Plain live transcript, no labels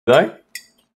Though?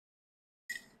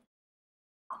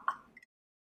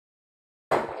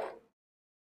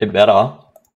 It better.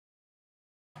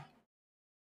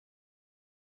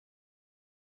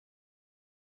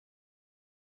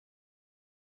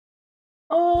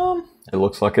 It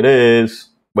looks like it is.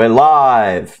 We're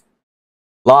live.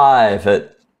 Live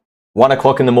at 1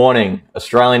 o'clock in the morning,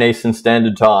 Australian Eastern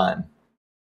Standard Time.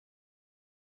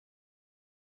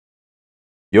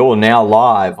 You're now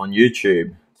live on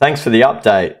YouTube. Thanks for the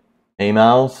update.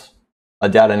 Emails. I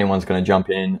doubt anyone's going to jump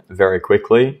in very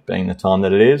quickly, being the time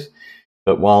that it is.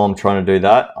 But while I'm trying to do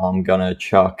that, I'm going to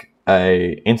chuck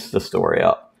a Insta story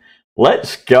up.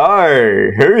 Let's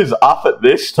go. Who's up at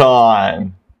this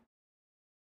time?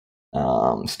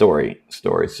 Story.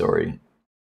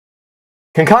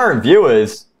 Concurrent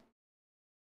viewers.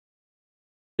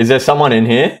 Is there someone in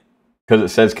here? Because it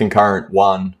says concurrent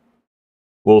 1.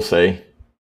 We'll see.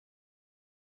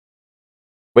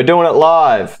 We're doing it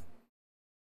live.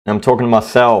 I'm talking to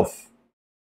myself.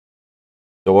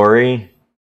 Story.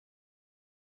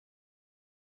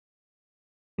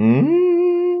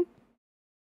 Doing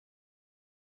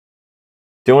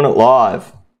it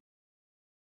live.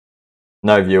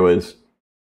 No viewers.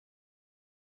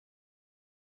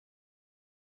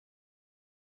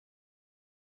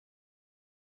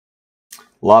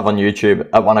 Live on YouTube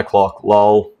at 1 o'clock.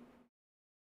 Lol.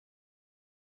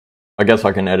 I guess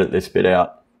I can edit this bit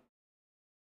out.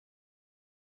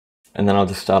 And then I'll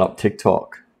just start up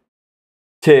TikTok.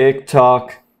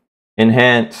 TikTok.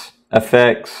 Enhance.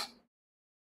 Effects.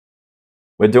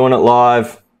 We're doing it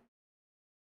live.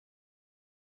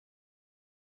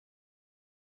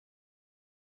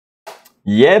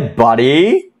 Yeah,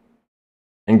 buddy.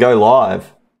 And go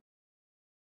live.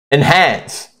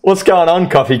 Enhance. What's going on,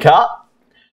 coffee cup?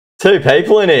 2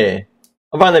 people in here.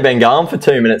 I've only been going for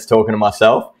 2 minutes talking to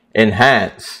myself.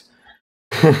 Enhance.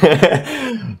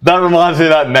 That reminds me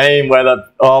of that meme where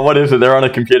what is it? They're on a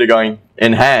computer going,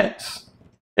 enhance.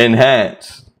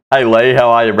 Enhance. Hey Lee,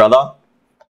 how are you, brother?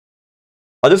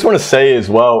 I just want to see as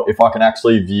well if I can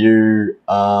actually view,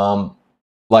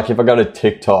 like if I go to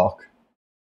TikTok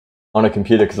on a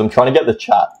computer, because I'm trying to get the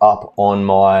chat up on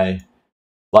my,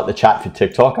 like the chat for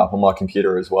TikTok up on my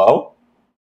computer as well.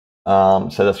 So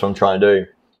that's what I'm trying to do.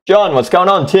 John, what's going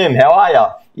on? Tim, how are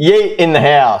you? Yeet in the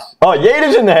house. Oh, Yeet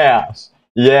is in the house.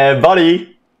 Yeah,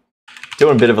 buddy.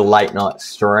 Doing a bit of a late night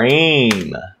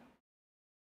stream.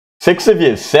 6 of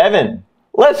you, 7.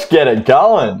 Let's get it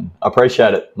going. I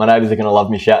appreciate it. My neighbours are going to love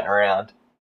me shouting around.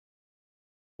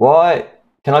 Why?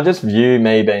 Can I just view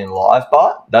me being live,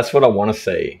 but that's what I want to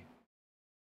see.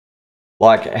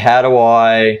 Like, how do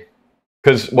I...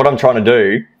 Because what I'm trying to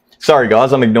do... Sorry,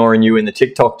 guys, I'm ignoring you in the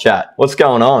TikTok chat. What's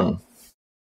going on?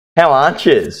 How aren't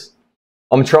yous?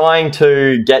 I'm trying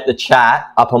to get the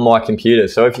chat up on my computer,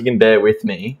 so if you can bear with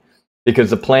me, because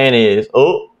the plan is...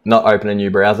 Oh, not open a new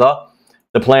browser.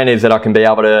 The plan is that I can be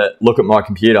able to look at my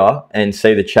computer and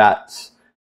see the chats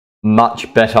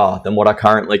much better than what I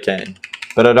currently can.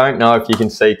 But I don't know if you can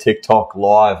see TikTok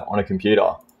live on a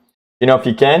computer. You know if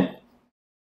you can?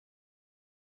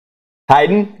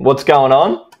 Hayden, what's going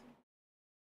on?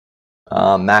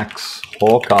 Max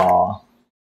Hawker.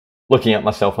 Looking at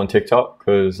myself on TikTok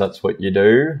because that's what you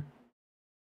do.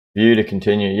 View to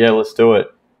continue. Yeah, let's do it.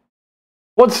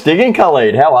 What's digging,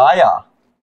 Khalid? How are ya?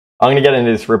 I'm going to get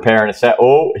into this repair in a sec.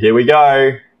 Oh, here we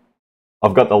go.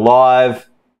 I've got the live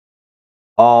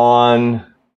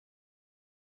on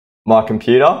my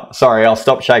computer. Sorry, I'll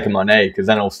stop shaking my knee because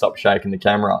then I'll stop shaking the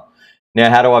camera. Now,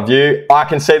 how do I view? I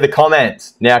can see the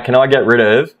comments. Now, can I get rid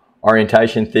of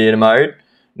orientation theatre mode?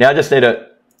 Now, I just need to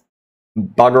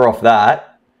bugger off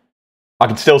that. I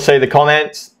can still see the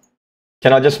comments.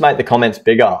 Can I just make the comments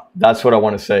bigger? That's what I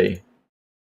want to see.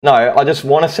 No, I just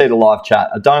want to see the live chat.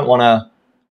 I don't want to...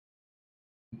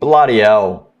 Bloody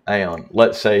hell. Hang on.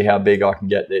 Let's see how big I can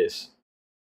get this.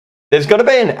 There's got to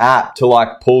be an app to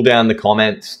like pull down the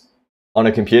comments on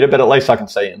a computer, but at least I can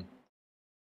see them.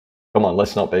 Come on,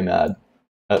 let's not be mad.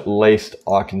 At least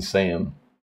I can see them.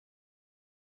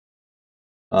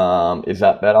 Is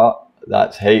that better?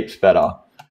 That's heaps better.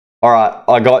 All right,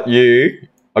 I got you.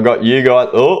 I got you guys.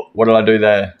 Oh, what did I do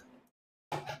there?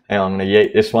 Hang on, I'm going to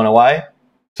yeet this one away.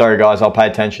 Sorry, guys, I'll pay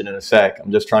attention in a sec.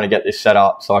 I'm just trying to get this set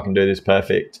up so I can do this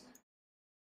perfect.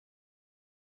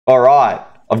 All right,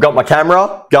 I've got my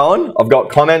camera going. I've got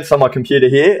comments on my computer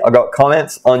here. I've got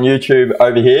comments on YouTube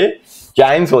over here.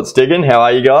 James, what's digging? How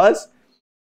are you guys?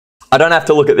 I don't have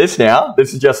to look at this now.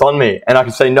 This is just on me. And I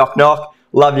can say knock, knock.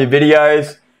 Love your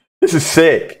videos. This is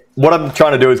sick. What I'm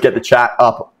trying to do is get the chat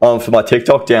up for my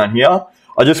TikTok down here.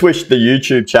 I just wish the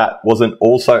YouTube chat wasn't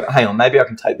also... Hang on, maybe I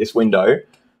can take this window,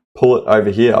 pull it over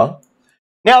here.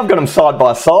 Now I've got them side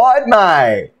by side,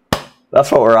 mate.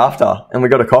 That's what we're after. And we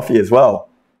got a coffee as well.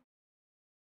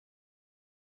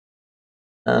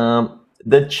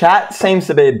 The chat seems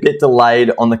to be a bit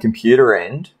delayed on the computer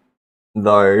end,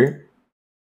 though.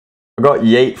 I got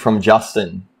yeet from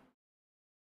Justin.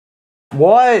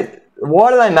 Why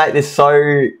do they make this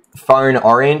so phone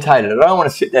orientated? I don't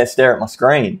want to sit there and stare at my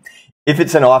screen. If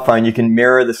it's an iPhone, you can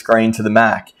mirror the screen to the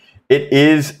Mac. It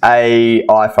is a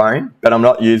iPhone, but I'm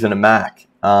not using a Mac.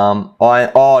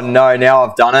 Oh no, now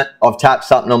I've done it. I've tapped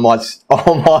something on my,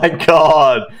 oh my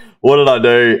God. What did I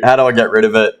do? How do I get rid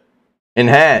of it?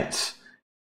 Enhance.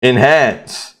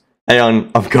 Enhance. Hang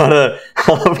on, I've got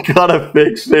to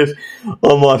fix this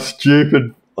on my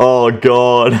stupid, oh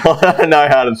God. I don't know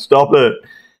how to stop it.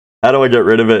 How do I get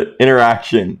rid of it?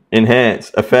 Interaction,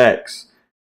 enhance, effects.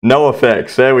 No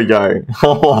effects, there we go.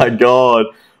 Oh my God,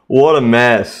 what a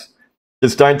mess.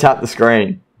 Just don't tap the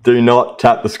screen. Do not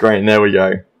tap the screen, there we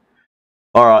go.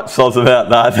 All right, soz about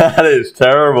that. That is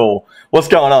terrible. What's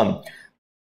going on?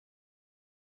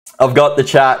 I've got the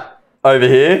chat over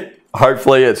here.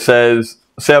 Hopefully it says,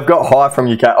 see, I've got hi from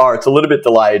UK. Oh, it's a little bit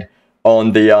delayed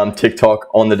on the TikTok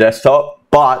on the desktop,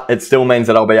 but it still means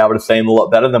that I'll be able to see them a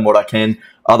lot better than what I can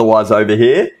otherwise over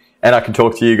here. And I can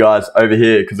talk to you guys over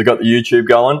here because I've got the YouTube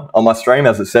going on my stream,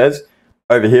 as it says,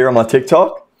 over here on my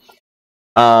TikTok.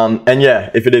 And yeah,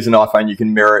 if it is an iPhone, you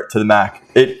can mirror it to the Mac.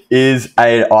 It is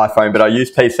an iPhone, but I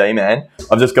use PC, man.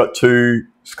 I've just got two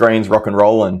screens rock and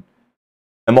rolling.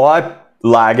 Am I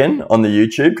lagging on the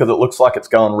YouTube? Because it looks like it's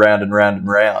going round and round and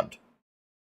round.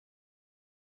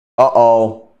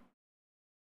 Uh-oh.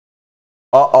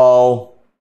 Uh-oh.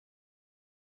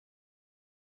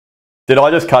 Did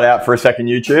I just cut out for a second,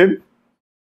 YouTube?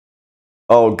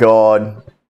 Oh, God.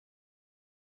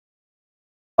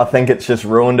 I think it's just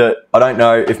ruined it. I don't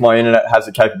know if my internet has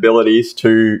the capabilities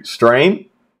to stream.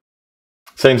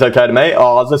 Seems okay to me.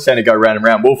 Oh, I was just saying to go round and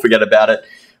round. We'll forget about it.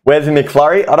 Where's the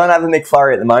McFlurry? I don't have a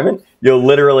McFlurry at the moment. You're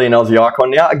literally an Aussie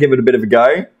icon now. I'll give it a bit of a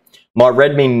go. My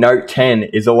Redmi Note 10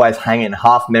 is always hanging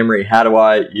half memory. How do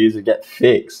I use it to get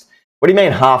fixed? What do you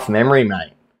mean half memory,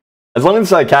 mate? As long as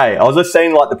it's okay. I was just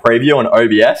seeing like the preview on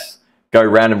OBS go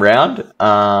round and round.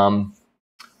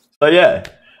 So yeah.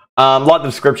 Like the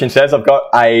description says, I've got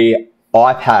a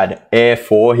iPad Air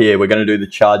 4 here. We're going to do the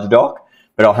charger dock,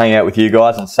 but I'll hang out with you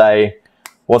guys and say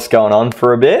what's going on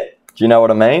for a bit. Do you know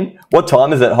what I mean? What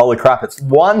time is it? Holy crap. It's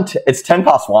 10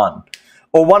 past 1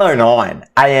 or 1:09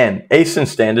 a.m. Eastern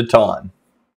Standard Time.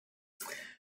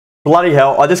 Bloody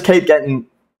hell. I just keep getting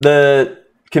the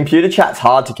computer chat's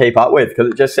hard to keep up with because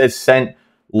it just says sent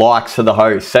likes to the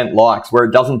host, sent likes, where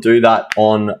it doesn't do that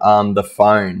on the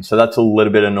phone. So that's a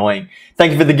little bit annoying.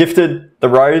 Thank you for the gifted, the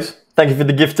rose. Thank you for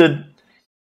the gifted.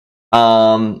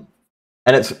 And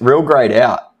it's real grayed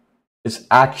out. It's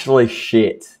actually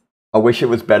shit. I wish it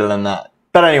was better than that.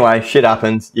 But anyway, shit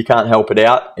happens. You can't help it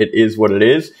out. It is what it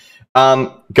is.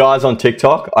 Guys on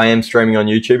TikTok, I am streaming on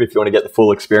YouTube if you want to get the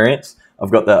full experience.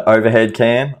 I've got the overhead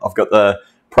cam, I've got the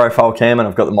profile cam, and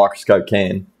I've got the microscope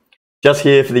cam. Just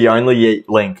here for the only Yeet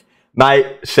link. Mate,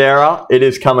 Sarah, it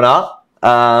is coming up.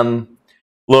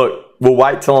 Look, we'll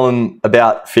wait till I'm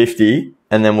about 50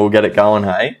 and then we'll get it going,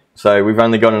 hey? So we've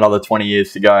only got another 20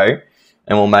 years to go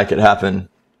and we'll make it happen.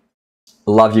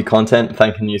 Love your content.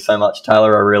 Thanking you so much,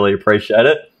 Taylor. I really appreciate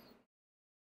it.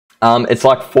 It's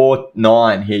like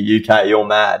 4:09 here, UK. You're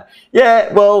mad.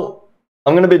 Yeah, well,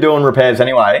 I'm going to be doing repairs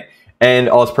anyway. And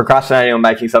I was procrastinating on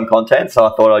making some content, so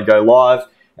I thought I'd go live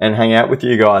and hang out with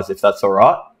you guys, if that's all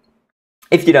right.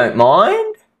 If you don't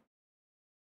mind.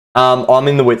 I'm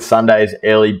in the Whitsundays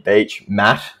Early Beach,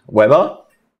 Matt Weber.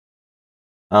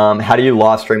 How do you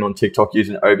live stream on TikTok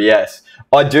using OBS?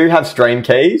 I do have stream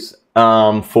keys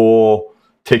for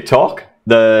TikTok.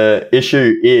 The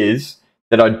issue is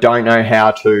that I don't know how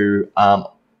to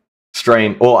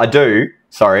stream, or I do,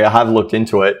 sorry, I have looked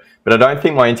into it, but I don't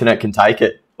think my internet can take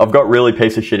it. I've got really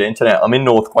piece of shit internet. I'm in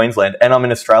North Queensland and I'm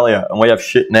in Australia and we have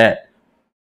shit net.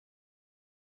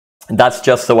 That's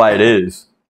just the way it is.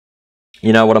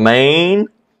 You know what I mean?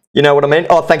 You know what I mean?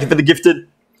 Oh, thank you for the gifted.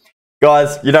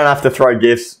 Guys, you don't have to throw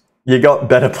gifts. You got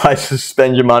better places to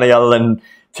spend your money other than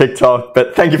TikTok,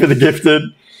 but thank you for the gifted.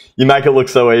 You make it look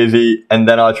so easy and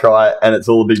then I try it and it's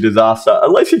all a big disaster.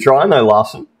 At least you're trying though,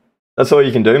 Larson. That's all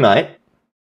you can do, mate.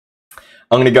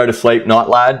 I'm going to go to sleep, night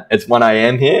lad. It's 1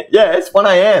 a.m. here. Yeah, it's 1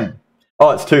 a.m. Oh,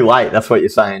 it's too late. That's what you're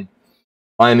saying.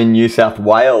 I am in New South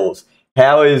Wales.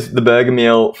 How is the burger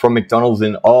meal from McDonald's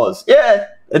in Oz? Yeah,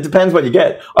 it depends what you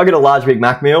get. I get a large Big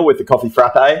Mac meal with a coffee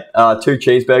frappe, 2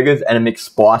 cheeseburgers, and a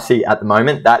McSpicy at the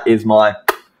moment. That is my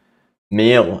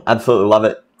meal. Absolutely love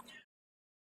it.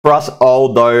 For us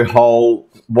old, though, whole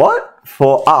What?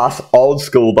 For us, old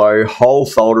school though, hole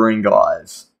soldering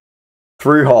guys.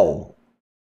 Through hole.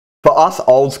 For us,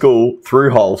 old school,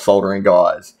 through hole soldering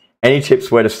guys. Any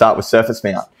tips where to start with surface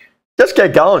mount? Just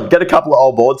get going. Get a couple of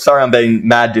old boards. Sorry, I'm being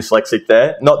mad dyslexic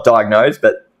there. Not diagnosed,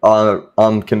 but I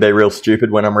can be real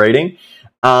stupid when I'm reading.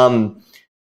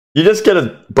 You just get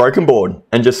a broken board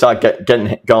and just start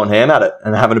going ham at it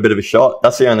and having a bit of a shot.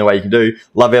 That's the only way you can do.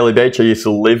 Love Early Beach. I used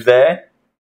to live there.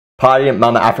 Party at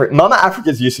Mama Africa. Mama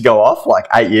Africa's used to go off like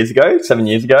 7 years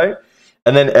ago.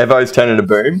 And then Evo's turned into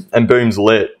Boom, and Boom's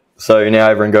lit. So now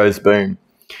everyone goes Boom.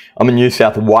 I'm in New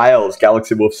South Wales,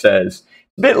 Galaxy Wolf says.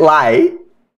 A bit late,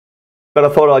 but I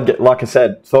thought I'd get, like I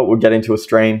said, thought we'd get into a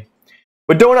stream.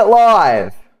 We're doing it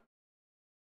live.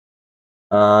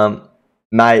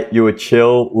 Mate, you were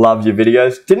chill. Love your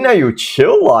videos. Didn't know you were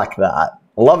chill like that.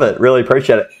 Love it. Really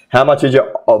appreciate it. How much did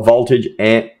your voltage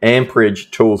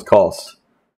amperage tools cost?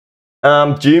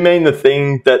 Do you mean the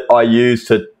thing that I use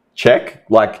to check,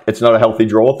 like it's not a healthy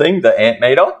draw thing, the amp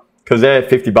meter? Because they're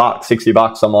 $50,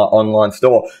 $60 on my online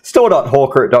store.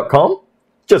 Store.hawkerit.com.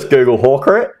 Just Google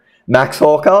Hawkerit, Max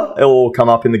Hawker. It'll all come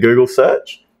up in the Google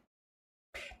search.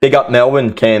 Big up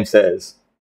Melbourne, Cam says.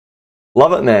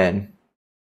 Love it, man.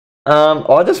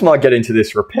 I just might get into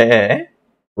this repair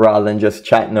rather than just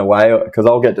chatting away, because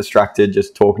I'll get distracted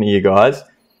just talking to you guys.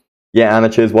 Yeah,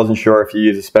 amateurs. Wasn't sure if you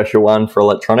use a special one for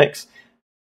electronics.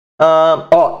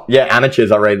 Oh, yeah,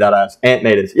 amateurs, I read that as. Amp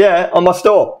meters. Yeah, on my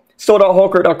store.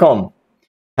 Store.hawkerit.com.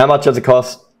 How much does it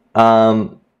cost?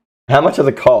 How much does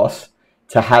it cost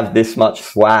to have this much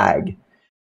swag?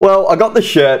 Well, I got the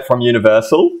shirt from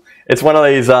Universal. It's one of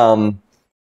these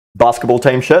basketball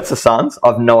team shirts, the Suns.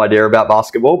 I've no idea about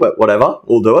basketball, but whatever.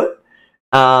 We'll do it.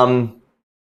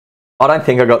 I don't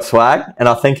think I got swag. And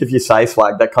I think if you say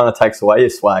swag, that kind of takes away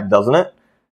your swag, doesn't it?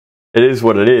 It is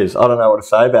what it is. I don't know what to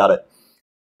say about it.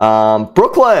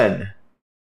 Brooklyn.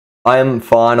 I am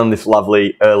fine on this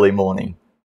lovely early morning.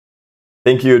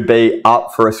 Think you would be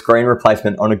up for a screen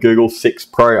replacement on a Google 6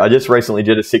 Pro. I just recently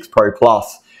did a 6 Pro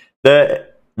Plus. They're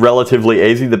relatively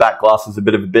easy. The back glass is a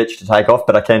bit of a bitch to take off,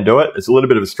 but I can do it. It's a little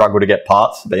bit of a struggle to get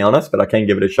parts, to be honest, but I can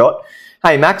give it a shot.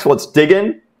 Hey, Max, what's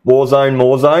digging? Warzone,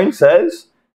 Moorzone says.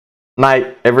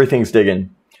 Mate, everything's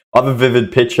digging. I have a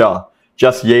vivid picture.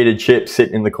 Just yeeted chips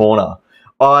sitting in the corner.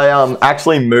 I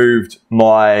actually moved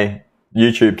my...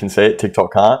 YouTube can see it,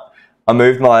 TikTok can't. I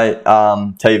moved my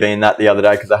TV in that the other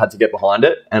day because I had to get behind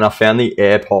it, and I found the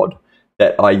AirPod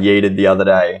that I yeeted the other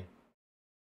day.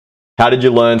 How did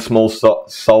you learn small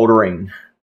soldering?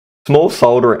 Small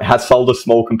soldering, has solder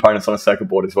small components on a circuit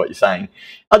board is what you're saying.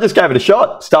 I just gave it a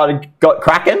shot, got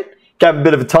cracking, gave a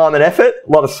bit of a time and effort,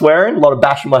 a lot of swearing, a lot of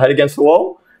bashing my head against the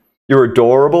wall. You're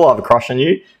adorable, I have a crush on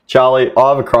you. Charlie, I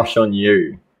have a crush on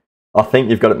you. I think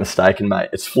you've got it mistaken, mate.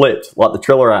 It's flipped, like the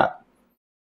Triller app.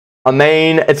 I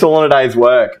mean, it's all in a day's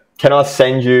work. Can I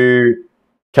send you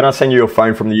your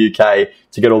phone from the UK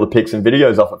to get all the pics and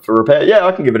videos off it for repair? Yeah,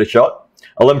 I can give it a shot.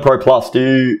 11 Pro Plus, do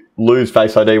you lose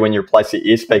Face ID when you replace the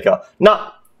ear speaker? No,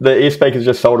 the ear speaker's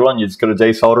just soldered on. You just got to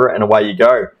desolder it and away you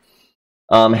go.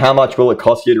 How much will it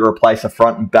cost you to replace a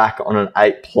front and back on an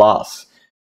 8 Plus?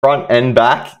 Front and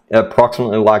back,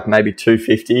 approximately like maybe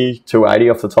 $250,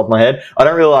 $280 off the top of my head. I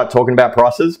don't really like talking about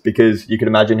prices because you can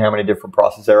imagine how many different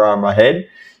prices there are in my head.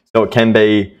 So it can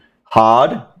be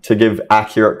hard to give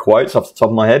accurate quotes off the top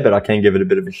of my head, but I can give it a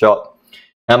bit of a shot.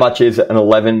 How much is an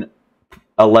iPhone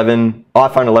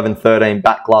 11 13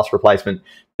 back glass replacement?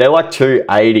 They're like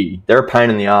 $280. They're a pain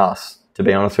in the ass, to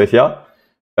be honest with you,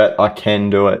 but I can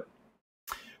do it.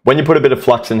 When you put a bit of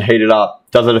flux and heat it up,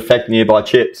 does it affect nearby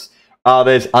chips?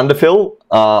 There's underfill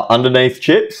underneath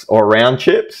chips or around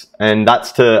chips, and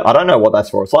that's to, I don't know what that's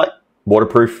for. It's like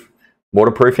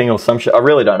waterproofing or some shit. I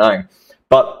really don't know.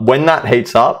 But when that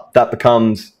heats up, that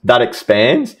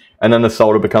expands, and then the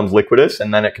solder becomes liquidous,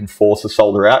 and then it can force the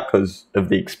solder out because of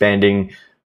the expanding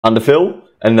underfill,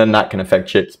 and then that can affect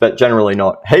chips, but generally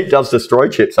not. Heat does destroy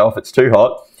chips, so if it's too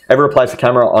hot. Ever replace a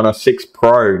camera on a 6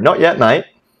 Pro? Not yet, mate.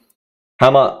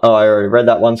 How much? Oh, I already read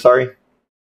that one, sorry.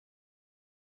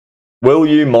 Will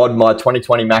you mod my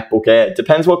 2020 MacBook Air?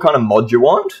 Depends what kind of mod you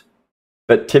want,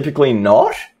 but typically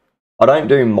not. I don't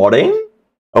do modding.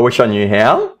 I wish I knew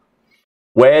how.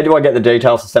 Where do I get the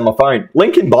details to send my phone?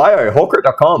 Link in bio,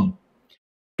 hawkerit.com.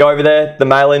 Go over there, the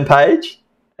mail-in page,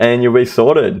 and you'll be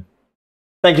sorted.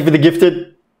 Thank you for the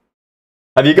gifted.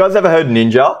 Have you guys ever heard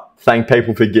Ninja thank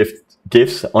people for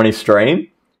gifts on his stream?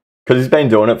 Because he's been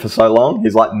doing it for so long.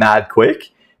 He's like mad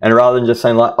quick. And rather than just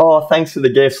saying like, oh, thanks for the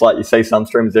gifts, like you see some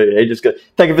streamers do, he just goes,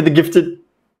 thank you for the gifted.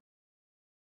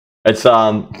 It's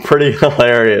pretty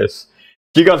hilarious.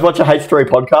 Do you guys watch a H3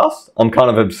 podcast? I'm kind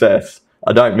of obsessed.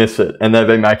 I don't miss it. And they've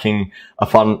been making a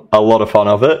lot of fun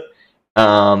of it.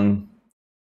 And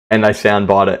they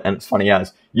soundbite it, and it's funny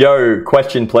as. Yo,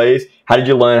 question please. How did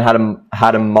you learn how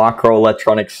to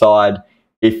microelectronic side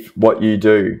if what you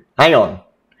do? Hang on.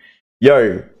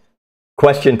 Yo,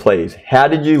 question please. How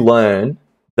did you learn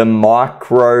the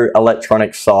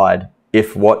microelectronic side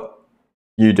if what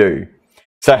you do?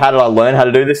 So how did I learn how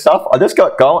to do this stuff? I just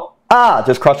got going.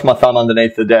 Just crushed my thumb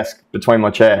underneath the desk between my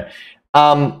chair.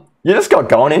 You just got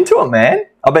going into it, man.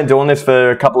 I've been doing this for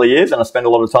a couple of years and I spend a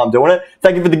lot of time doing it.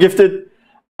 Thank you for the gifted.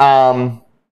 And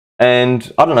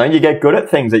I don't know, you get good at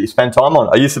things that you spend time on.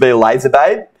 I used to be a laser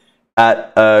babe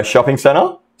at a shopping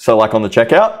center, so like on the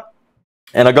checkout.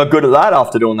 And I got good at that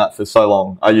after doing that for so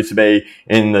long. I used to be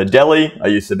in the deli. I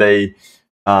used to be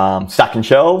stacking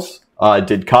shelves. I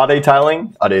did car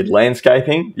detailing. I did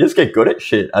landscaping. You just get good at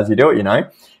shit as you do it, you know.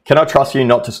 Can I trust you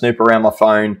not to snoop around my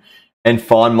phone and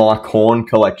find my corn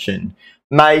collection?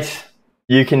 Mate,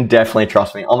 you can definitely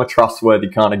trust me. I'm a trustworthy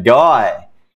kind of guy.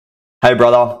 Hey,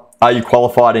 brother, are you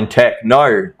qualified in tech?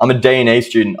 No, I'm a D&E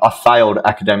student. I failed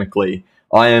academically.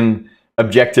 I am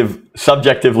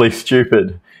subjectively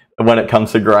stupid when it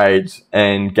comes to grades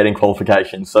and getting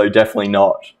qualifications, so definitely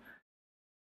not.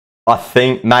 I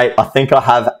think I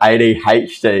have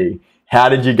ADHD. How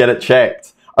did you get it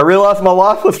checked? I realized my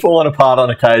life was falling apart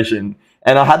on occasion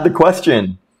and I had the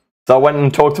question. So I went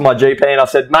and talked to my GP and I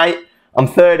said, mate, I'm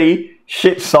 30,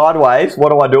 shit sideways, what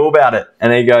do I do about it?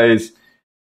 And he goes,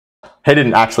 he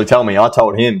didn't actually tell me, I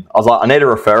told him. I was like, I need a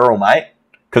referral, mate,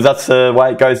 because that's the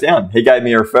way it goes down. He gave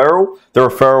me a referral. The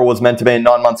referral was meant to be in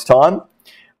 9 months' time.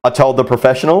 I told the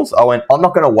professionals, I went, I'm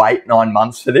not going to wait 9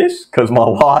 months for this because my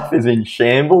life is in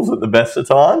shambles at the best of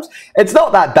times. It's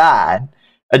not that bad.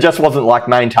 It just wasn't like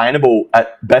maintainable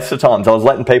at best of times. I was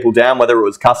letting people down, whether it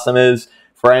was customers,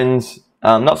 friends,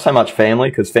 not so much family,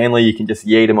 because family you can just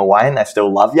yeet them away and they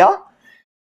still love you.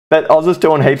 But I was just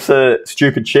doing heaps of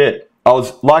stupid shit. I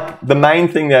was like, the main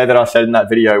thing there that I said in that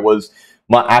video was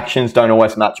my actions don't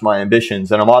always match my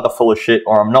ambitions, and I'm either full of shit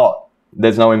or I'm not.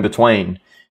 There's no in between.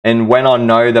 And when I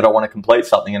know that I want to complete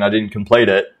something and I didn't complete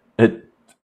it,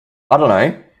 I don't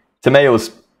know. To me, it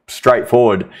was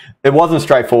straightforward. It wasn't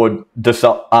straightforward just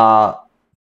trying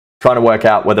to work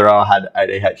out whether I had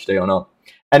ADHD or not.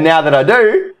 And now that I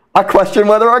do, I question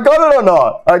whether I got it or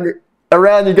not.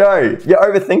 Around you go. You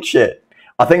overthink shit.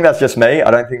 I think that's just me. I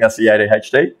don't think that's the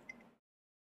ADHD.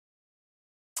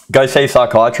 Go see a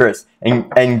psychiatrist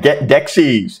and get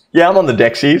Dexies. Yeah, I'm on the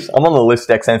Dexies. I'm on the list,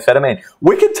 dexamphetamine.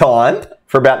 Wicked time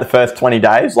for about the first 20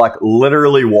 days, like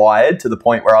literally wired to the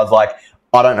point where I was like,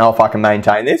 I don't know if I can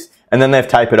maintain this. And then they've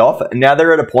tapered off. And now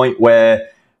they're at a point where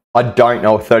I don't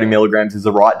know if 30 milligrams is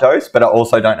the right dose, but I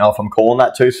also don't know if I'm calling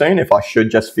that too soon, if I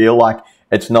should just feel like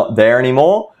it's not there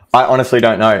anymore. I honestly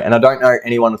don't know. And I don't know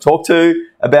anyone to talk to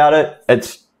about it.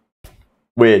 It's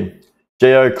weird.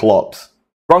 Geoclops.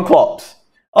 Gronklops.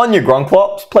 On your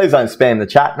Gronklops, please don't spam the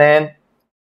chat, man.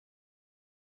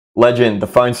 Legend, the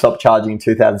phone stopped charging in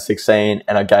 2016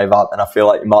 and I gave up and I feel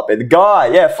like you might be the guy.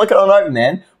 Yeah, flick it on over,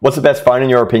 man. What's the best phone in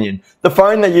your opinion? The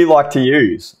phone that you like to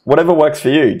use. Whatever works for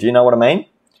you. Do you know what I mean?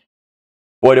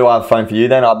 Boy, do I have a phone for you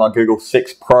then. I had my Google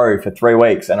 6 Pro for 3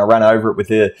 weeks and I ran over it with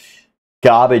a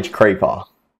garbage creeper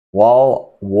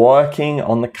while working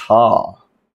on the car.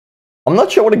 I'm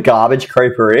not sure what a garbage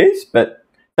creeper is, but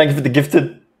thank you for the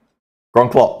gifted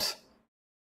Gronklops.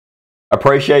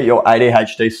 Appreciate your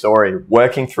ADHD story.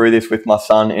 Working through this with my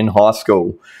son in high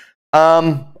school.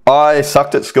 I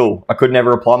sucked at school. I could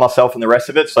never apply myself and the rest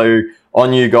of it. So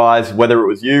on you guys, whether it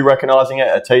was you recognizing it,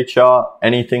 a teacher,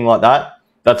 anything like that,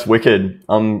 that's wicked.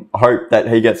 I hope that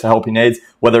he gets the help he needs,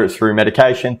 whether it's through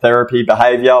medication, therapy,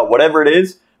 behavior, whatever it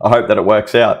is. I hope that it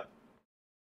works out.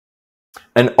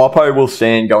 An Oppo will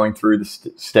stand going through the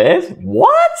stairs?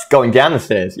 What? Going down the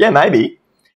stairs? Yeah, maybe.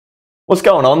 What's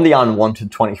going on, the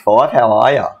unwanted 25? How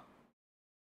are ya?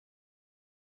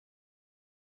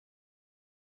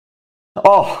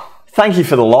 Oh, thank you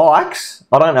for the likes.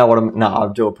 I don't know what I'm... No,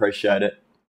 I do appreciate it.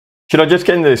 Should I just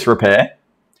get into this repair?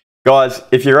 Guys,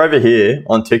 if you're over here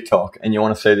on TikTok and you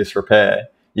want to see this repair,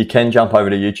 you can jump over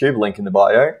to YouTube, link in the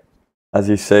bio, as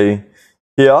you see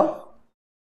here.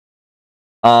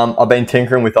 I've been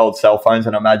tinkering with old cell phones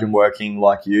and imagine working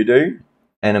like you do.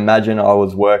 And imagine I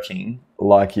was working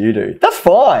like you do. That's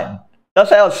fine.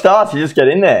 That's how it starts. You just get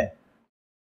in there.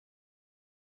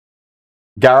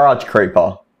 Garage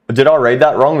creeper. Did I read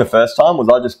that wrong the first time? Was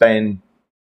I just being...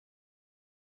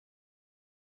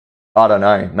 I don't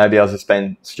know. Maybe I was just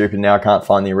being stupid. Now I can't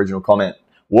find the original comment.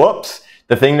 Whoops.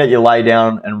 The thing that you lay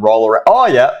down and roll around. Oh,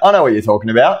 yeah. I know what you're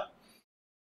talking about.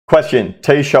 Question.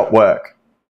 Tea shop worker.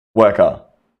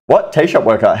 What? Tea shop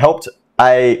worker. Helped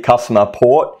a customer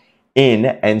port in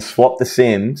and swap the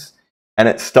SIMs and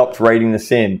it stopped reading the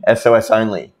SIM, SOS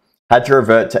only. Had to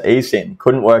revert to eSIM,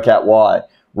 couldn't work out why.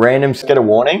 Random get a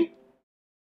warning.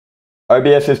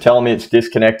 OBS is telling me it's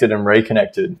disconnected and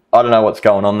reconnected. I don't know what's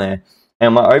going on there.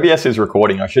 And my OBS is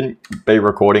recording. I shouldn't be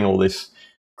recording all this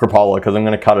crapola because I'm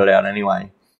going to cut it out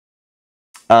anyway.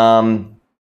 Yeah,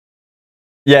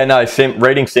 no,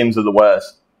 reading SIMs are the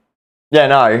worst. Yeah,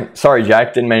 no, sorry,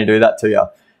 Jack. Didn't mean to do that to you.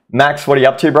 Max, what are you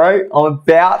up to, bro? I'm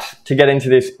about to get into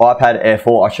this iPad Air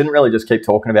 4. I shouldn't really just keep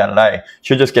talking about it, eh?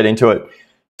 Should just get into it.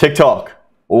 TikTok.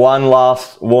 One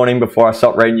last warning before I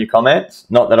stop reading your comments.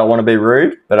 Not that I want to be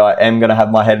rude, but I am going to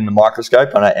have my head in the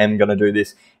microscope and I am going to do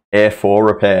this Air 4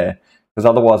 repair. Because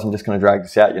otherwise I'm just going to drag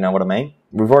this out, you know what I mean?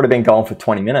 We've already been going for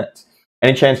 20 minutes.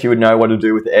 Any chance you would know what to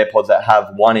do with the AirPods that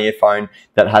have one earphone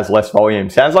that has less volume?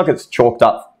 Sounds like it's chalked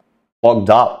up, clogged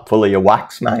up, full of your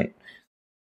wax, mate.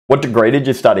 What degree did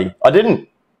you study? I didn't.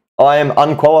 I am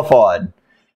unqualified.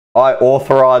 I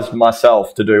authorized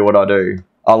myself to do what I do.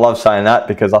 I love saying that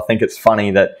because I think it's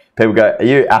funny that people go, are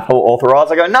you Apple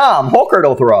authorized? I go, nah, I'm Hawker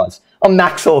authorized. I'm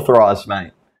Max authorized,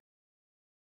 mate.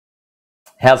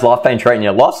 How's life been treating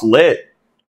you? Life's lit.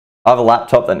 I have a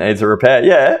laptop that needs a repair.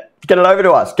 Yeah, get it over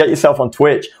to us. Get yourself on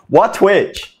Twitch. Why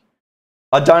Twitch?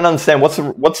 I don't understand. What's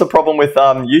the problem with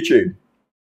YouTube?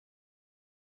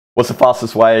 What's the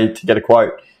fastest way to get a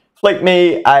quote? Flick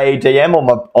me a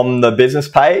DM on the business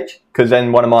page because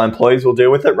then one of my employees will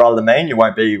deal with it rather than me. And you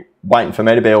won't be waiting for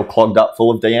me to be all clogged up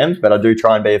full of DMs, but I do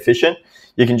try and be efficient.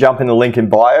 You can jump in the link in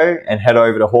bio and head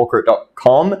over to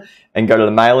hawker.com and go to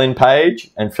the mail-in page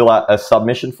and fill out a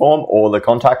submission form or the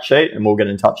contact sheet and we'll get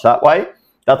in touch that way.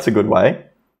 That's a good way.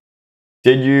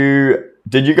 Did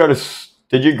you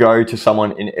go to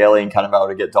someone in early in Canberra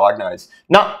to get diagnosed?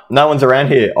 No one's around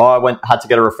here. I had to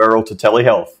get a referral to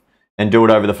telehealth and do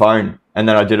it over the phone. And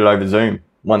then I did it over Zoom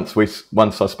once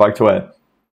I spoke to her.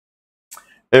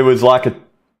 It was like it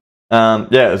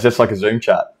was just like a Zoom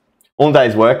chat. All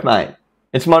day's work, mate.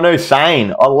 It's my new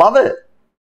saying. I love it.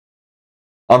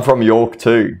 I'm from York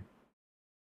too.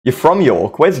 You're from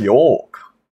York? Where's York?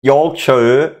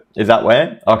 Yorkshire. Is that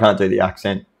where? I can't do the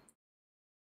accent.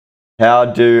 How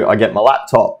do I get my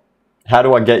laptop? How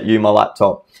do I get you my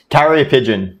laptop? Carry a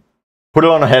pigeon. Put it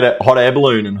on a hot air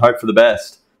balloon and hope for the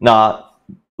best. Nah,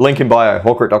 link in bio,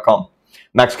 hawker.com.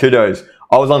 Max Kudos.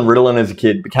 I was on Ritalin as a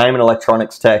kid, became an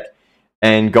electronics tech,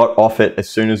 and got off it as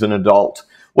soon as an adult.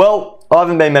 Well, I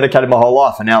haven't been medicated my whole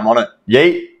life, and now I'm on it.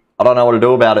 Yeet. I don't know what to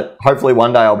do about it. Hopefully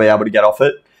one day I'll be able to get off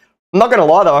it. I'm not going to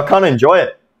lie, though. I kind of enjoy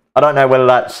it. I don't know whether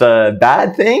that's a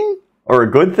bad thing or a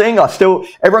good thing.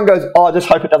 Everyone goes, oh, I just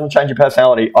hope it doesn't change your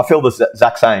personality. I feel the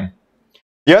exact same.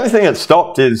 The only thing that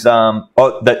stopped is,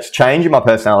 that's changing my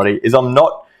personality is I'm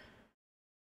not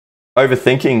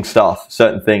overthinking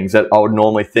certain things that I would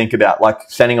normally think about, like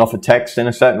sending off a text in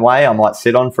a certain way. I might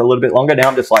sit on for a little bit longer. Now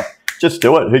I'm just like, just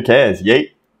do it. Who cares?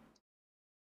 Yeet.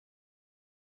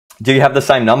 Do you have the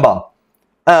same number?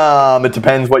 It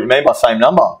depends what you mean by same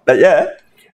number. But yeah,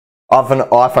 I have an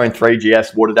iPhone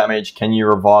 3GS water damage. Can you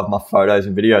revive my photos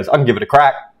and videos? I can give it a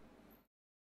crack.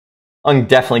 I can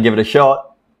definitely give it a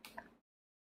shot.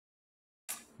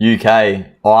 UK,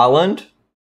 Ireland.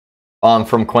 I'm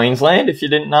from Queensland, if you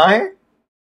didn't know.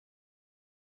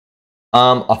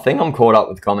 I think I'm caught up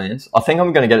with comments. I think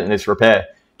I'm going to get it in this repair.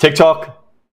 TikTok,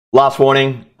 last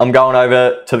warning. I'm going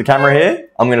over to the camera here.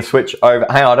 I'm going to switch over.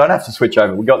 Hang on, I don't have to switch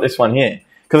over. We got this one here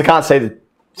because I can't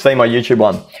see my YouTube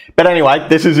one. But anyway,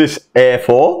 this is this Air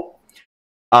 4.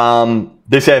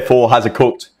 This Air 4 has a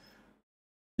cooked.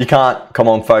 You can't. Come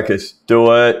on, focus.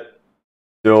 Do it.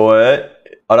 Do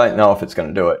it. I don't know if it's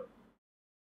going to do it.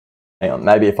 Hang on,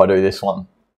 maybe if I do this one.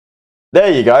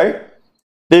 There you go.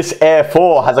 This Air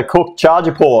 4 has a cooked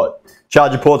charger port.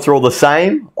 Charger ports are all the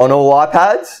same on all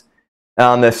iPads.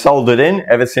 They're soldered in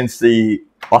ever since I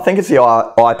think it's the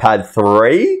iPad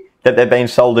 3 that they've been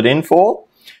soldered in for.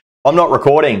 I'm not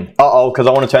recording. Because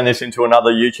I want to turn this into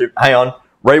another YouTube. Hang on,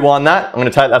 rewind that. I'm going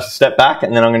to take that a step back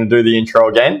and then I'm going to do the intro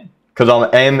again because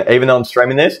even though I'm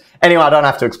streaming this. Anyway, I don't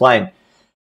have to explain.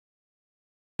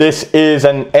 This is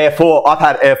an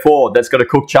iPad Air 4 that's got a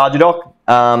cooked charger dock.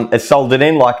 It's soldered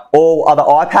in like all other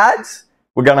iPads.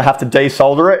 We're going to have to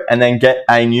desolder it and then get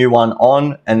a new one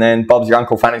on. And then Bob's your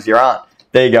uncle, Fanny's your aunt.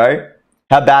 There you go.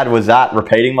 How bad was that,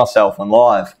 repeating myself on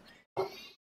live?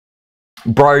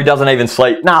 Bro doesn't even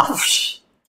sleep. Nah,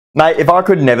 mate, if I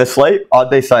could never sleep,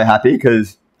 I'd be so happy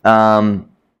because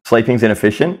sleeping's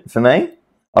inefficient for me.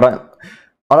 I don't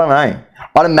know.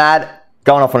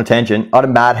 Going off on a tangent, I had a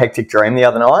mad hectic dream the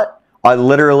other night. I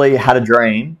literally had a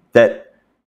dream that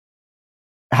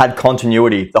had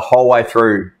continuity the whole way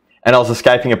through and I was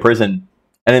escaping a prison.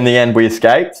 And in the end, we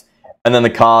escaped. And then the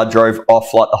car drove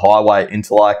off like the highway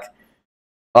into like,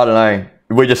 I don't know.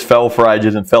 We just fell for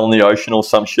ages and fell in the ocean or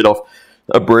some shit off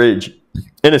a bridge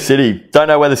in a city. Don't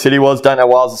know where the city was. Don't know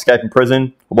why I was escaping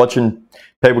prison. Watching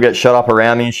people get shut up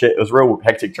around me and shit. It was a real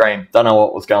hectic dream. Don't know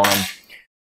what was going on.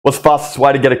 What's the fastest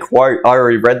way to get a quote? I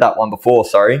already read that one before,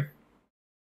 sorry.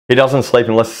 He doesn't sleep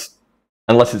unless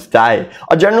it's day.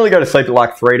 I generally go to sleep at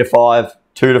like 3 to 5,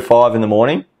 2 to 5 in the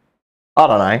morning. I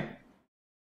don't know.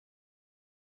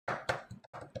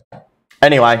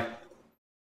 Anyway,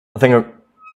 I think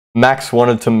Max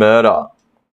wanted to murder.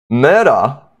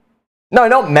 Murder? No,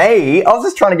 not me. I was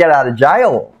just trying to get out of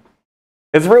jail.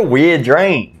 It's a real weird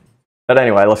dream. But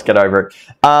anyway, let's get over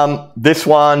it. This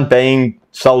one being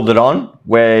soldered on,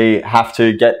 we have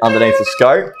to get underneath the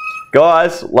scope.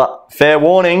 Guys, fair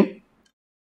warning.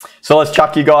 So let's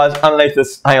chuck you guys underneath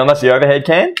this. Hang on, that's the overhead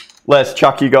cam. Let's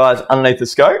chuck you guys underneath the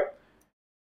scope.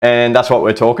 And that's what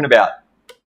we're talking about.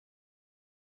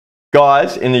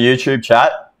 Guys, in the YouTube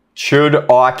chat, should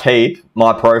I keep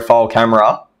my profile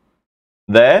camera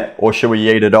there or should we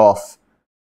yeet it off?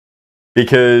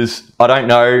 Because I don't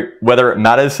know whether it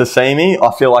matters to see me.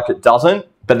 I feel like it doesn't.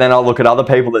 But then I look at other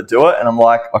people that do it and I'm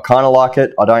like, I kind of like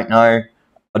it. I don't know.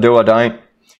 I do, I don't.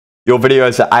 Your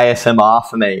videos are ASMR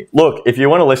for me. Look, if you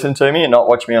want to listen to me and not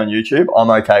watch me on YouTube, I'm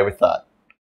okay with that.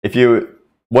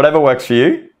 Whatever works for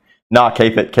you, nah,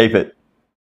 keep it, keep it.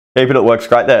 Keep it, it works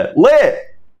great there. Lit!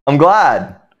 I'm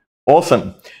glad.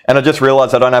 Awesome. And I just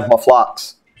realized I don't have my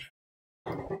flux.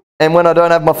 And when I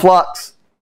don't have my flux,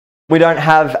 we don't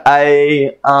have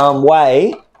a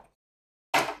way.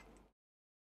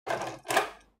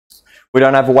 We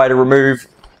don't have a way to remove.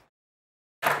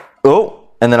 Oh,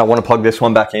 and then I want to plug this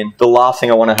one back in. The last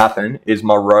thing I want to happen is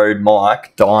my Rode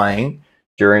mic dying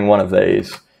during one of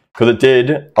these. Because it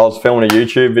did. I was filming a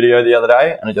YouTube video the other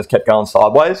day and it just kept going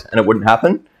sideways and it wouldn't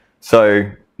happen.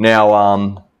 So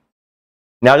now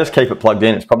just keep it plugged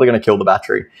in. It's probably going to kill the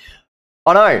battery.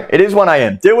 I know, it is 1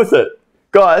 AM. Deal with it.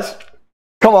 Guys,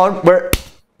 come on. We're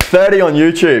 30 on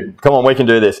YouTube. Come on, we can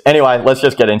do this. Anyway, let's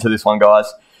just get into this one,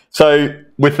 guys. So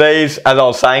with these, as I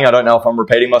was saying, I don't know if I'm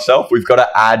repeating myself, we've got to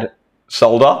add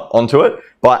solder onto it.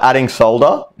 By adding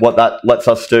solder, what that lets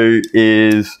us do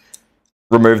is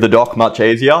remove the dock much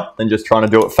easier than just trying to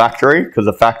do it factory, because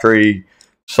the factory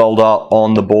solder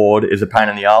on the board is a pain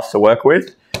in the ass to work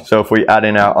with. So if we add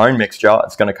in our own mixture,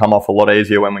 it's going to come off a lot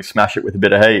easier when we smash it with a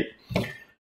bit of heat.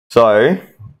 So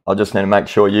I just need to make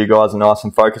sure you guys are nice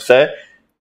and focused there.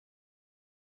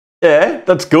 Yeah,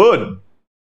 that's good.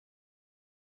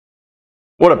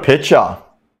 What a picture.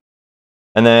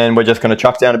 And then we're just going to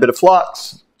chuck down a bit of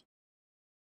flux.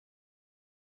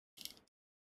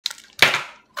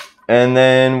 And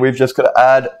then we've just got to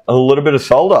add a little bit of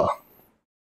solder.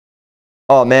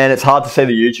 Oh man, it's hard to see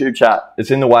the YouTube chat.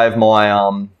 It's in the way of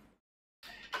my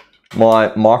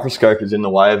my microscope is in the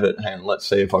way of it. Hang on, let's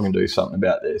see if I can do something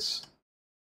about this.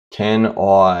 Can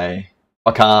I?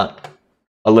 I can't.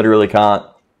 I literally can't.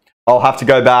 I'll have to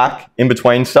go back in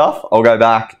between stuff. I'll go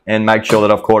back and make sure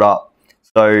that I've caught up.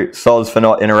 So soz for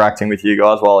not interacting with you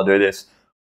guys while I do this.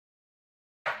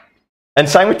 And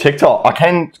same with TikTok. I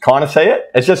can kind of see it.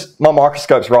 It's just my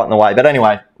microscope's right in the way. But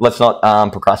anyway, let's not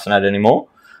procrastinate anymore.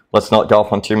 Let's not go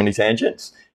off on too many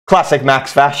tangents. Classic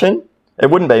Max fashion. It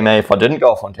wouldn't be me if I didn't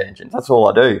go off on tangents. That's all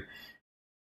I do.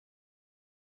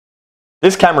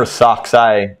 This camera sucks,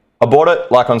 eh? I bought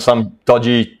it like on some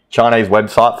dodgy Chinese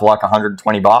website for like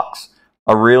 120 bucks.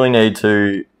 I really need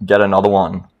to get another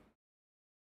one.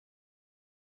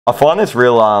 I find this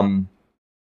real,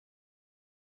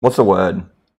 what's the word?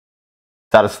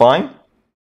 Satisfying?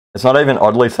 It's not even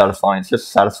oddly satisfying, it's just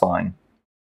satisfying.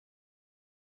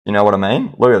 You know what I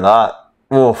mean? Look at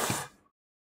that. Oof.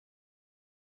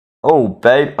 Oh,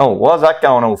 babe. Oh, why is that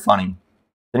going all funny?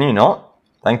 Can you not?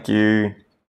 Thank you.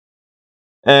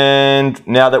 And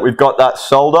now that we've got that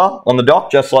solder on the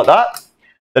dock, just like that,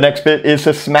 the next bit is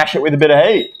to smash it with a bit of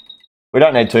heat. We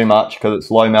don't need too much because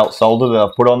it's low melt solder that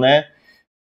I've put on there.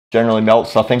 Generally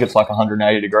melts, I think it's like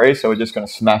 180 degrees, so we're just going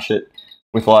to smash it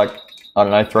with like, I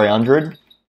don't know, 300.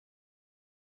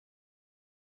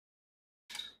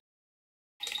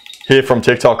 Here from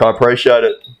TikTok, I appreciate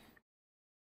it.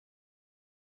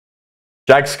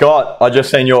 Jake Scott, I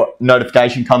just seen your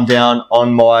notification come down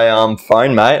on my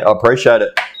phone, mate. I appreciate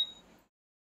it.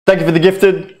 Thank you for the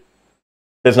gifted.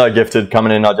 There's no gifted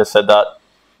coming in, I just said that.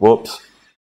 Whoops.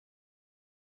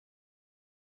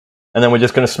 And then we're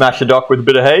just going to smash the dock with a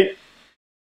bit of heat.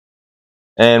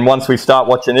 And once we start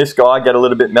watching this guy get a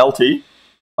little bit melty,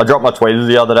 I dropped my tweezers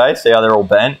the other day, see how they're all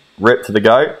bent, ripped to the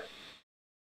goat.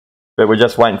 But we're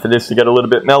just waiting for this to get a little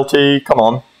bit melty. Come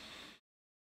on.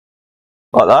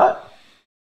 Like that.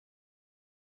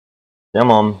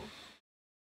 Come on.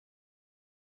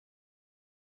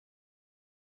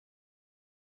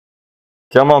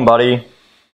 Come on, buddy.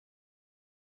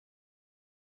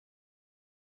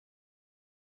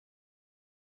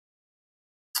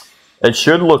 It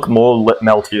should look more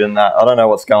melty than that. I don't know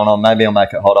what's going on. Maybe I'll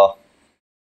make it hotter.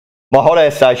 My hot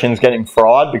air station's getting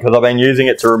fried because I've been using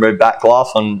it to remove back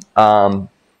glass on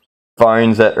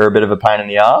phones that are a bit of a pain in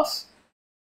the ass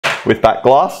with back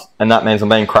glass, and that means I've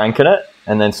been cranking it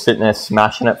and then sitting there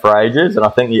smashing it for ages, and I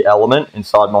think the element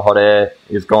inside my hot air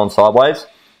is gone sideways.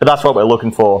 But that's what we're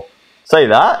looking for. See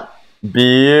that?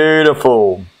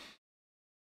 Beautiful.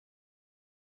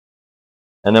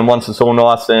 And then once it's all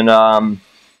nice and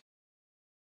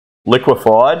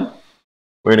liquefied,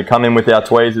 we're going to come in with our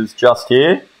tweezers just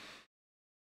here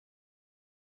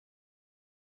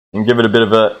and give it a bit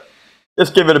of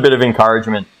just give it a bit of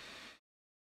encouragement.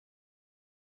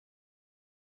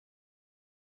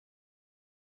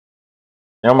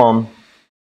 Come on.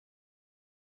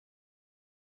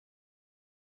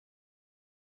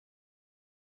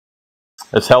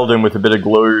 It's held in with a bit of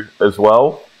glue as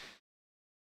well.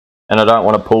 And I don't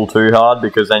want to pull too hard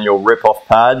because then you'll rip off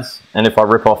pads. And if I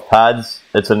rip off pads,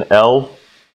 it's an L.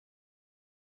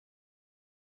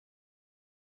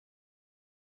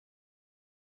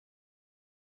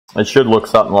 It should look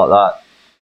something like that.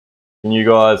 And you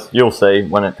guys, you'll see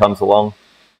when it comes along.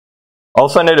 I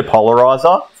also need a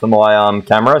polarizer for my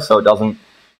camera so it doesn't,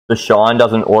 the shine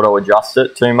doesn't auto adjust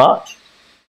it too much.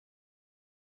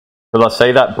 Because I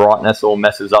see that brightness all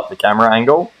messes up the camera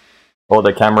angle. Or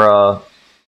the camera,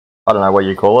 I don't know what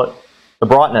you call it. The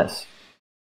brightness.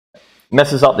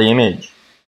 Messes up the image.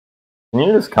 Can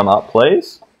you just come up,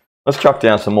 please? Let's chuck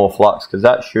down some more flux, because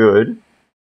that should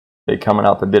be coming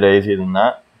up a bit easier than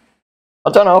that.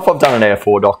 I don't know if I've done an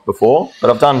Air4 dock before, but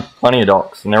I've done plenty of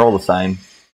docks, and they're all the same.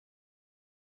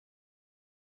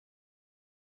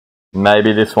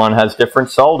 Maybe this one has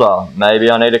different solder. Maybe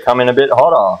I need to come in a bit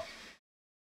hotter.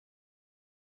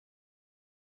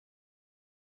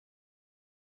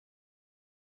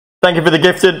 Thank you for the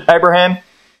gifted, Abraham.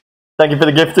 Thank you for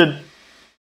the gifted.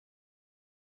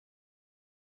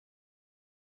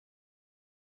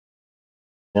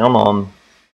 Come on.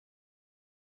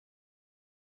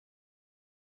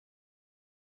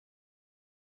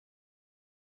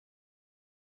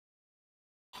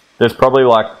 There's probably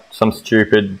like some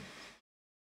stupid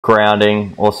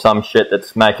grounding or some shit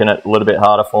that's making it a little bit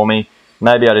harder for me.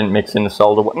 Maybe I didn't mix in the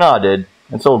solder. No, I did.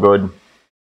 It's all good.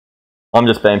 I'm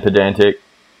just being pedantic.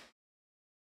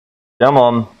 Come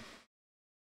on.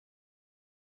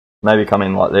 Maybe come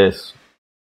in like this.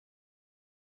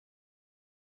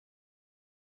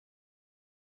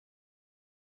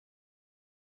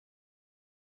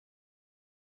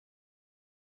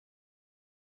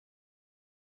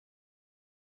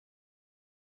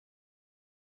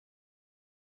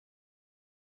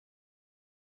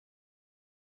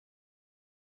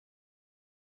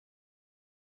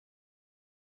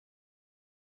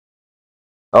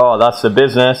 Oh, that's the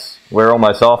business. We're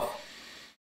almost off.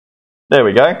 There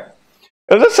we go.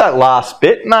 It was just that last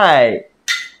bit, mate.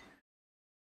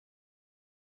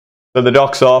 So the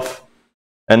dock's off.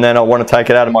 And then I want to take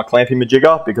it out of my clamping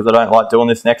majigger because I don't like doing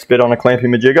this next bit on a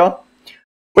clamping majigger.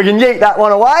 We can yeet that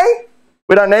one away.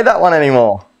 We don't need that one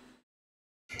anymore.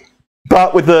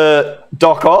 But with the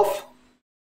dock off,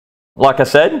 like I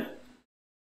said,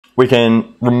 we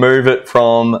can remove it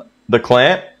from the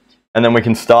clamp and then we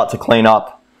can start to clean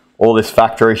up all this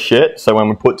factory shit. So when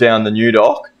we put down the new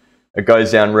dock, it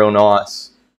goes down real nice.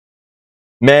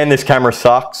 Man, this camera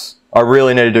sucks. I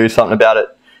really need to do something about it.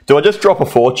 Do I just drop a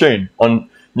fortune on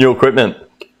new equipment?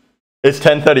 It's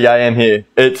 10:30 AM here.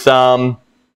 It's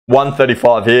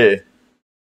 1:35 here.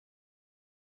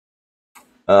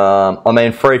 I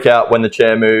mean, freak out when the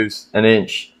chair moves an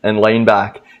inch and lean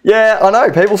back. Yeah, I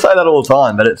know. People say that all the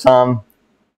time, but it's I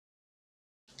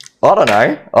don't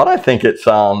know. I don't think it's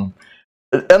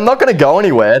I'm not going to go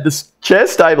anywhere. This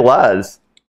chair's stable as.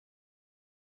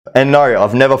 And no,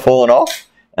 I've never fallen off,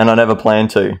 and I never plan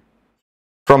to.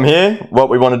 From here, what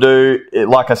we want to do,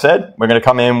 like I said, we're going to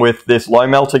come in with this low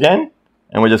melt again,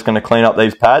 and we're just going to clean up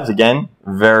these pads again.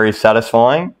 Very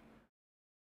satisfying.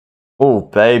 Oh,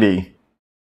 baby.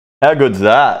 How good's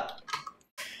that?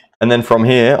 And then from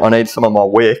here, I need some of my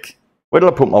wick. Where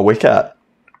did I put my wick at?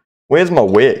 Where's my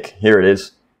wick? Here it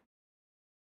is.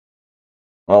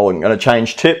 Oh, I'm going to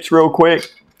change tips real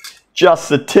quick. Just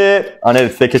the tip. I need a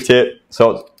thicker tip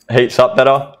so it heats up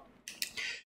better.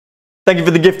 Thank you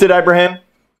for the gifted, Abraham.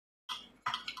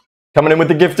 Coming in with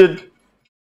the gifted.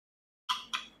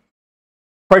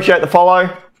 Appreciate the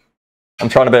follow. I'm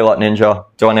trying to be like Ninja.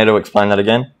 Do I need to explain that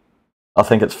again? I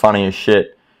think it's funny as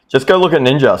shit. Just go look at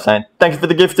Ninja saying, thank you for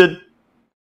the gifted.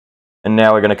 And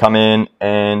now we're going to come in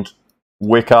and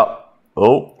wick up.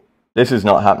 Oh, this is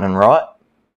not happening right.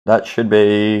 That should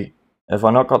be... Have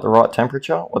I not got the right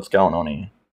temperature? What's going on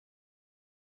here?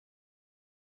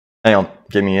 Hang on,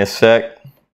 give me a sec.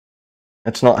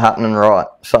 It's not happening right.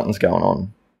 Something's going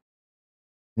on.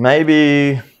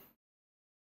 Maybe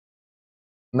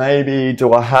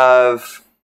do I have...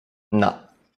 No.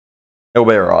 It'll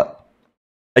be alright.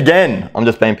 Again, I'm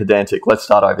just being pedantic. Let's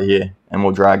start over here and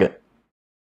we'll drag it.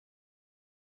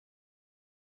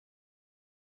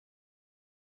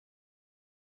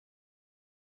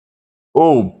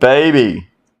 Oh, baby.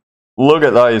 Look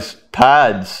at those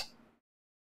pads.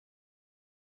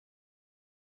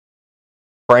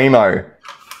 Primo.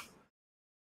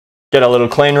 Get a little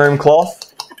clean room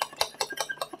cloth.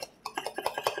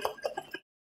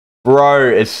 Bro,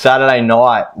 it's Saturday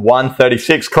night,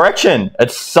 1:36. Correction,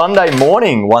 it's Sunday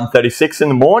morning, 1:36 in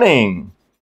the morning.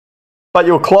 But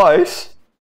you're close.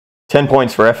 10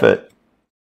 points for effort.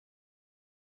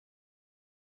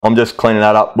 I'm just cleaning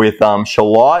that up with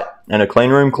shellac and a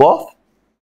clean room cloth.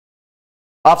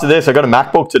 After this, I've got a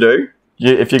Macbook to do.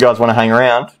 If you guys want to hang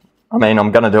around. I mean,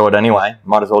 I'm going to do it anyway.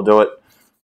 Might as well do it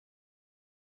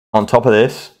on top of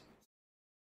this.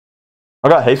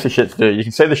 I've got heaps of shit to do. You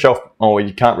can see the shelf. Oh,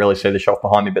 you can't really see the shelf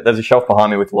behind me, but there's a shelf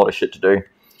behind me with a lot of shit to do.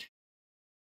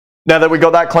 Now that we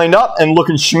got that cleaned up and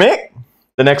looking schmick,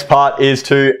 the next part is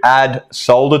to add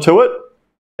solder to it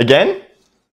again.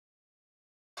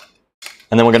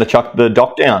 And then we're going to chuck the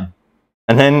dock down.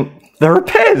 And then the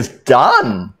repair's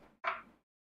done.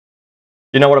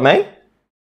 You know what I mean?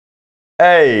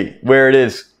 Hey, where it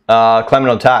is. Claim it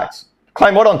on tax.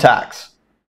 Claim what on tax?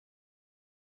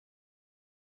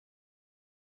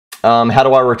 How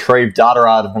do I retrieve data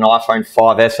out of an iPhone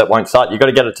 5S that won't start? You've got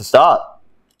to get it to start.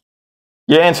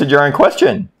 You answered your own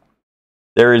question.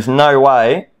 There is no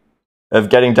way of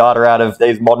getting data out of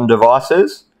these modern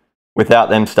devices without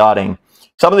them starting.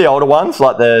 Some of the older ones,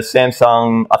 like the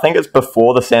Samsung, I think it's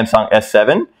before the Samsung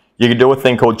S7, you can do a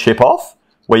thing called chip off,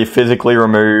 where you physically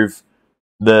remove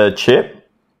the chip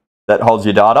that holds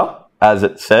your data, as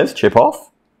it says, chip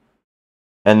off,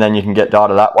 and then you can get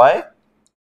data that way.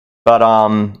 But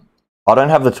I don't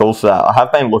have the tools for that. I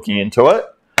have been looking into it,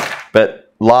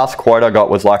 but last quote I got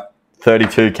was like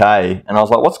 32K, and I was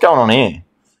like, what's going on here?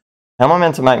 How am I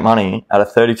meant to make money out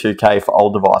of 32K for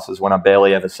old devices when I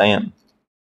barely ever see them?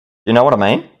 You know what I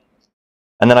mean?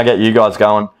 And then I get you guys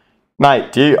going,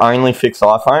 mate, do you only fix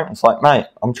iPhone? It's like, mate,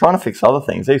 I'm trying to fix other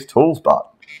things. These tools, but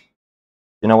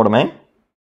you know what I mean?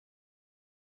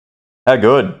 How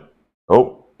good?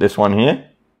 Oh, this one here.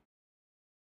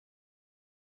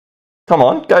 Come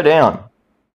on, go down.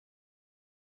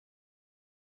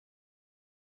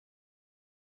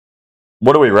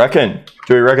 What do we reckon?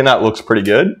 Do we reckon that looks pretty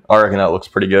good? I reckon that looks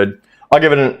pretty good. I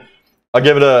give it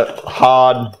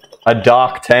a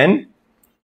dark 10.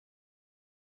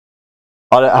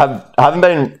 I haven't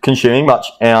been consuming much.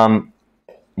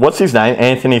 What's his name?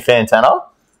 Anthony Fantana.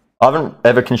 I haven't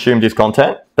ever consumed his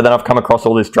content, but then I've come across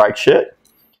all this Drake shit.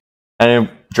 And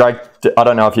Drake, I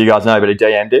don't know if you guys know, but he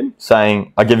DM'd him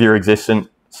saying, I give your existence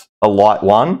a light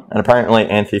 1. And apparently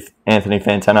Anthony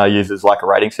Fantana uses like a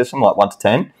rating system, like 1 to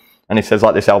 10. And he says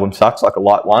like this album sucks, like a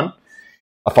light 1.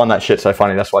 I find that shit so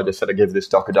funny. That's why I just said I give this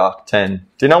doc a dark 10.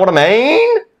 Do you know what I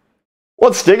mean?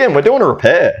 What's digging? We're doing a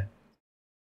repair.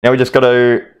 Now we just got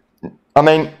to, I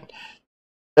mean,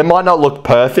 it might not look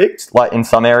perfect, like in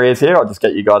some areas here. I'll just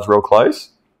get you guys real close.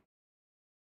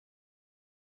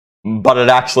 But it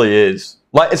actually is.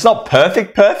 Like, it's not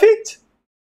perfect,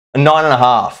 a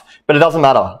 9.5, but it doesn't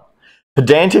matter.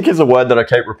 Pedantic is a word that I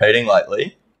keep repeating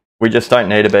lately. We just don't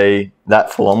need to be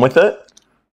that full on with it.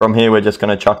 From here, we're just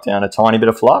going to chuck down a tiny bit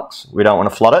of flux. We don't want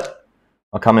to flood it.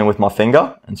 I'll come in with my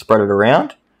finger and spread it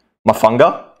around. My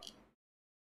finger.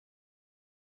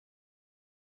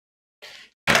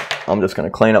 I'm just going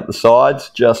to clean up the sides.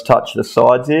 Just touch the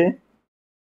sides here.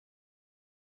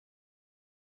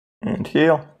 And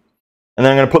here. And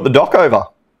then I'm going to put the dock over.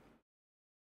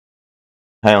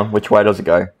 Hang on, which way does it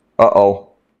go? Uh-oh.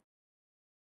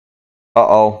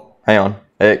 Uh-oh. Hang on.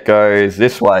 It goes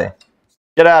this way.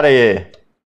 Get out of here.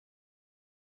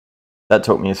 That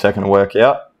took me a second to work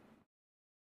out.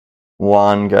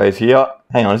 One goes here.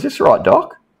 Hang on, is this the right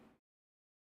dock?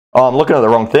 Oh, I'm looking at the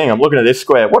wrong thing. I'm looking at this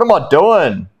square. What am I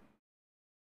doing?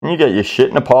 Can you get your shit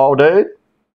in a pile, dude?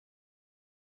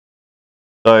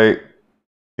 So,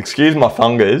 excuse my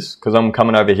fingers, because I'm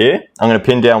coming over here. I'm going to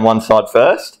pin down one side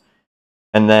first,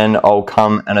 and then I'll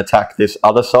come and attack this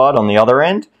other side on the other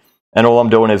end. And all I'm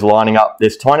doing is lining up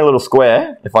this tiny little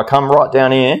square. If I come right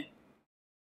down here,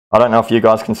 I don't know if you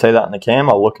guys can see that in the cam.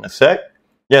 I'll look in a sec.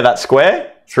 Yeah, that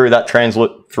square, through that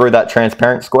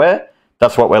transparent square,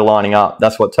 that's what we're lining up.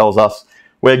 That's what tells us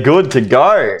we're good to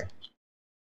go.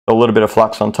 A little bit of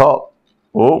flux on top.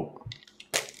 Ooh.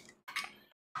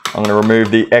 I'm going to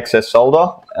remove the excess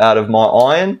solder out of my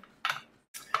iron.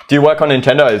 Do you work on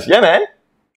Nintendos? Yeah, man.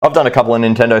 I've done a couple of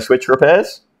Nintendo Switch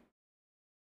repairs.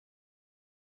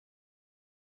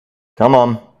 Come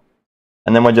on.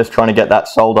 And then we're just trying to get that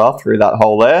solder through that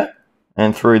hole there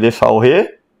and through this hole here.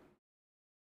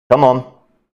 Come on.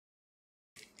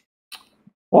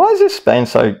 Why is this being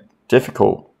so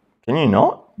difficult? Can you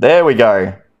not? There we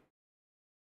go.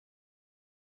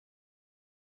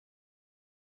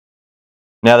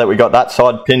 Now that we got that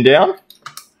side pinned down,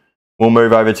 we'll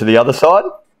move over to the other side.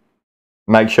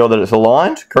 Make sure that it's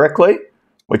aligned correctly,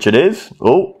 which it is.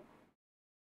 Ooh.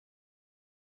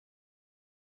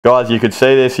 Guys, you could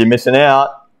see this, you're missing out.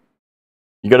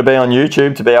 You got to be on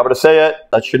YouTube to be able to see it.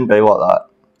 That shouldn't be like that.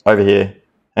 Over here.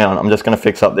 Hang on, I'm just going to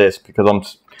fix up this because I'm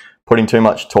putting too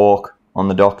much torque on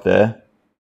the dock there.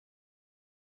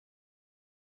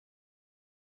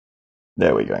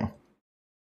 There we go.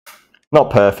 Not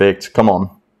perfect, come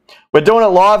on. We're doing it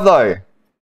live though.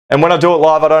 And when I do it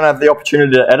live, I don't have the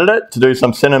opportunity to edit it, to do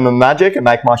some cinema magic and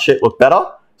make my shit look better.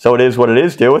 So it is what it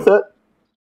is, deal with it.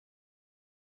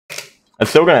 It's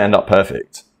still going to end up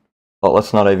perfect. But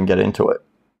let's not even get into it.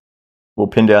 We'll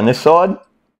pin down this side.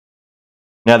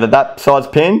 Now that that side's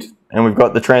pinned, and we've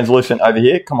got the translucent over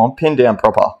here, come on, pin down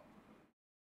proper.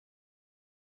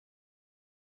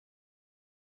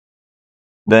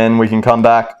 Then we can come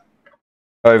back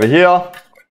over here,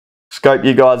 scope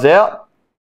you guys out.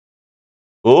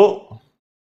 Ooh,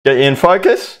 get you in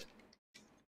focus.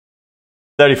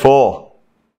 34.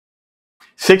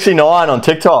 69 on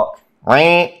TikTok.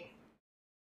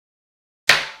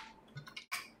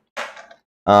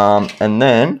 And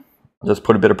then just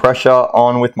put a bit of pressure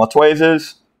on with my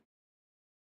tweezers.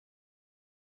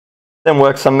 Then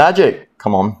work some magic.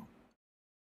 Come on.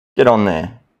 Get on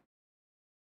there.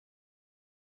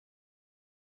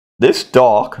 This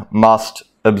dock must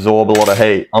absorb a lot of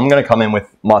heat. I'm going to come in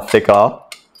with my thicker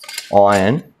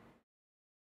iron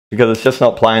because it's just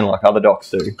not playing like other docks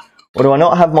do. Or do I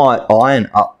not have my iron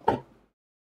up?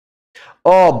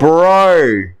 Oh,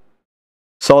 bro.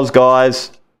 Soz,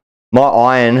 guys. My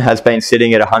iron has been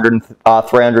sitting at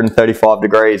 335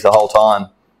 degrees the whole time.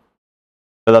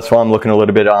 So that's why I'm looking a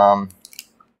little bit, not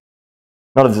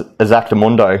as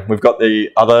exactamundo. We've got the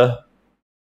other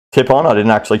tip on. I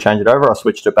didn't actually change it over. I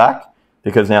switched it back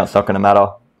because now it's not going to matter.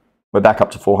 We're back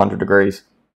up to 400 degrees.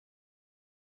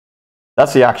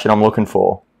 That's the action I'm looking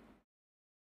for.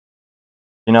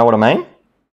 You know what I mean?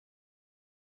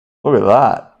 Look at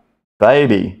that.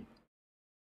 Baby.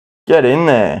 Get in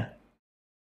there.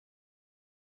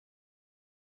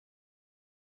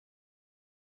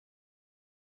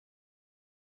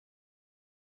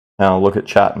 Now I'll look at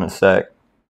chat in a sec.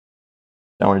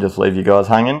 Don't want to just leave you guys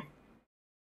hanging.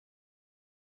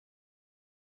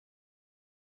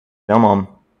 Come on.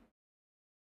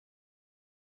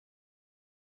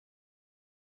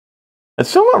 It's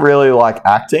still not really like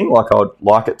acting like I would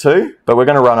like it to, but we're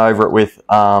going to run over it with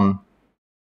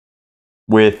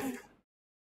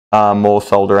more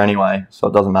solder anyway, so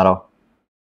it doesn't matter.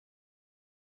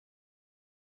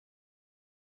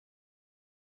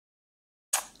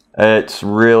 It's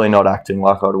really not acting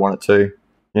like I'd want it to.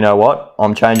 You know what? I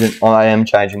am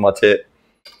changing my tip.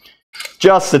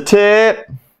 Just a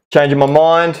tip. Changing my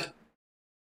mind.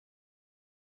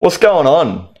 What's going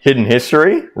on? Hidden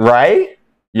history? Ray?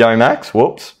 Yo, Max?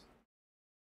 Whoops.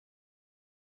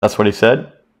 That's what he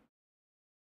said.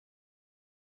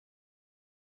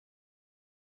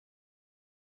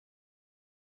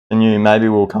 And you maybe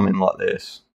will come in like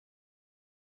this.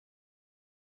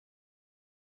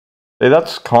 See,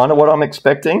 that's kind of what I'm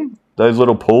expecting. Those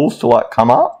little pools to like come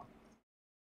up.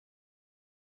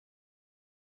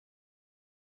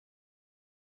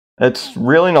 It's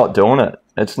really not doing it.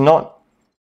 It's not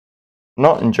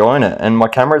enjoying it. And my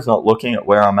camera's not looking at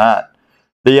where I'm at.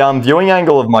 The viewing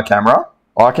angle of my camera,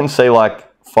 I can see like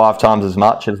 5 times as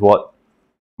much as what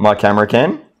my camera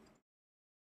can.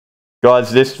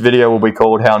 Guys, this video will be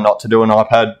called How Not to Do an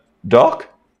iPad Dock.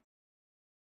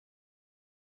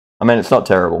 I mean, it's not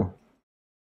terrible.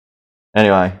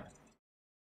 Anyway.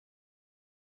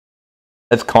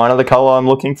 It's kind of the color I'm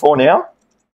looking for now.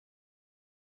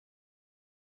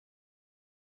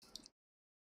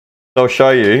 So I'll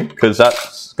show you, because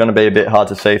that's going to be a bit hard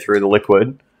to see through the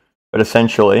liquid. But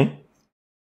essentially,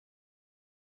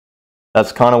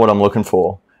 that's kind of what I'm looking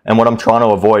for. And what I'm trying to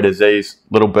avoid is these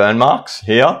little burn marks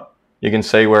here. You can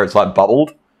see where it's like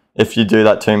bubbled. If you do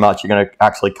that too much, you're going to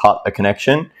actually cut a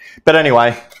connection. But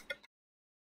anyway,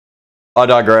 I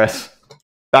digress.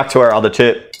 Back to our other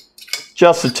tip.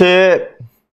 Just a tip.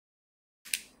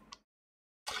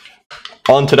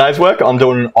 On today's work, I'm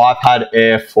doing an iPad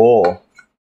Air 4.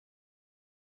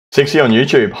 60 on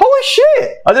YouTube. Holy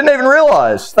shit! I didn't even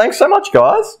realize. Thanks so much,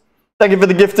 guys. Thank you for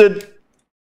the gifted.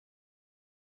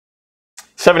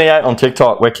 78 on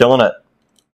TikTok. We're killing it.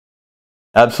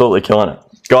 Absolutely killing it.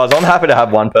 Guys, I'm happy to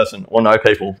have one person or no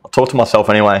people. I talk to myself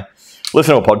anyway.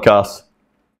 Listen to a podcast.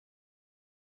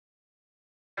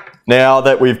 Now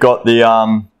that we've got the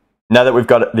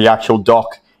actual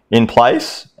dock in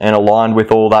place and aligned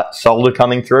with all that solder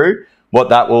coming through, what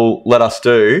that will let us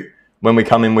do when we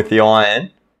come in with the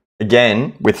iron,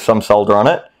 again, with some solder on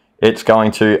it, it's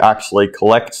going to actually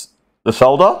collect the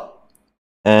solder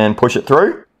and push it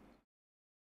through.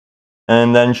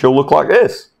 And then she'll look like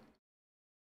this.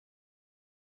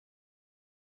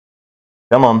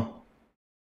 Come on.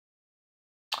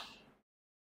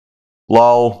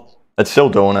 Lol. It's still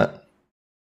doing it.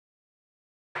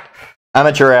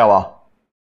 Amateur hour.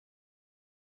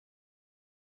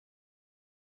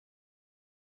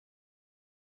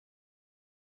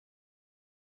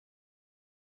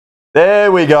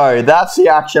 There we go. That's the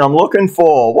action I'm looking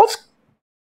for.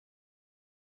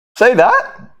 See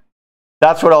that?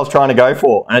 That's what I was trying to go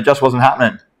for, and it just wasn't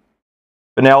happening.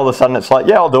 But now all of a sudden it's like,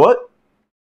 yeah, I'll do it.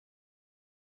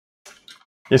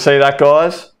 You see that,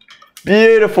 guys?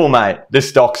 Beautiful, mate.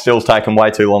 This dock still's taken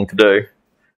way too long to do.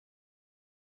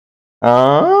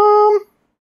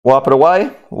 Wipe it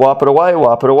away, wipe it away,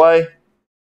 wipe it away.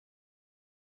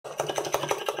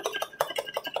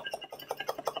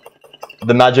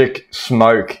 The magic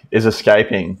smoke is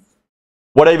escaping.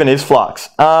 What even is flux?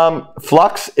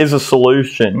 Flux is a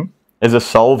solution, is a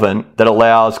solvent that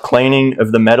allows cleaning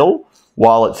of the metal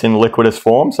while it's in liquidous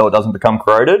form so it doesn't become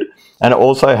corroded. And it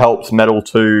also helps metal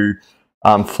to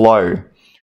flow.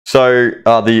 So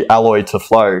the alloy to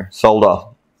flow, solder.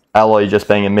 Alloy just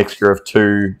being a mixture of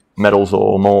two metals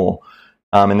or more.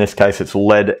 In this case, it's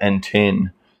lead and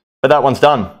tin. But that one's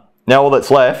done. Now all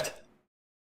that's left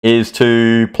is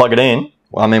to plug it in.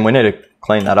 Well, I mean, we need to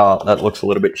clean that up. That looks a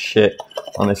little bit shit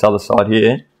on this other side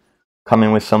here. Come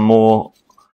in with some more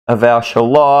of our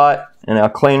shellac and our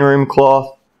clean room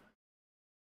cloth.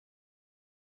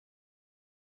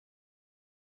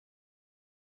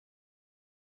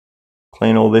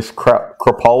 Clean all this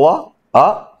crapola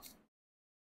up.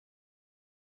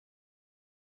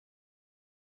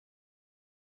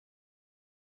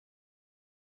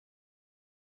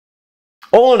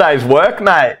 All a day's work,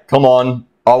 mate. Come on.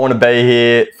 I want to be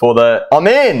here for the... I'm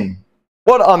in.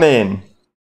 What I'm in?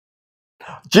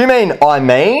 Do you mean I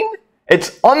mean?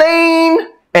 It's I mean.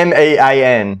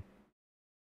 M-E-A-N.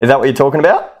 Is that what you're talking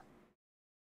about?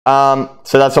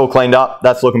 So that's all cleaned up.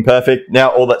 That's looking perfect. Now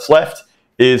all that's left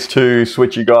is to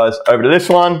switch you guys over to this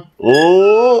one.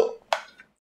 Ooh.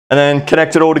 And then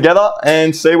connect it all together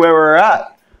and see where we're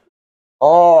at.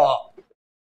 Oh.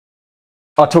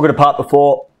 I took it apart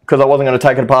before because I wasn't going to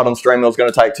take it apart on stream. It was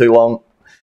going to take too long.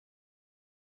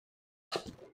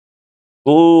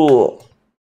 Ooh.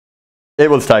 It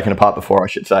was taken apart before, I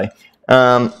should say.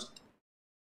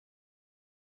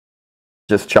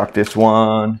 Just chuck this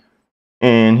one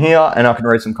in here and I can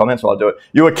read some comments while I do it.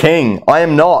 You're a king. I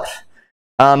am not.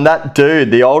 That dude,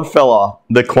 the old fella,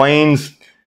 the Queen's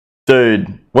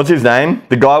dude, what's his name?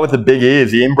 The guy with the big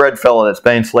ears, the inbred fella that's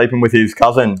been sleeping with his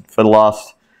cousin for the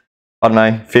last, I don't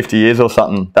know, 50 years or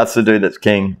something. That's the dude that's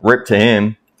king. Rip to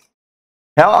him.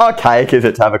 How archaic is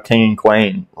it to have a king and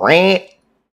queen?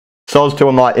 Soz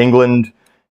to my England,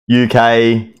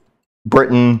 UK,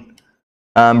 Britain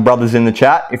brothers in the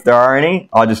chat, if there are any.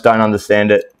 I just don't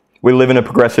understand it. We live in a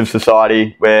progressive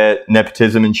society where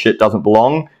nepotism and shit doesn't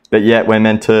belong, but yet we're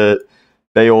meant to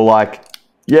be all like,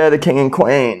 yeah, the king and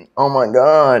queen. Oh my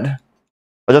God.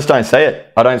 I just don't see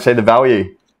it. I don't see the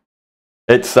value.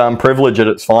 It's privilege at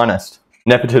its finest.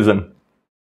 Nepotism.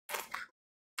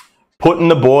 Putting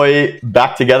the boy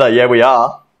back together. Yeah, we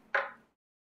are.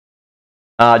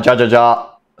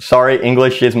 Sorry,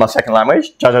 English is my second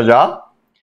language.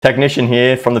 Technician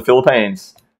here from the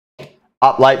Philippines.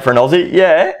 Up late for an Aussie?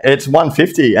 Yeah, it's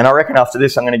 1:50. And I reckon after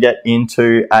this, I'm going to get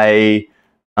into a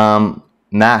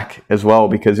Mac as well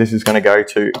because this is going to go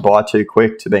by too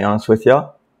quick, to be honest with you.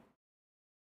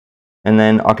 And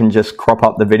then I can just crop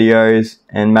up the videos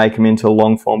and make them into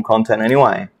long form content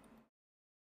anyway.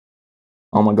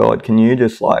 Oh my God, can you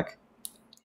just like...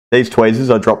 These tweezers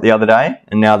I dropped the other day,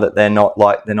 and now that they're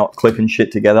not clipping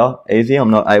shit together easy, I'm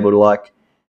not able to like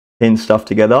pin stuff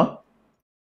together.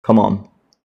 Come on.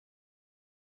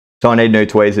 So I need new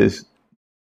tweezers.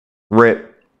 Rip.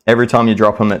 Every time you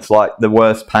drop them, it's like the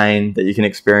worst pain that you can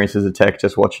experience as a tech,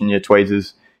 just watching your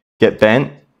tweezers get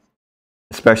bent.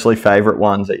 Especially favourite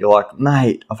ones that you're like,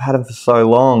 mate, I've had them for so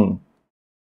long.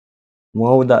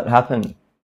 Why would that happen?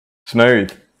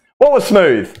 Smooth. What was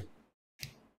smooth?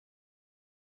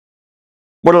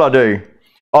 What did I do?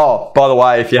 Oh, by the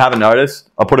way, if you haven't noticed,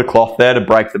 I put a cloth there to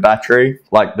break the battery,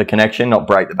 like the connection, not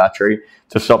break the battery,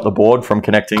 to stop the board from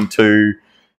connecting to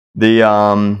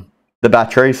the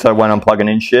battery. So when I'm plugging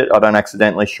in shit, I don't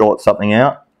accidentally short something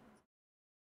out.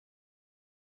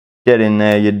 Get in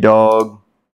there, you dog.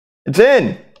 It's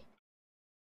in.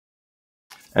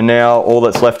 And now all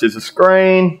that's left is a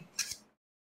screen.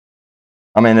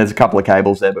 I mean, there's a couple of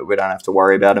cables there, but we don't have to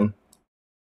worry about them.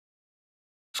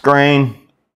 Screen.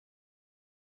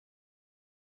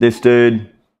 This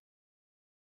dude.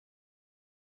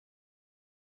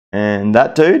 And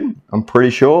that dude, I'm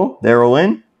pretty sure they're all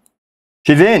in.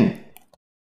 She's in.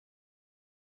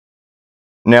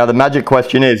 Now the magic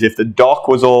question is, if the dock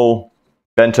was all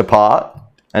bent apart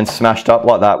and smashed up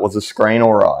like that, was the screen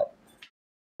all right?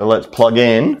 So let's plug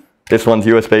in. This one's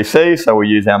USB-C, so we'll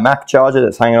use our Mac charger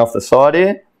that's hanging off the side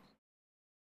here.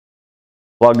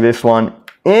 Plug this one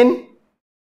in.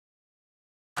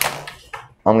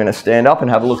 I'm going to stand up and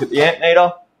have a look at the amp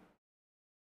meter.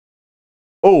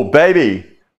 Oh,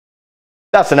 baby.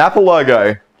 That's an Apple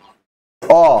logo.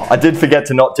 Oh, I did forget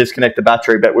to not disconnect the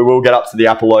battery, but we will get up to the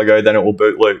Apple logo, then it will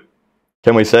boot loop.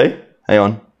 Can we see? Hang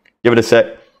on. Give it a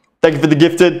sec. Thank you for the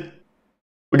gifted.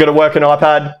 We're going to work an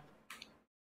iPad.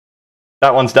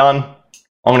 That one's done.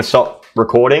 I'm going to stop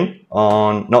recording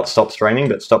on, not stop streaming,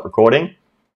 but stop recording.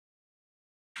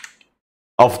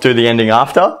 I'll do the ending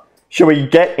after. Should we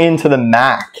get into the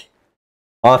Mac?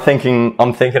 I'm thinking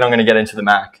I'm going to get into the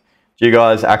Mac. Do you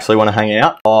guys actually want to hang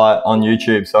out on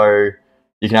YouTube so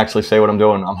you can actually see what I'm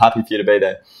doing? I'm happy for you to be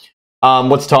there.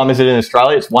 What time is it in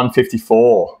Australia? It's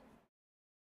 1:54.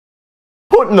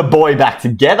 Putting the boy back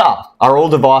together. Are all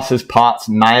devices parts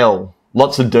male?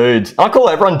 Lots of dudes. I call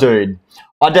everyone dude.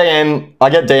 I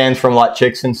get DMs from like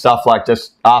chicks and stuff, like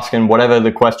just asking whatever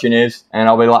the question is, and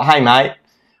I'll be like, hey mate,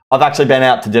 I've actually been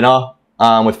out to dinner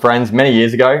with friends many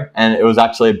years ago, and it was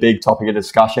actually a big topic of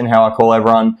discussion how I call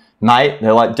everyone mate.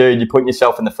 They're like, dude, you're putting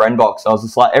yourself in the friend box. I was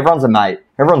just like, everyone's a mate.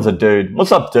 Everyone's a dude.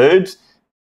 What's up, dudes?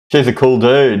 She's a cool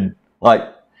dude. Like,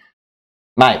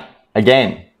 mate,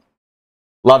 again,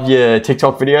 love your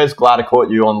TikTok videos. Glad I caught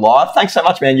you on live. Thanks so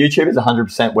much, man. YouTube is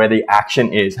 100% where the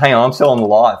action is. Hang on, I'm still on the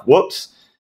live. Whoops.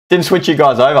 Didn't switch you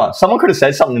guys over. Someone could have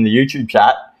said something in the YouTube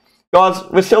chat. Guys,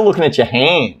 we're still looking at your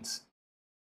hands.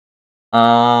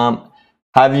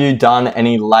 Have you done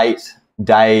any late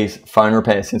days phone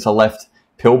repair since I left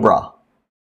Pilbara?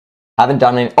 Haven't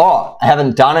done any. Oh, I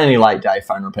haven't done any late day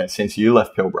phone repair since you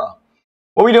left Pilbara.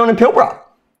 What are we doing in Pilbara?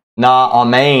 Nah, I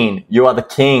mean, you are the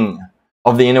king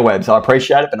of the interwebs. I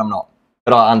appreciate it, but I'm not.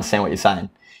 But I understand what you're saying.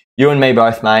 You and me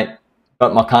both, mate.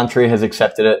 But my country has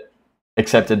accepted it.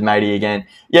 Accepted matey again.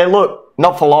 Yeah, look,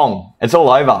 not for long. It's all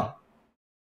over.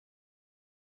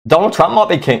 Donald Trump might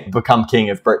become king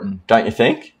of Britain, don't you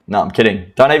think? No, I'm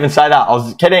kidding. Don't even say that. I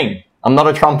was kidding. I'm not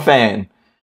a Trump fan.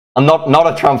 I'm not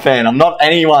a Trump fan. I'm not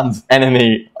anyone's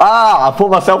enemy. I put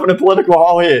myself in a political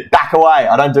hole here. Back away.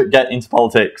 I don't get into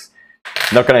politics.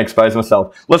 Not going to expose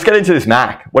myself. Let's get into this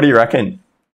Mac. What do you reckon?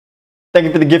 Thank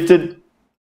you for the gifted.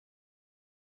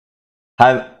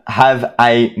 Have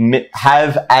a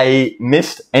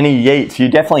missed any yeets? You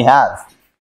definitely have.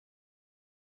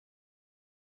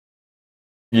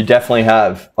 You definitely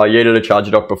have. I yeeted a charger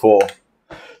dock before.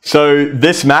 So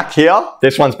this Mac here,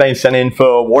 this one's been sent in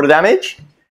for water damage.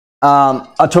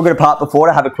 I took it apart before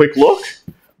to have a quick look.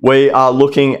 We are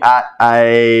looking at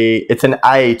it's an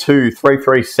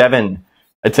A2337.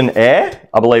 It's an Air.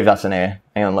 I believe that's an Air.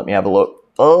 Hang on, let me have a look.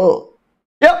 Oh,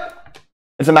 yep.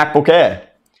 It's a MacBook Air.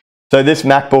 So this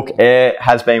MacBook Air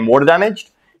has been water damaged.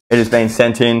 It has been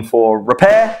sent in for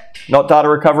repair, not data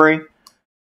recovery.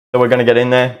 So we're going to get in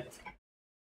there.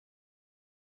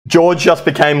 George just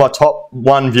became my top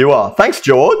 1 viewer. Thanks,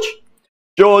 George.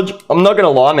 George, I'm not going to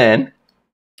lie, man.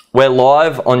 We're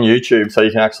live on YouTube, so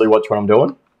you can actually watch what I'm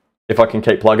doing. If I can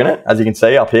keep plugging it, as you can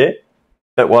see up here.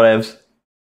 But whatevs.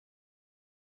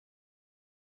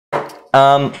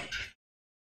 I'll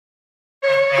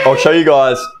show you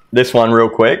guys this one real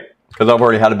quick, because I've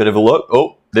already had a bit of a look.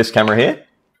 Oh, this camera here.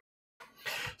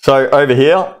 So over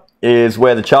here is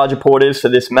where the charger port is for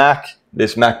this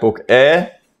MacBook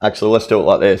Air. Actually, let's do it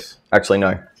like this. Actually,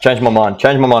 no. Change my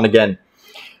mind again.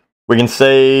 We can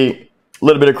see a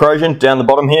little bit of corrosion down the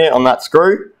bottom here on that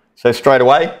screw. So straight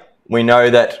away, we know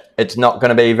that it's not going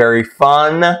to be very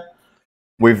fun.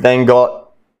 We've then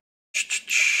got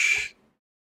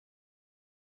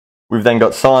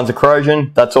signs of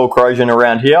corrosion. That's all corrosion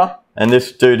around here. And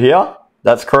this dude here,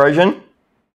 that's corrosion.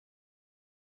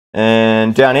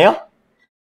 And down here,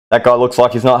 that guy looks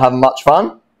like he's not having much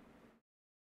fun.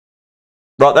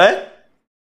 Right there.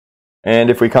 And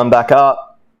if we come back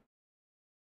up,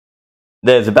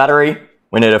 there's a battery.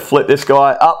 We need to flip this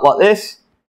guy up like this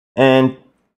and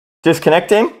disconnect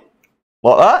him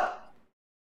like that.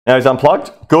 Now he's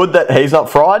unplugged. Good that he's not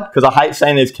fried, because I hate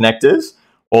seeing these connectors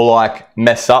or like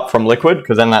mess up from liquid,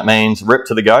 because then that means rip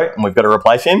to the goat and we've got to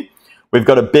replace him. We've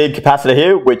got a big capacitor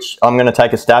here, which I'm going to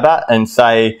take a stab at and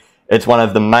say it's one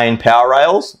of the main power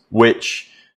rails, which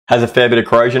has a fair bit of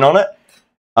corrosion on it.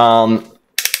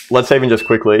 Let's even just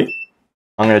quickly,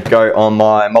 I'm going to go on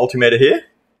my multimeter here,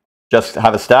 just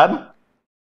have a stab.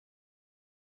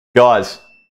 Guys,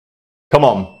 come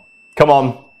on.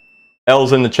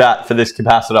 L's in the chat for this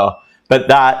capacitor. But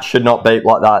that should not beep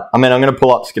like that. I mean, I'm going to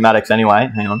pull up schematics anyway.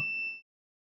 Hang on.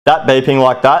 That beeping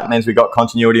like that means we've got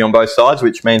continuity on both sides,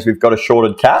 which means we've got a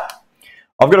shorted cap.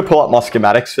 I've got to pull up my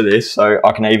schematics for this so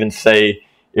I can even see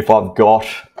if I've got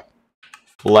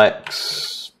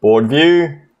flex board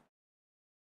view.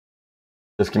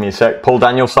 Just give me a sec. Paul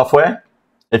Daniel software.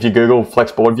 If you Google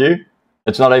flex board view,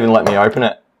 it's not even letting me open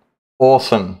it.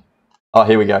 Awesome. Oh,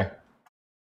 here we go.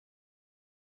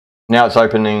 Now it's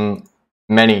opening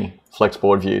many flex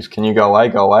board views. Can you go away?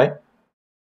 Go away.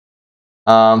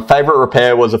 Favorite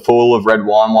repair was a full of red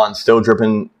wine still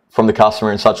dripping from the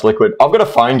customer in such liquid. I've got a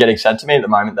phone getting sent to me at the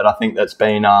moment that I think that's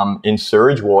been in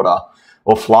sewage water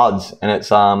or floods, and it's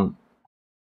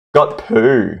got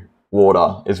poo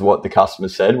water is what the customer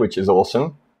said, which is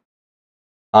awesome.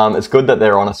 It's good that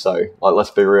they're honest though. Like,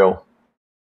 let's be real.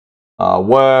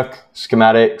 Work,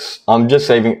 schematics.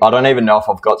 I don't even know if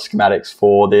I've got schematics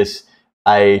for this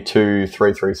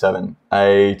A2337.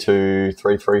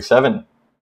 A2337.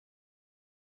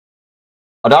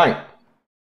 I don't.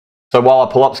 So while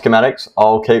I pull up schematics,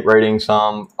 I'll keep reading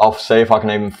some. I'll see if I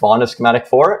can even find a schematic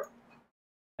for it.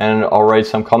 And I'll read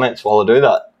some comments while I do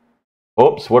that.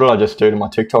 Oops, what did I just do to my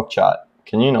TikTok chat?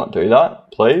 Can you not do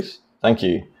that, please? Thank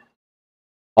you.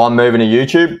 I'm moving to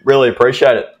YouTube. Really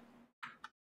appreciate it.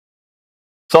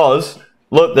 Soz,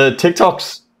 look, the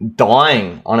TikTok's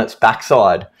dying on its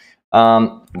backside.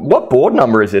 What board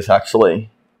number is this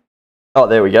actually? Oh,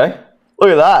 there we go.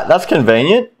 Look at that. That's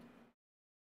convenient.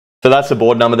 So that's the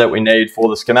board number that we need for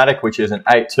the schematic, which is an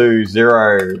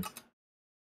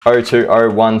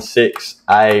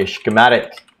 820-02016A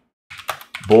schematic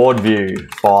board view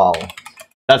file.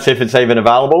 That's if it's even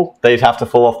available. These have to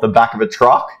fall off the back of a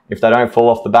truck. If they don't fall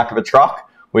off the back of a truck,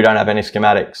 we don't have any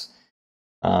schematics.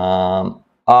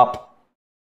 Up.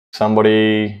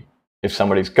 Somebody, if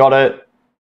somebody's got it.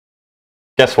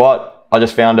 Guess what? I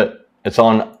just found it. It's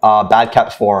on Bad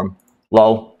Caps forum.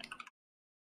 Lol.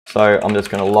 So I'm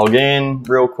just going to log in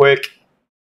real quick.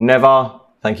 Never.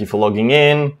 Thank you for logging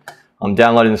in. I'm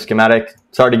downloading the schematic.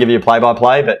 Sorry to give you a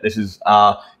play-by-play, but this is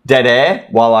dead air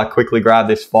while I quickly grab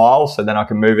this file so then I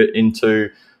can move it into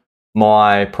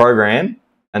my program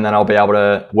and then I'll be able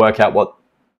to work out what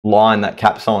line that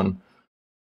cap's on.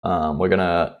 We're going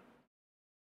to...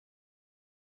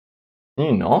 Can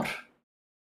you not?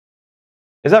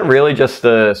 Is that really just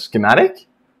the schematic?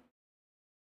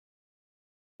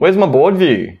 Where's my board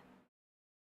view?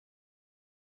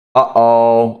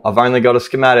 Uh-oh, I've only got a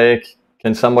schematic.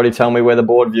 Can somebody tell me where the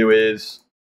board view is?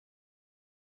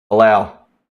 Allow.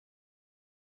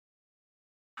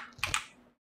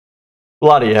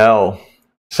 Bloody hell.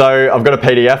 So I've got a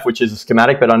PDF, which is a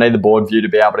schematic, but I need the board view to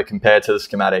be able to compare to the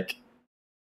schematic,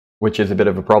 which is a bit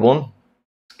of a problem.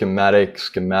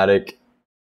 Schematic,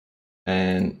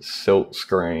 and silk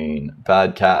screen,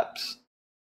 bad caps.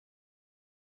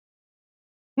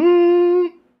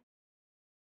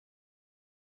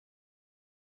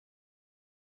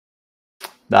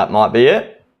 That might be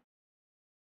it.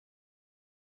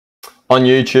 On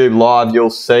YouTube Live, you'll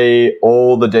see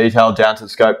all the detail down to the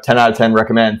scope. 10 out of 10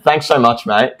 recommend. Thanks so much,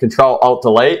 mate. Control Alt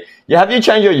Delete. Have you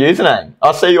changed your username?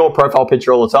 I see your profile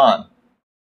picture all the time.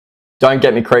 Don't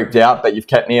get me creeped out, but you've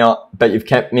kept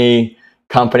me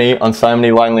company on so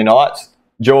many lonely nights.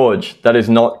 George, that is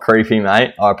not creepy,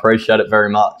 mate. I appreciate it very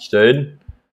much, dude.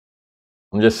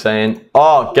 I'm just saying.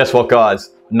 Oh, guess what, guys?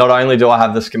 Not only do I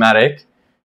have the schematic,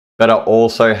 but I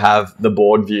also have the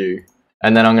board view.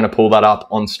 And then I'm going to pull that up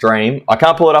on stream. I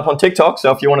can't pull it up on TikTok,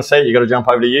 so if you want to see it, you got to jump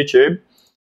over to YouTube.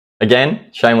 Again,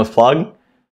 shameless plug.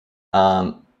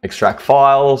 Extract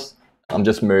files. I'm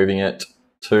just moving it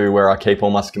to where I keep all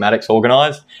my schematics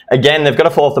organized. Again, they've got to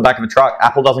fall off the back of a truck.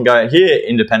 Apple doesn't go, here,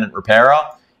 independent repairer,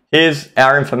 here's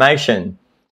our information.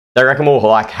 They reckon we'll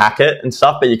like hack it and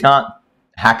stuff, but you can't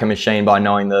hack a machine by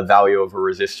knowing the value of a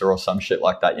resistor or some shit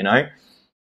like that, you know?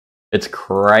 It's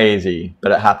crazy,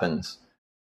 but it happens.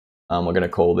 We're going to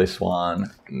call this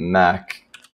one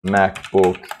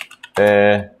Macbook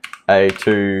Air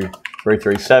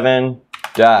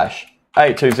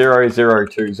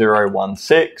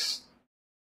A2337-820002016.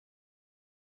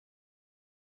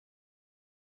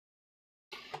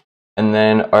 And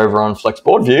then over on Flex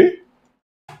Board View,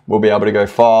 we'll be able to go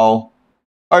File,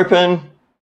 Open.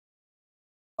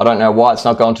 I don't know why it's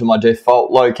not going to my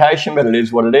default location, but it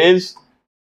is what it is.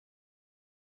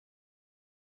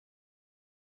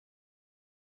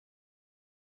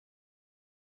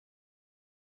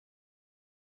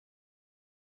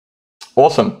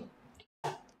 Awesome.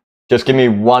 Just give me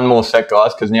one more sec,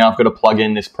 guys, because now I've got to plug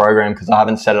in this program because I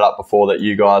haven't set it up before that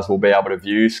you guys will be able to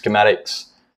view schematics,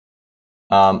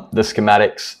 the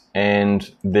schematics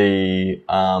and the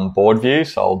board view.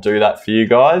 So I'll do that for you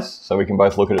guys so we can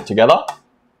both look at it together.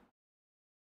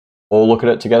 Or look at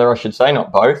it together, I should say,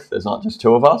 not both. There's not just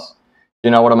two of us. Do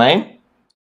you know what I mean?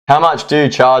 How much do you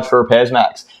charge for repairs,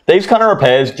 Max? These kind of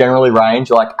repairs generally range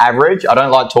like average. I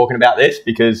don't like talking about this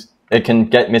because it can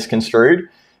get misconstrued.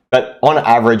 But on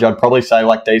average, I'd probably say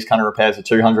like these kind of repairs are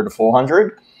 $200 to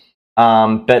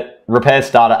 $400. But repairs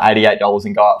start at $88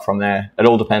 and go up from there. It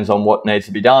all depends on what needs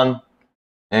to be done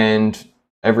and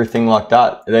everything like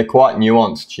that. They're quite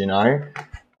nuanced, you know.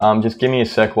 Just give me a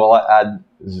sec while I add...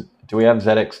 Do we have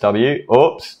ZXW?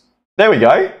 Oops. There we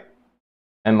go.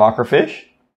 And microfiche.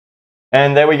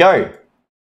 And there we go.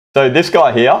 So this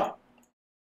guy here,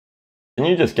 can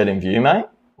you just get in view, mate?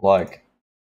 Like,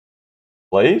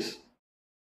 please?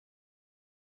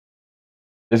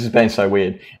 This has been so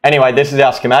weird. Anyway, this is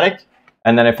our schematic.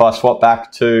 And then if I swap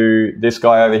back to this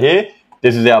guy over here,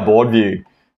 this is our board view.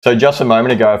 So just a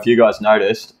moment ago, if you guys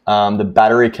noticed, the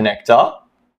battery connector,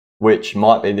 which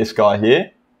might be this guy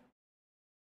here.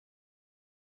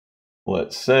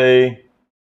 Let's see.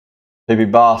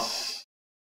 PP bus.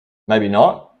 Maybe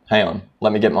not. Hang on.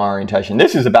 Let me get my orientation.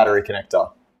 This is a battery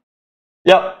connector.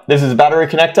 Yep, this is a battery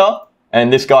connector.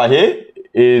 And this guy here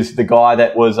is the guy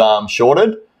that was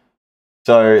shorted.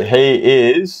 So he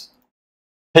is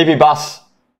PP bus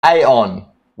A on.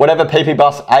 Whatever PP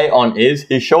bus A on is,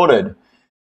 he's shorted.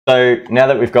 So now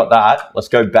that we've got that, let's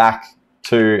go back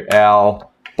to our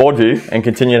board view and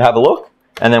continue to have a look.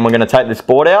 And then we're going to take this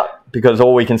board out because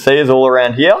all we can see is all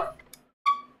around here.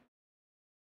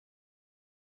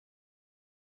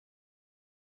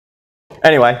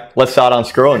 Anyway, let's start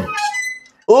unscrewing.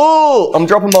 Oh, I'm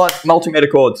dropping my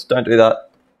multimeter cords. Don't do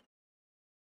that.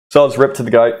 So it's ripped to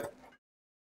the goat.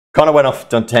 Kind of went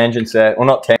off on tangents there. Well,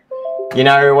 not tangents. You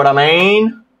know what I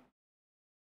mean?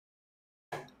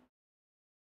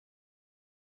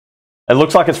 It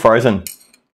looks like it's frozen.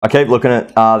 I keep looking at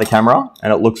the camera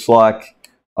and it looks like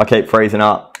I keep freezing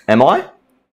up. Am I?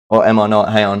 Or am I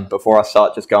not? Hang on. Before I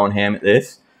start just going ham at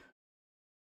this,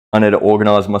 I need to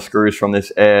organise my screws from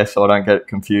this air so I don't get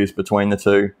confused between the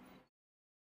two.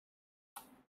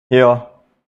 Here.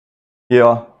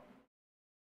 Here.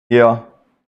 Here.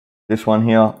 This one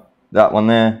here. That one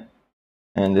there.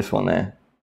 And this one there.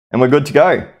 And we're good to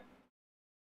go.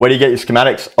 Where do you get your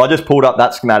schematics? I just pulled up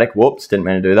that schematic. Whoops, didn't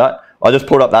mean to do that. I just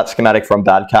pulled up that schematic from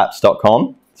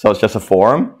badcaps.com. So it's just a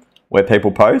forum where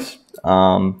people post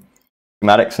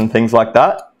schematics and things like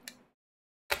that.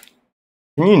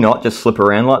 Can you not just slip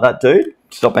around like that, dude?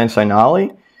 Stop being so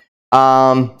gnarly.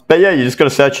 But yeah, you just got to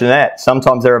search the net.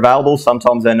 Sometimes they're available,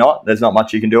 sometimes they're not. There's not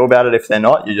much you can do about it if they're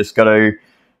not. You just got to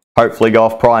hopefully go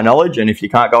off prior knowledge. And if you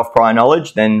can't go off prior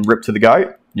knowledge, then rip to the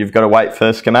goat. You've got to wait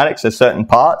for schematics. There's certain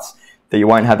parts that you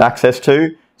won't have access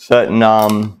to.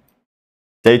 Certain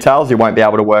details you won't be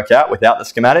able to work out without the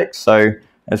schematics. So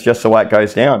it's just the way it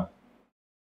goes down.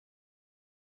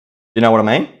 You know what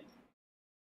I mean?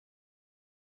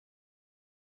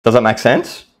 Does that make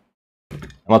sense? Am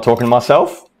I talking to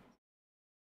myself?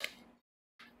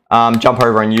 Jump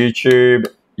over on YouTube.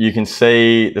 You can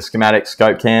see the schematic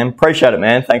scope cam. Appreciate it,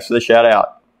 man. Thanks for the shout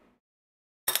out.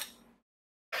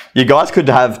 You guys could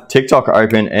have TikTok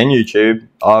open and YouTube.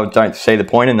 I don't see the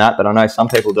point in that, but I know some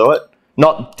people do it.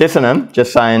 Not dissing them,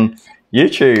 just saying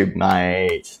YouTube,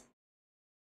 mate.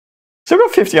 Still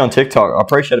got 50 on TikTok. I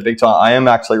appreciate it big time. I am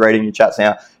actually reading your chats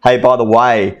now. Hey, by the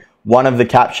way, one of the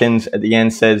captions at the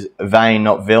end says vain,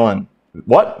 not villain.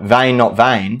 What? Vain, not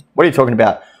vain? What are you talking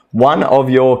about? One of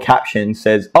your captions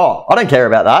says, oh, I don't care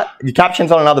about that. Your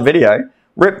caption's on another video.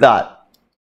 Rip that.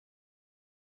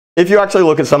 if you actually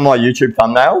look at some of my YouTube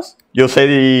thumbnails, you'll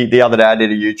see the other day I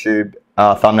did a YouTube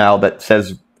thumbnail that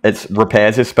says it's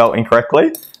repairs is spelt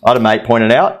incorrectly. I had a mate point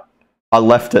it out. I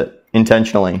left it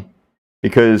intentionally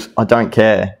because I don't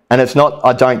care. And it's not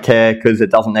I don't care because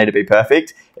it doesn't need to be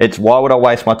perfect. It's why would I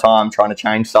waste my time trying to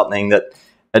change something that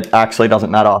it actually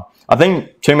doesn't matter. I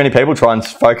think too many people try and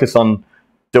focus on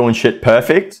doing shit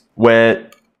perfect, where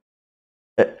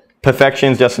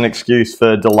perfection is just an excuse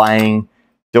for delaying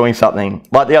doing something.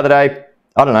 Like the other day,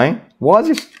 I don't know, why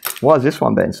is this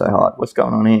one being so hard? What's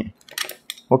going on here?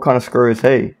 What kind of screw is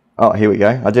he? Oh, here we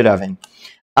go. I did have him.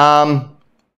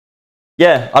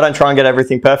 Yeah, I don't try and get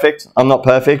everything perfect. I'm not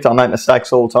perfect. I make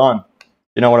mistakes all the time.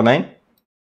 You know what I mean?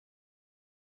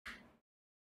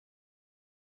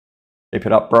 Keep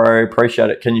it up, bro. Appreciate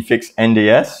it. Can you fix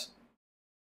NDS?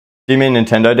 Do you mean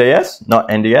Nintendo DS? Not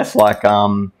NDS, like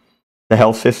the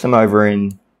health system over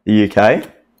in the UK?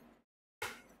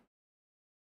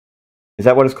 Is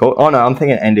that what it's called? Oh no, I'm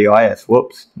thinking NDIS.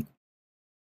 Whoops.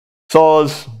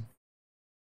 Soz.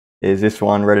 Is this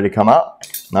one ready to come up?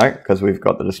 No, because we've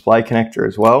got the display connector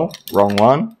as well. Wrong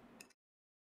one.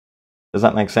 Does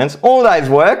that make sense? All day's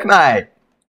work, mate.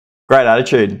 Great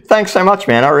attitude. Thanks so much,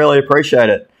 man. I really appreciate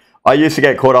it. I used to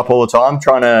get caught up all the time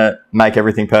trying to make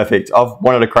everything perfect. I've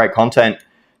wanted to create content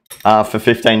for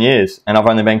 15 years, and I've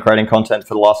only been creating content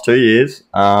for the last 2 years,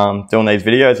 doing these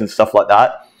videos and stuff like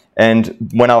that.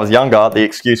 And when I was younger, the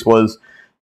excuse was,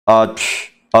 I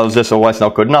was just always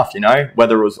not good enough, you know,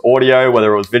 whether it was audio,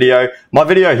 whether it was video. My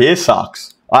video here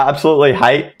sucks. I absolutely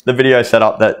hate the video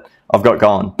setup that I've got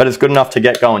going, but it's good enough to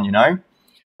get going, you know.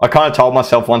 I kind of told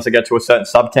myself once I get to a certain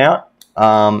sub count,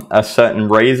 a certain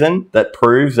reason that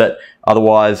proves that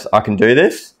otherwise I can do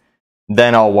this,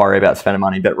 then I'll worry about spending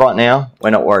money. But right now, we're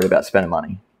not worried about spending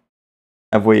money.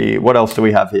 What else do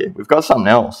we have here? We've got something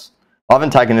else. I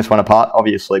haven't taken this one apart,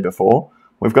 obviously, before.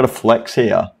 We've got a flex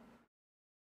here.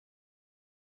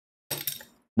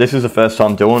 This is the first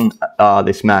time doing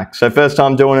this Mac. So first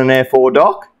time doing an Air 4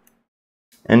 dock.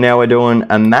 And now we're doing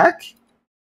a Mac.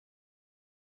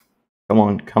 Come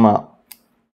on, come up.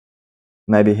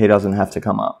 Maybe he doesn't have to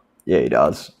come up. Yeah, he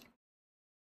does.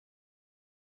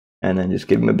 And then just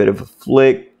give him a bit of a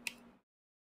flick.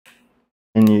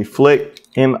 And you flick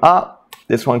him up.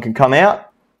 This one can come out.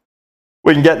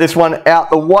 We can get this one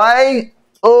out the way.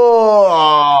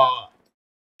 Oh!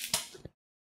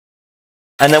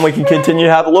 And then we can continue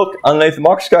to have a look underneath the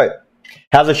microscope.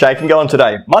 How's the shaking going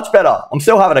today? Much better. I'm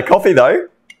still having a coffee though.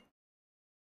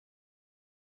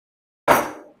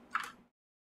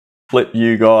 Flip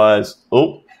you guys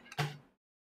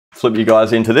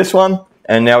into this one.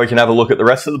 And now we can have a look at the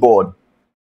rest of the board.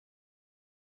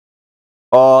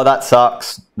 Oh, that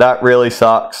sucks. That really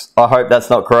sucks. I hope that's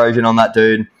not corrosion on that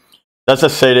dude. That's a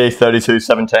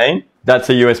CD3217. That's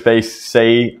a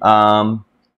USB-C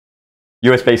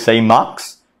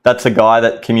mux. That's a guy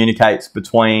that communicates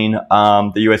between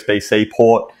the USB-C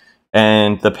port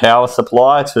and the power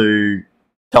supply to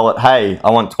tell it, hey,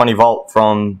 I want 20 volt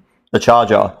from the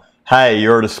charger. Hey,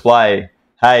 you're a display.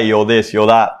 Hey, you're this, you're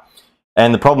that.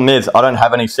 And the problem is I don't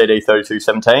have any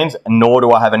CD3217s, nor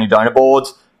do I have any donor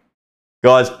boards.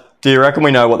 Guys, do you reckon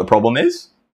we know what the problem is?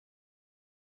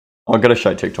 I've got to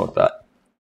show TikTok that.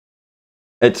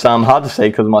 It's hard to see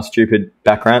because of my stupid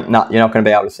background. Nah, you're not going to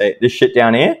be able to see it. This shit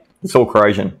down here, it's all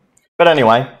corrosion. But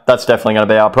anyway, that's definitely going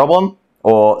to be our problem,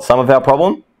 or some of our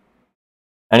problem.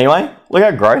 Anyway, look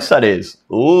how gross that is.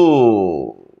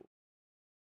 Ooh.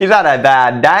 Is that a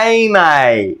bad day,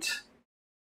 mate?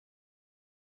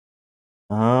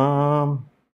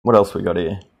 What else we got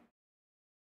here?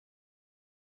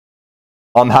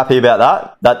 I'm happy about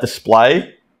that. That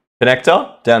display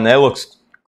connector down there looks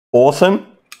awesome.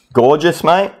 Gorgeous,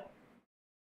 mate.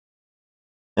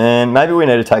 And maybe we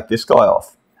need to take this guy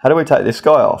off. How do we take this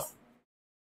guy off?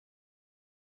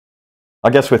 I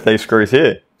guess with these screws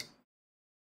here.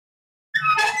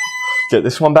 Get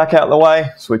this one back out of the way.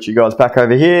 Switch you guys back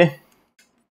over here.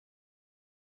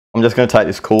 I'm just going to take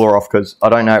this cooler off because I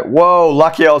don't know. Whoa,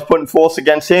 lucky I was putting force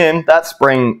against him. That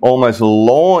spring almost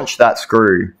launched that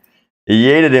screw. It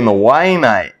yeeted him away,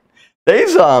 mate.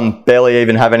 These barely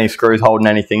even have any screws holding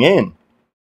anything in.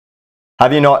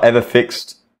 Have you not ever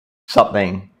fixed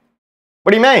something?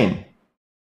 What do you mean?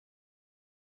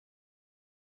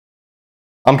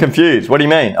 I'm confused. What do you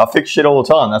mean? I fix shit all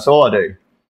the time. That's all I do.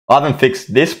 I haven't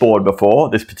fixed this board before,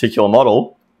 this particular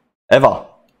model, ever.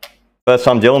 First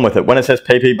time dealing with it. When it says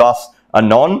PP bus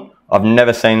anon, I've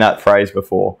never seen that phrase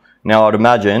before. Now I'd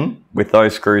imagine with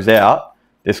those screws out,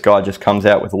 this guy just comes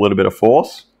out with a little bit of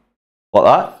force, like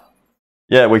that.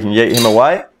 Yeah, we can yeet him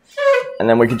away, and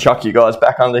then we can chuck you guys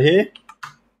back under here.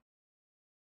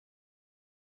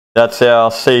 That's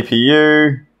our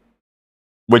CPU,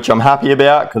 which I'm happy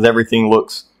about because everything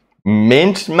looks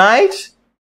mint, mate.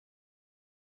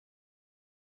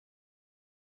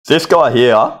 This guy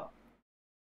here,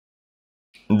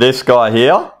 there's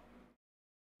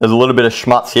a little bit of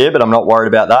schmutz here, but I'm not worried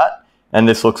about that. And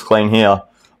this looks clean here.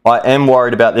 I am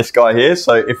worried about this guy here,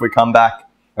 so if we come back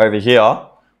over here,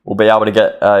 we'll be able to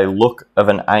get a look of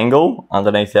an angle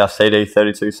underneath our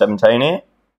CD3217 here.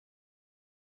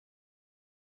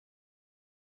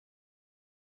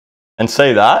 And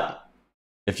see that,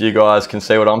 if you guys can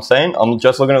see what I'm seeing. I'm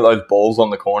just looking at those balls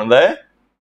on the corner there.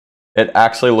 It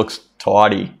actually looks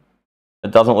tidy.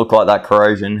 It doesn't look like that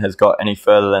corrosion has got any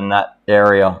further than that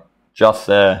area just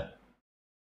there.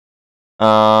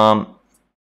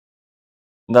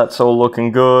 That's all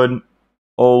looking good.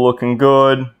 All looking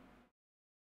good.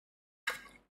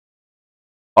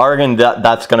 I reckon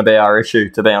that's going to be our issue,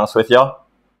 to be honest with you.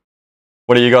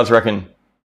 What do you guys reckon?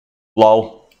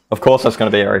 Lol. Of course that's going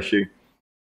to be our issue.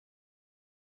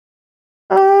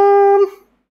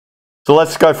 So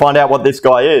let's go find out what this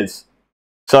guy is.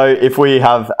 So if we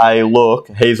have a look,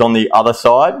 he's on the other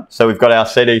side. So we've got our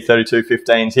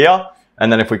CD3215s here.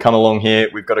 And then if we come along here,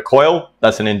 we've got a coil.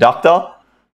 That's an inductor.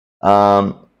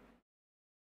 And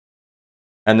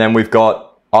then we've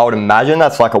got, I would imagine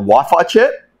that's like a Wi-Fi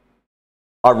chip.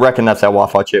 I reckon that's our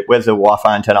Wi-Fi chip. Where's the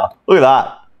Wi-Fi antenna? Look at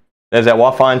that. There's our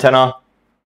Wi-Fi antenna.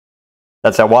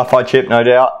 That's our Wi-Fi chip, no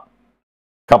doubt.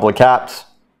 Couple of caps.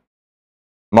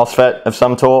 MOSFET of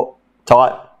some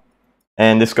type.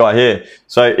 And this guy here.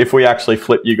 So if we actually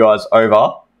flip you guys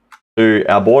over to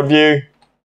our board view,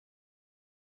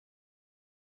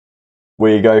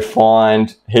 we go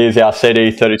find, here's our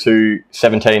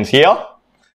CD3217s here.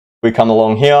 We come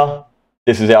along here.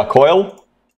 This is our coil.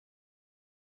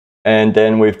 And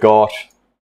then we've got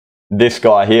this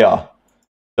guy here.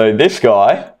 So this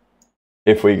guy,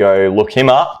 if we go look him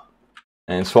up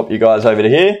and swap you guys over to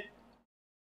here,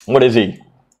 what is he?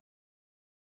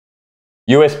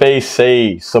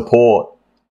 USB-C support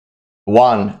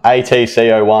 1,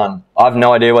 ATC01. I have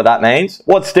no idea what that means.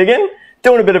 What's digging?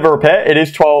 Doing a bit of a repair. It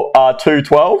is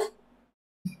 212.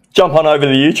 Jump on over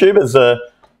to YouTube, as the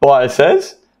bio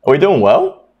says. Are we doing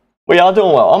well? We are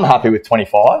doing well. I'm happy with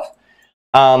 25.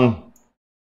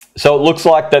 So it looks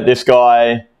like that this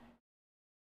guy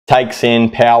takes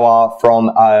in power from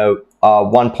a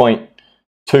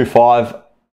 1.25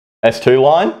 S2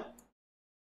 line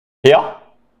here.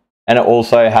 And it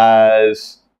also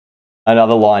has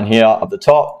another line here at the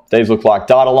top. These look like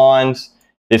data lines.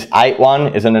 This 8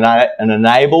 one is an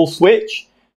enable switch.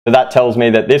 So that tells me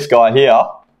that this guy here,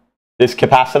 this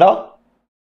capacitor,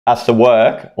 has to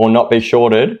work or not be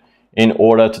shorted in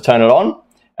order to turn it on.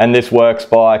 And this works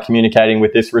by communicating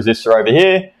with this resistor over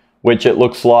here, which it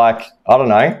looks like, I don't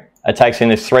know, it takes in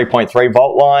this 3.3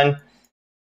 volt line,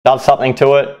 does something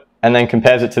to it, and then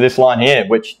compares it to this line here,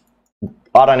 which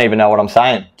I don't even know what I'm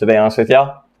saying, to be honest with you.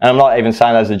 And I'm not even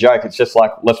saying that as a joke. It's just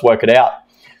like, let's work it out.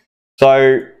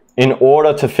 So in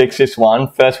order to fix this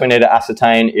one, first we need to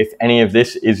ascertain if any of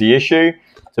this is the issue.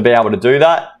 To be able to do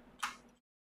that,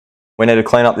 we need to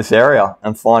clean up this area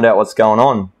and find out what's going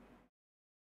on.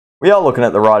 We are looking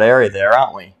at the right area there,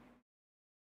 aren't we?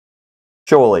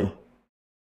 Surely.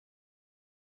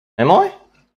 Am I?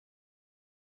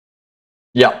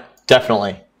 Yeah,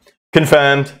 definitely.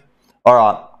 Confirmed. All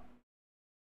right.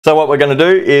 So what we're going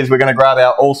to do is we're going to grab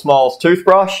our All Smiles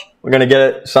toothbrush. We're going to get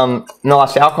it some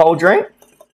nice alcohol drink.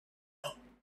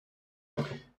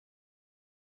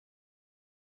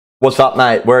 What's up,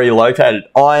 mate? Where are you located?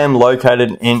 I am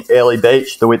located in Early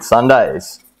Beach, the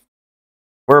Whitsundays.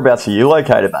 Whereabouts are you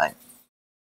located, mate?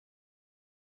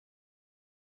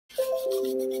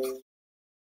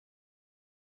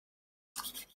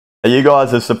 Are you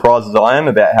guys as surprised as I am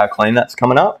about how clean that's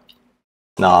coming up?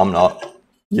 No, I'm not.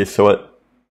 Used to it.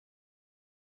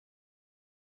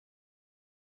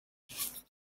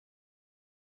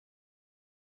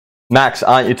 Max,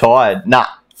 aren't you tired? Nah.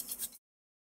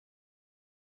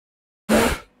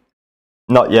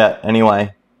 Not yet,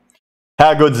 anyway.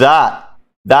 How good's that?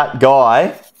 That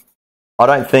guy, I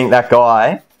don't think that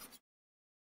guy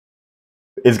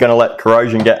is going to let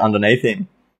corrosion get underneath him.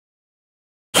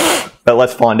 But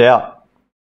let's find out.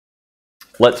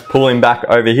 Let's pull him back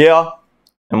over here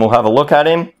and we'll have a look at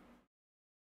him.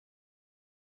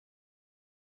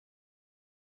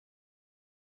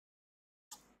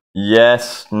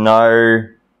 Yes, no,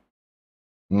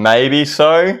 maybe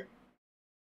so.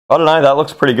 I don't know, that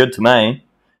looks pretty good to me.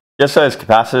 Just those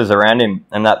capacitors around him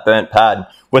and that burnt pad.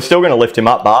 We're still going to lift him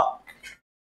up, but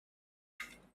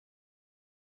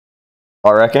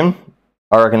I reckon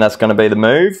that's going to be the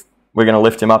move. we're going to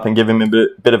lift him up and give him a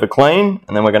bit of a clean,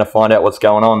 and then we're going to find out what's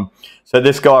going on. So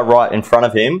this guy right in front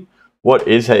of him, what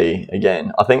is he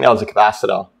again? I think that was a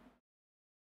capacitor.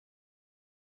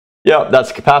 Yep, that's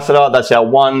a capacitor. That's our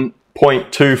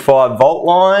 1.25 volt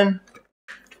line,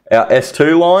 our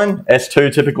S2 line.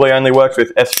 S2 typically only works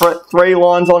with S3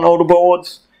 lines on older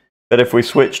boards, but if we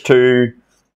switch to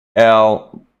our...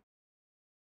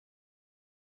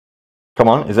 Come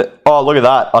on, is it? Oh, look at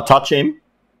that. I touch him.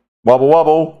 Wobble,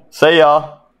 wobble. See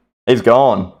ya. He's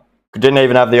gone. Didn't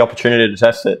even have the opportunity to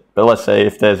test it. But let's see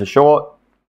if there's a short.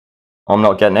 I'm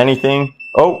not getting anything.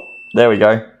 Oh, there we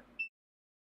go.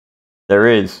 There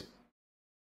is.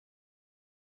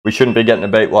 We shouldn't be getting a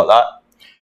beep like that.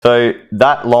 So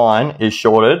that line is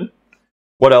shorted.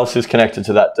 What else is connected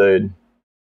to that dude?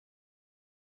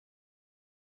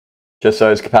 Just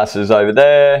those capacitors over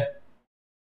there.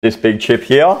 This big chip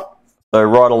here. So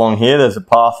right along here, there's a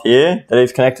path here that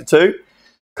he's connected to.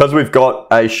 Because we've got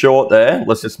a short there,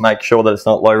 let's just make sure that it's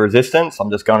not low resistance.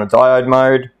 I'm just going to diode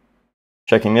mode.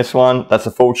 Checking this one. That's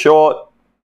a full short.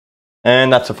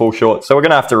 And that's a full short. So we're going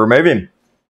to have to remove him.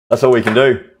 That's all we can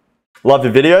do. Love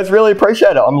your videos. Really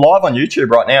appreciate it. I'm live on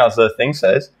YouTube right now, as the thing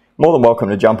says. More than welcome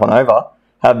to jump on over.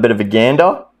 Have a bit of a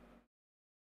gander.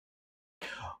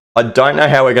 I don't know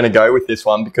how we're going to go with this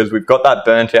one because we've got that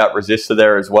burnt out resistor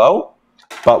there as well.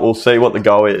 But we'll see what the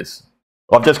go is.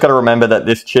 I've just got to remember that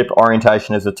this chip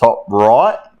orientation is the top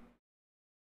right.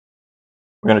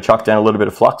 We're going to chuck down a little bit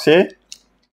of flux here.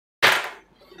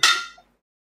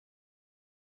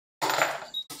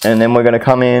 And then we're going to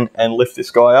come in and lift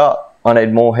this guy up. I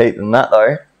need more heat than that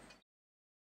though.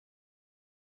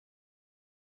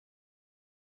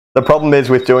 The problem is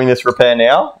with doing this repair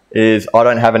now is I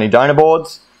don't have any donor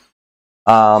boards.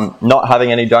 Not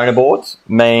having any donor boards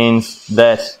means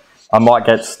that I might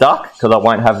get stuck because I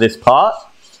won't have this part.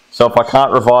 So if I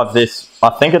can't revive this, I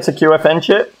think it's a QFN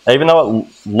chip. Even though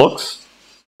it looks,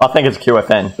 I think it's a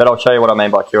QFN. But I'll show you what I mean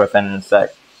by QFN in a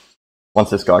sec. Once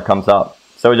this guy comes up.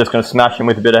 So we're just going to smash him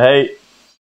with a bit of heat.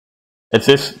 It's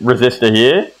this resistor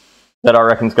here that I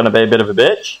reckon is going to be a bit of a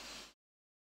bitch.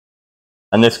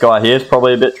 And this guy here is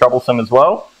probably a bit troublesome as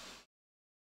well.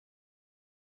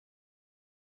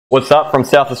 What's up from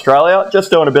South Australia? Just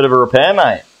doing a bit of a repair,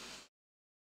 mate.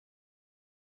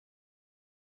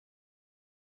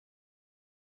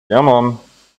 Come on.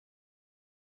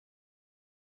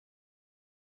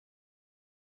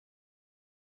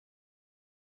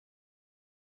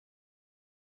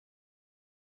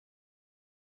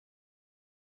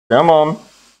 Come on.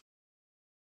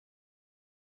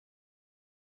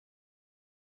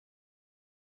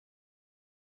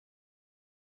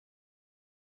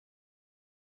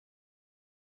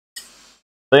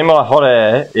 See, my hot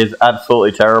air is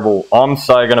absolutely terrible. I'm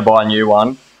so going to buy a new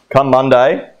one. Come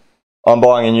Monday, I'm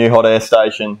buying a new hot air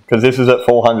station because this is at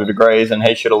 400 degrees and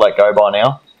he should have let go by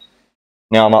now.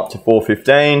 Now I'm up to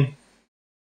 415.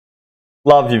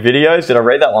 Love your videos. Did I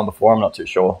read that one before? I'm not too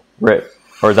sure. Rip.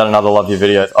 Or is that another love your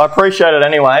videos? I appreciate it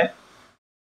anyway.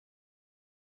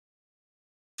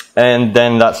 And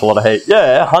then that's a lot of heat.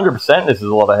 Yeah, 100% this is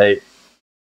a lot of heat.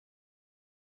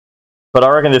 But I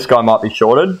reckon this guy might be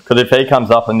shorted, because if he comes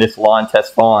up and this line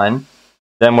tests fine,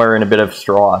 then we're in a bit of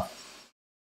strife.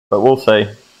 But we'll see.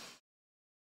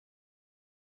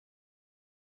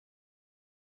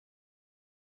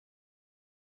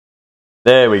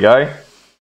 There we go.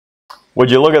 Would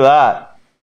you look at that?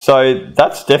 So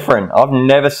that's different. I've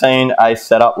never seen a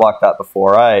setup like that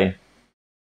before, eh?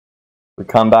 We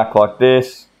come back like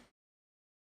this.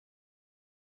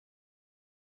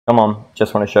 Come on,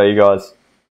 just want to show you guys.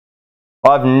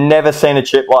 I've never seen a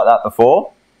chip like that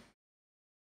before.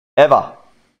 Ever.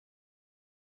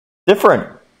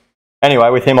 Different. Anyway,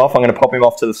 with him off, I'm going to pop him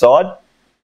off to the side.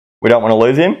 We don't want to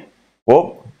lose him.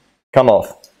 Whoop. Come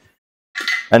off.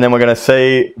 And then we're going to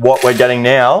see what we're getting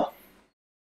now.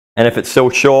 And if it's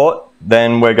still short,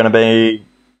 then we're going to be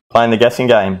playing the guessing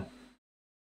game.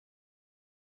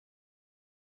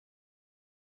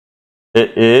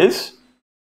 It is.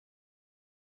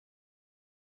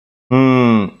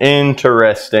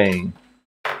 Interesting.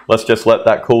 Let's just let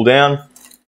that cool down.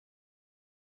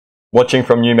 Watching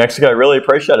from New Mexico, really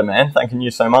appreciate it, man. Thanking you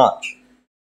so much.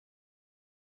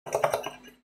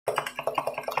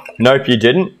 Nope, you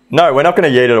didn't. No, we're not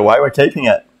going to yeet it away. We're keeping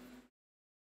it.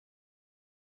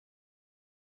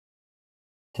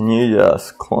 Can you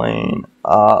just clean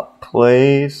up,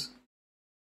 please?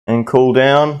 And cool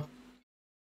down?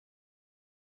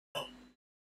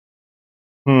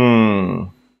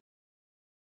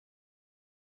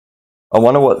 I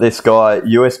wonder what this guy,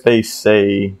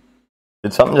 USB-C,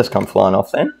 did something just come flying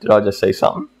off then? Did I just see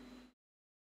something?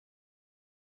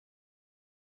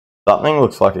 Something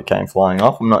looks like it came flying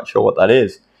off. I'm not sure what that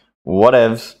is.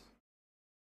 Whatevs.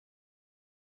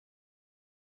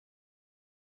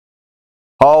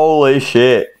 Holy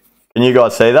shit. Can you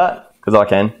guys see that? Because I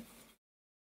can.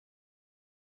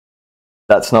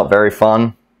 That's not very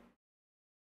fun.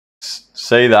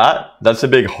 See that? That's a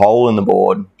big hole in the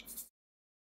board.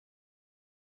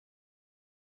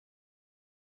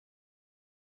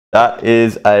 That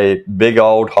is a big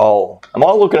old hole. Am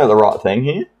I looking at the right thing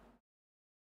here?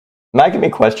 Making me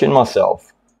question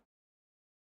myself.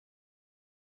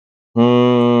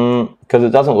 Because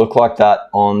it doesn't look like that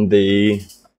on the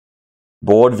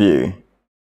board view.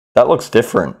 That looks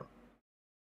different.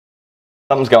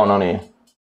 Something's going on here.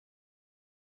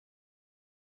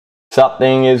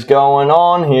 Something is going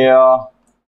on here.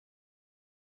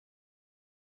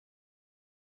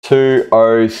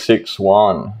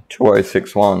 2061.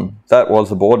 2061. That was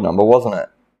the board number, wasn't it?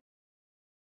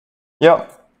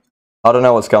 Yep. I don't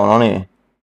know what's going on here.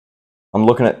 I'm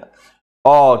looking at...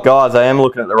 Oh, guys, I am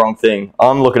looking at the wrong thing.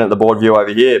 I'm looking at the board view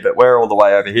over here, but we're all the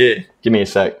way over here. Give me a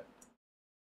sec.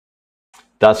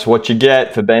 That's what you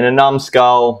get for being a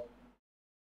numbskull.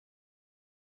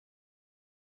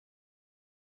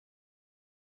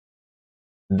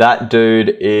 That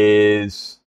dude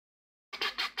is...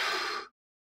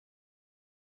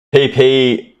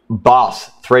 PP Bus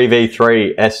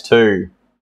 3v3 S2.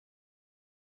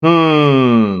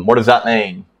 What does that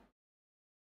mean?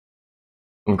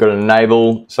 I've got an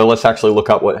enable, so let's actually look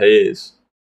up what he is.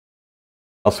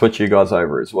 I'll switch you guys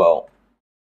over as well.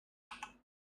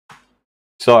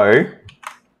 So,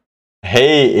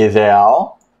 he is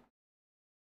our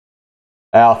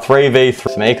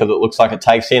 3v3 to me, because it looks like it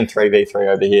takes in 3v3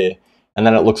 over here. And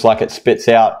then it looks like it spits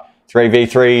out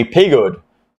 3v3 pgood,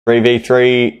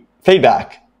 3v3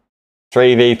 feedback,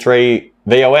 3v3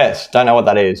 VOS, don't know what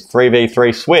that is,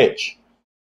 3v3 switch.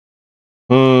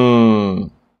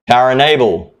 Power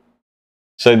enable.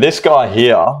 So this guy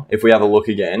here, if we have a look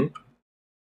again,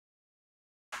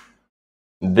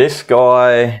 this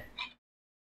guy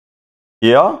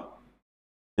here,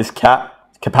 this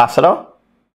capacitor,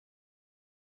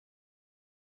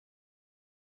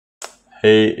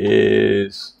 he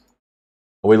is,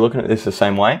 are we looking at this the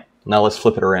same way? Now let's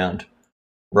flip it around.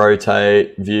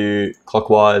 Rotate, view,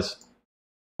 clockwise,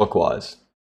 clockwise.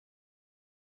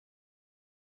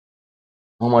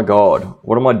 Oh my god,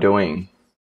 what am I doing?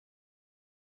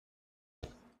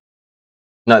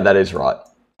 No, that is right.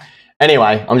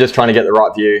 Anyway, I'm just trying to get the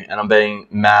right view and I'm being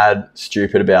mad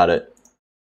stupid about it.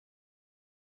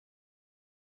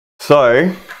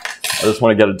 So, I just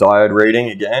want to get a diode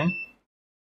reading again.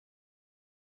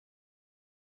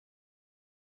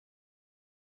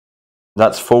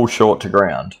 That's full short to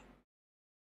ground.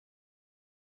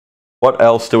 What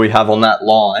else do we have on that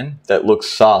line that looks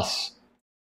sus?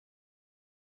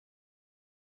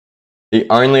 The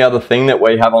only other thing that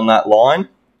we have on that line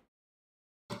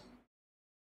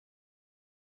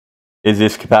is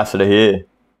this capacitor here.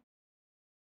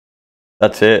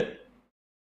 That's it.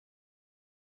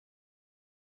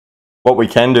 What we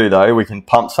can do though, we can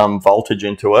pump some voltage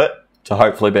into it to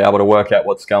hopefully be able to work out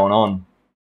what's going on.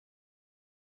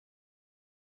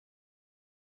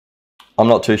 I'm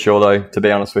not too sure though, to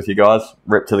be honest with you guys.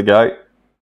 Rip to the goat.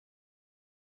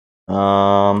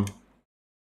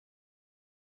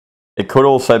 It could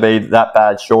also be that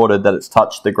bad shorted that it's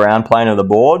touched the ground plane of the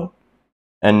board,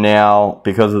 and now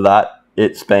because of that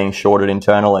it's being shorted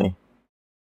internally.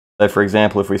 So for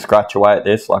example, if we scratch away at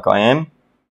this like I am,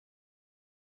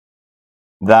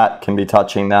 that can be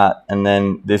touching that, and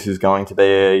then this is going to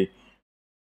be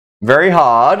very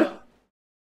hard,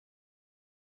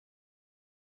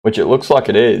 which it looks like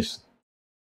it is.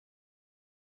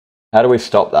 How do we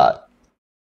stop that?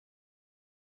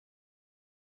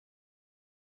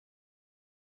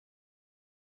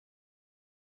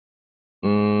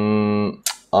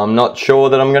 I'm not sure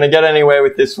that I'm going to get anywhere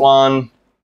with this one.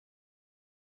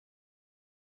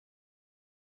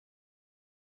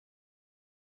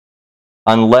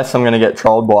 Unless I'm going to get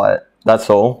trolled by it. That's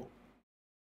all.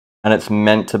 And it's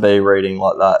meant to be reading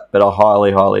like that, but I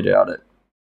highly, highly doubt it.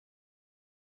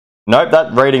 Nope,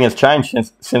 that reading has changed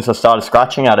since I started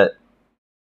scratching at it.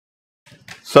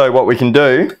 So what we can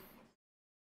do,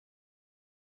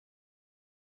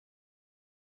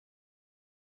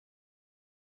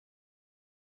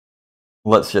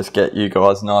 let's just get you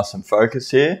guys nice and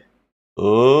focused here.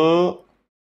 Ooh.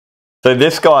 So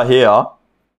this guy here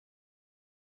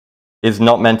is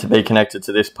not meant to be connected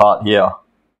to this part here.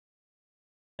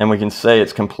 And we can see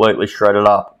it's completely shredded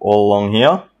up all along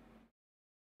here.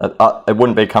 It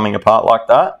wouldn't be coming apart like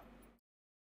that.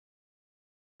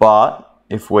 But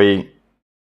if we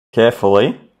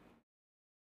carefully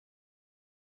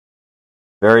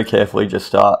very carefully just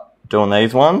start doing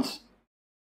these ones.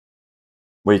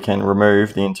 We can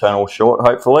remove the internal short,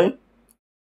 hopefully.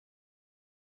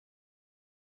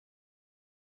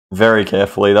 Very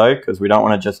carefully though, because we don't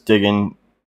want to just dig in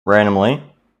randomly.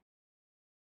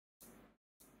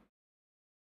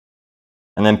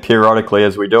 And then periodically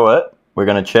as we do it, we're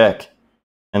going to check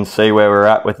and see where we're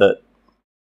at with it.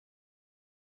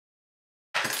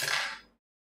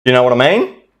 You know what I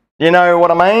mean? You know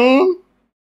what I mean?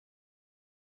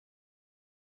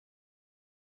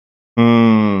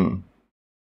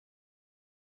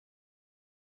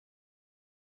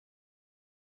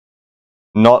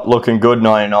 Not looking good,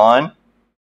 99.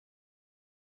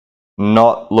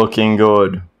 Not looking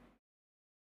good.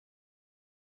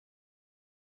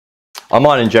 I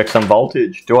might inject some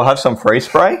voltage. Do I have some free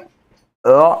spray?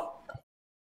 Oh.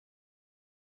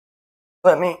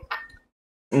 Let me...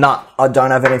 Nah, I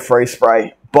don't have any free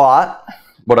spray. But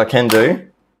what I can do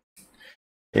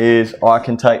is I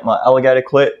can take my alligator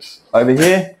clips over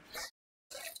here.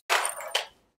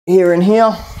 Here and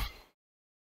here.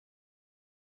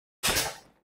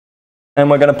 And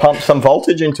we're going to pump some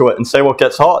voltage into it and see what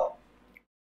gets hot.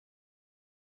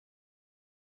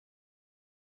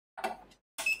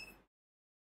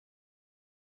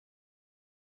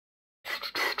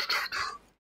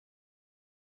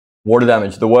 Water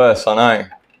damage, the worst, I know.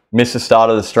 Missed the start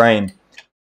of the stream.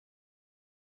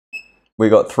 We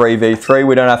got 3v3.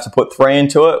 We don't have to put 3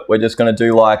 into it. We're just going to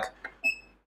do like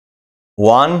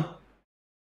 1.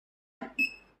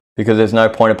 Because there's no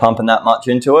point of pumping that much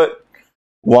into it.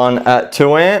 1 at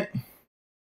 2 amp.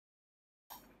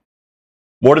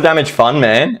 Water damage fun,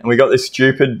 man. And we got this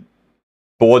stupid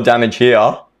board damage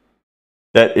here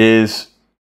that is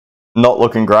not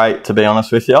looking great, to be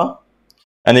honest with you.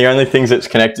 And the only things it's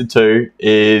connected to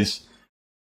is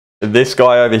this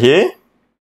guy over here,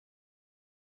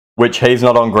 which he's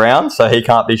not on ground, so he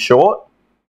can't be short.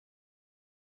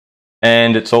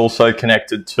 And it's also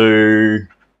connected to...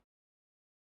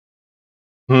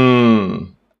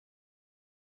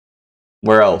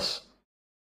 Where else?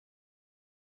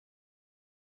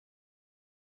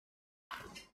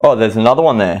 Oh, there's another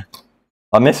one there.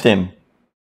 I missed him.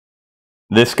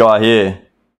 This guy here.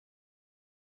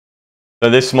 So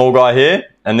this small guy here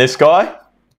and this guy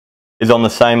is on the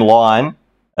same line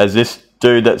as this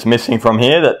dude that's missing from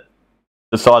here that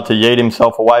decided to yeet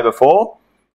himself away before.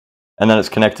 And then it's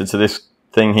connected to this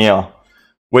thing here,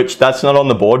 which that's not on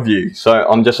the board view. So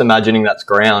I'm just imagining that's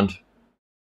ground.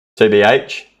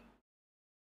 TBH.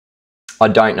 I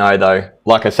don't know though.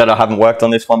 Like I said, I haven't worked on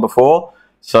this one before.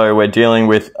 So we're dealing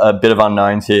with a bit of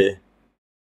unknowns here.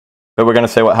 But we're going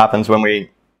to see what happens when we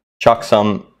chuck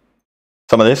some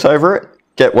of this over it.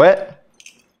 Get wet.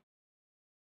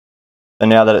 And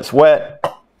now that it's wet,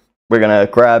 we're going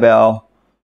to grab our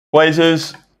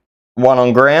tweezers, 1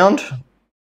 on ground,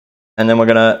 and then we're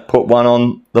going to put 1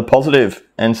 on the positive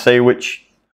and see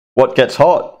what gets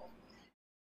hot.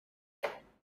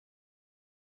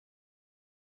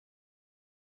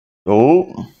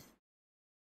 Oh,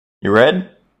 you ready?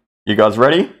 You guys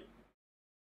ready?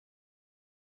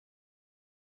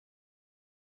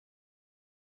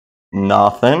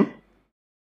 Nothing.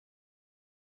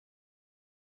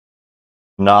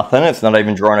 Nothing. It's not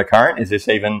even drawing a current. Is this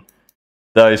even...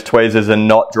 Those tweezers are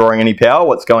not drawing any power.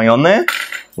 What's going on there?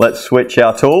 Let's switch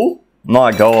our tool.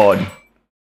 My God.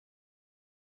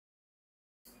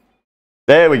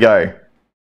 There we go.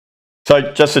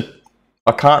 So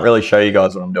I can't really show you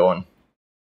guys what I'm doing.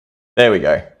 There we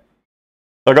go.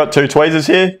 I've got 2 tweezers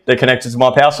here. They're connected to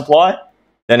my power supply.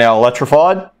 They're now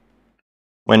electrified.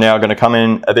 We're now going to come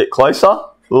in a bit closer.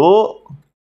 Ooh.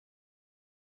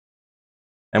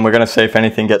 And we're going to see if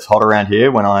anything gets hot around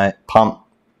here when I pump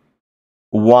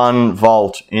 1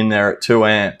 volt in there at 2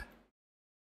 amp.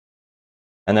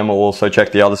 And then we'll also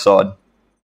check the other side.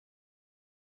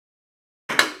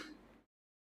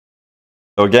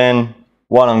 So again,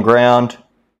 1 on ground.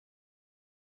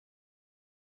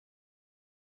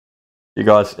 You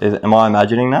guys, am I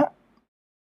imagining that?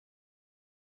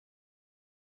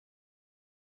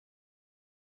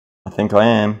 I think I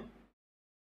am.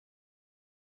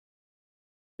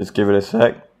 Just give it a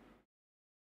sec.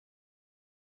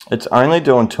 It's only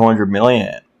doing 200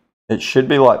 milliamp. It should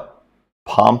be like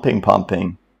pumping.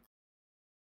 Come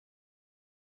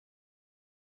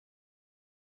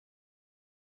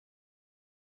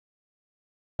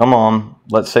on,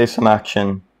 let's see some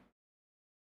action.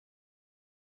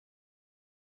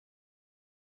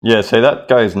 Yeah, see, that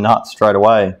goes nuts straight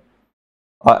away.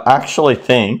 I actually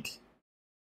think...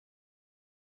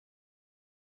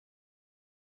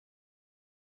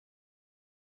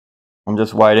 I'm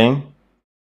just waiting.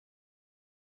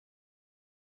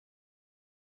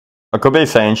 I could be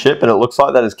seeing shit, but it looks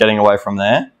like that it's getting away from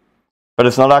there. But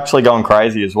it's not actually going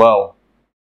crazy as well.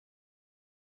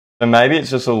 So maybe it's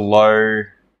just a low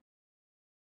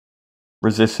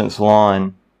resistance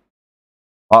line.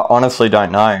 I honestly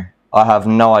don't know. I have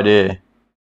no idea.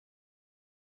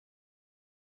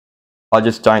 I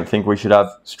just don't think we should have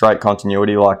straight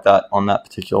continuity like that on that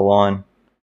particular line.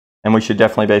 And we should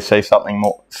definitely be seeing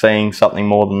something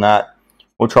more than that.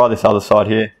 We'll try this other side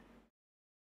here.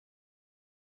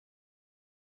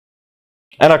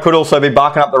 And I could also be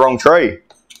barking up the wrong tree.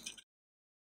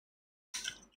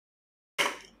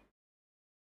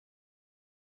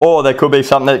 Or there could be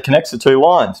something that connects the two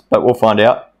lines, but we'll find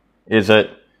out. Is it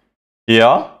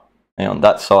here? And on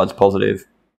that side's positive.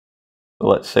 So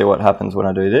let's see what happens when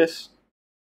I do this.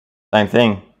 Same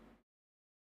thing.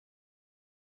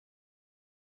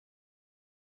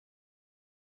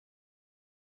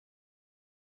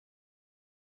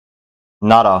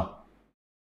 Nada.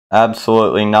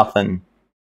 Absolutely nothing.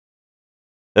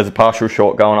 There's a partial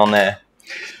short going on there.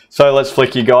 So let's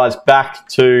flick you guys back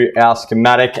to our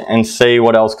schematic and see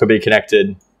what else could be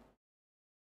connected.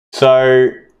 So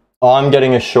I'm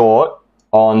getting a short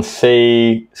on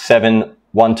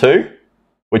C712,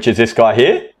 which is this guy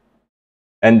here.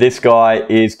 And this guy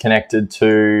is connected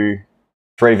to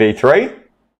 3v3.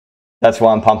 That's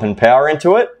why I'm pumping power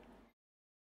into it.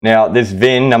 Now this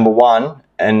VIN number 1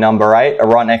 and number 8 are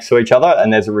right next to each other,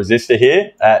 and there's a resistor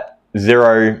here at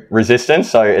 0 resistance,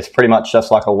 so it's pretty much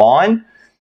just like a line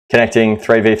connecting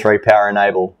 3v3 power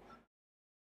enable.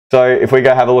 So if we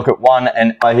go have a look at 1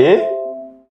 and here,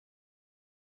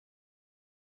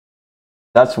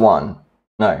 that's 1.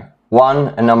 No, 1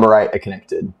 and number 8 are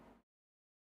connected.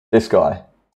 This guy.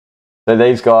 So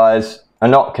these guys are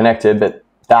not connected, but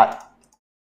that,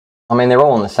 I mean, they're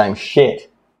all in the same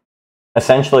shit.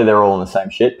 Essentially, they're all in the same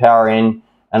shit. Power in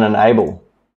and enable.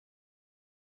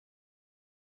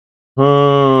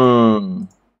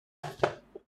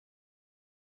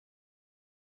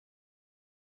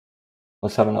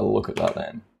 Let's have another look at that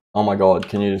then. Oh my god,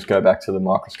 can you just go back to the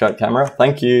microscope camera?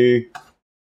 Thank you.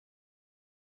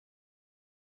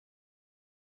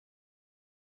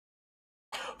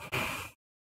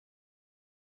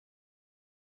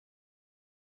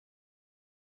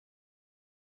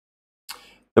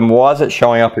 Then why is it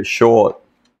showing up as short?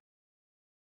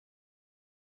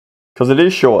 Because it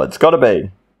is short, it's got to be.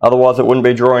 Otherwise it wouldn't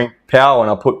be drawing power when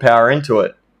I put power into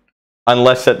it.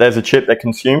 Unless that there's a chip that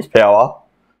consumes power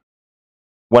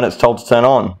when it's told to turn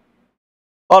on.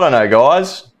 I don't know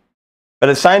guys, but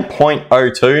it's saying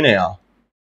 0.02 now.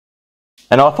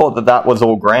 And I thought that that was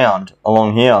all ground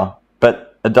along here.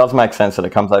 But it does make sense that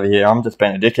it comes over here. I'm just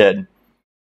being a dickhead.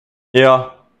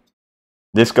 Here,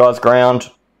 this guy's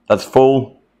ground, that's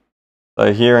full.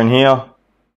 So here and here,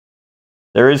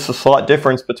 there is a slight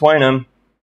difference between them.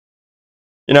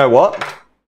 You know what?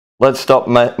 Let's stop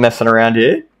messing around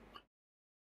here.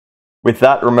 With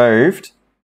that removed,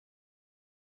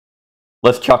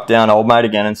 let's chuck down old mate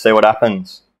again and see what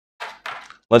happens.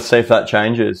 Let's see if that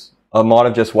changes. I might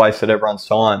have just wasted everyone's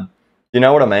time. You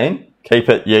know what I mean? Keep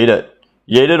it, yeet it.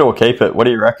 Yeet it or keep it, what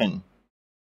do you reckon?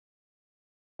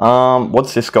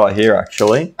 What's this guy here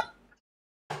actually?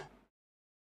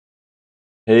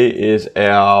 He is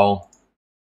our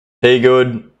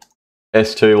P-Good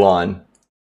S2 line.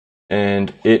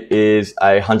 And it is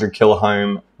a 100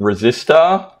 kiloohm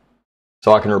resistor.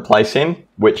 So I can replace him,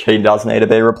 which he does need to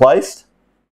be replaced.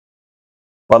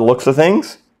 By the looks of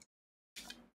things.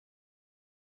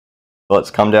 So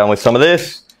let's come down with some of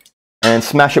this and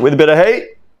smash it with a bit of heat.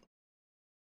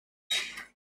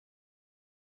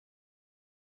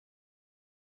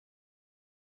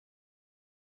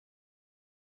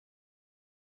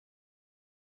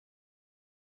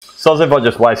 So as if I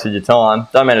just wasted your time.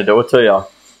 Don't mean to do it to you.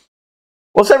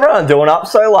 What's everyone doing up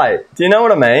so late? Do you know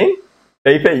what I mean?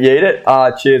 Beep it, yeet it.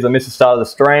 Cheers, I missed the start of the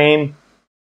stream.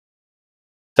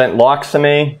 Sent likes to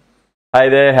me. Hey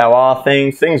there, how are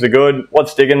things? Things are good.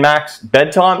 What's digging, Max?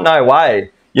 Bedtime? No way.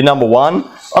 You're number 1?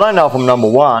 I don't know if I'm number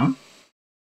 1.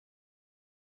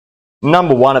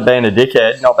 Number 1 at being a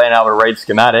dickhead, not being able to read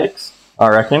schematics, I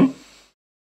reckon.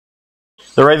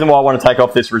 The reason why I want to take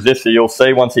off this resistor, you'll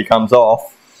see once he comes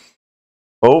off.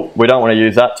 Oh, we don't want to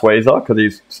use that tweezer because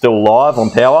he's still live on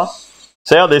power.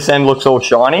 See how this end looks all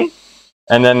shiny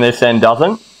and then this end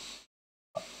doesn't?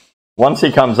 Once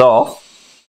he comes off,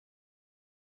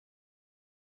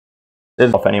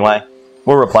 it's off anyway.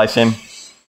 We'll replace him.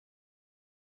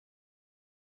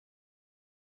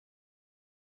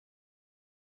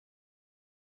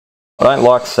 I don't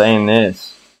like seeing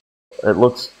this. It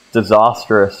looks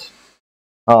disastrous.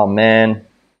 Oh man.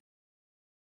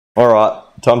 Alright,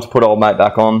 time to put old mate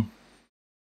back on.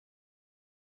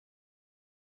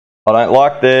 I don't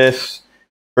like this.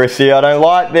 Chrissy, I don't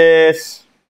like this.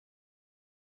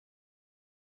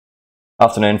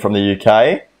 Afternoon from the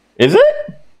UK. Is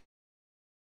it?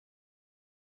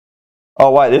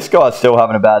 Oh wait, this guy's still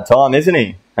having a bad time, isn't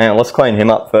he? Hang on, let's clean him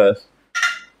up first.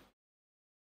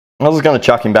 I was going to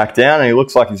chuck him back down and he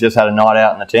looks like he's just had a night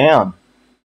out in the town.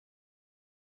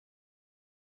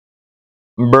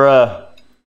 Bruh.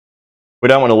 We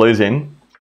don't want to lose him.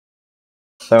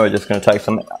 So we're just going to take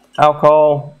some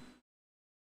alcohol.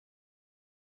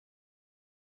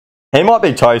 He might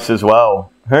be toast as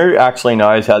well. Who actually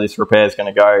knows how this repair is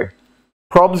going to go?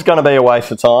 Prob's going to be a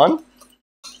waste of time.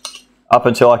 Up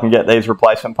until I can get these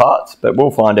replacement parts. But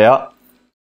we'll find out.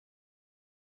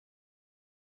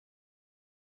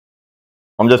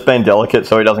 I'm just being delicate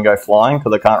so he doesn't go flying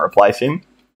because I can't replace him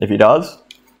if he does.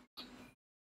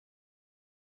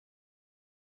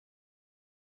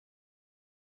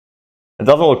 It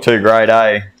doesn't look too great,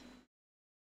 eh?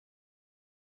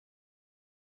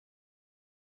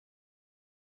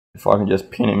 If I can just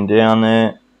pin him down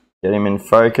there, get him in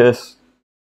focus.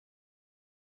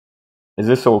 Is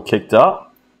this all kicked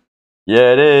up?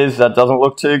 Yeah, it is. That doesn't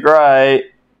look too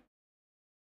great.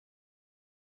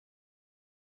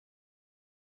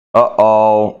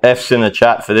 Uh-oh. F's in the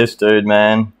chat for this dude,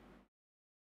 man.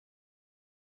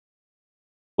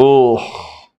 Ooh.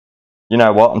 You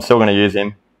know what? I'm still going to use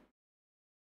him.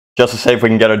 Just to see if we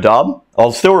can get a dub.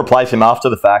 I'll still replace him after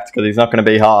the fact because he's not going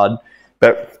to be hard.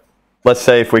 But let's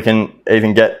see if we can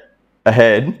even get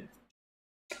ahead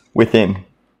with him.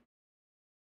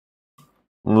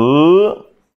 Ooh.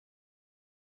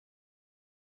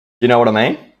 You know what I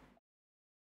mean?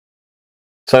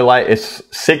 So late, it's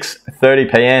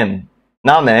 6:30 PM.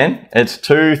 Nah, man, it's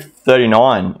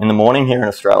 2:39 in the morning here in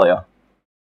Australia.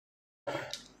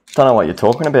 Don't know what you're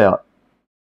talking about.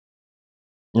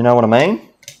 You know what I mean?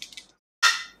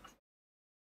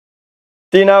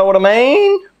 Do you know what I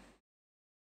mean?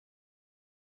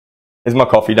 Is my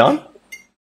coffee done?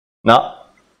 No.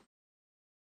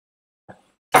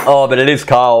 Oh, but it is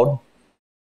cold.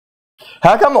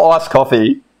 How come iced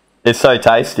coffee is so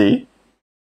tasty,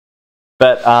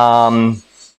 but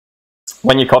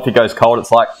when your coffee goes cold,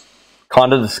 it's like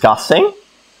kind of disgusting?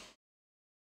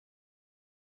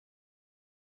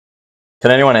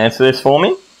 Can anyone answer this for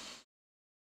me?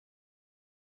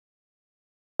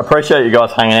 I appreciate you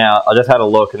guys hanging out. I just had a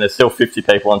look and there's still 50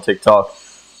 people on TikTok.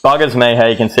 Buggers me how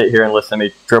you can sit here and listen to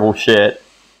me dribble shit.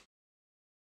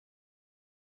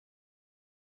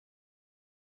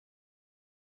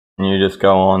 And you just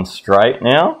go on straight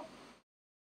now.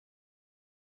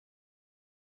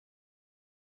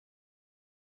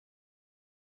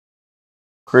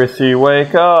 Chrissy,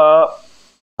 wake up.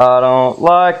 I don't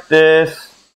like this.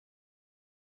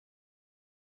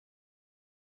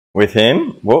 With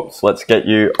him. Whoops, let's get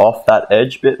you off that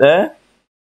edge bit there.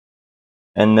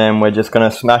 And then we're just going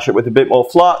to smash it with a bit more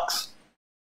flux.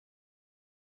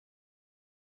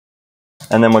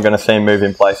 And then we're going to see him move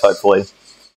in place, hopefully.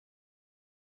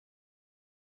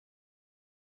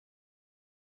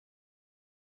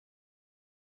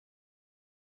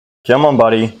 Come on,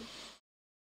 buddy.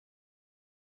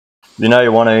 You know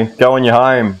you want to. Go in your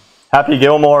home. Happy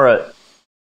Gilmore it.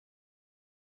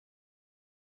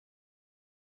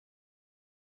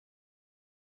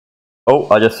 Oh,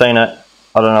 I just seen it.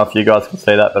 I don't know if you guys can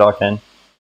see that, but I can.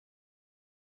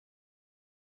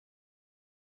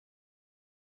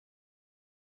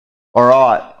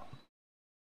 Alright.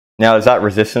 Now, has that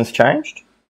resistance changed?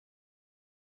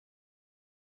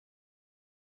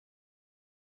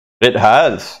 It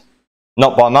has.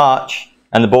 Not by much.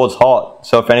 And the board's hot,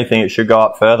 so if anything, it should go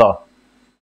up further.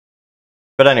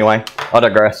 But anyway, I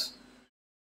digress.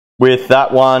 With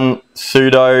that one,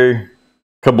 pseudo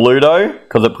Kabludo,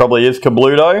 because it probably is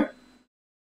Kabludo.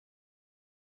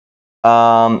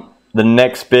 The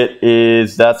next bit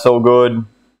is, that's all good.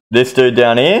 This dude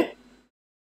down here.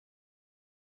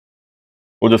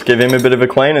 We'll just give him a bit of a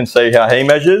clean and see how he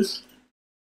measures.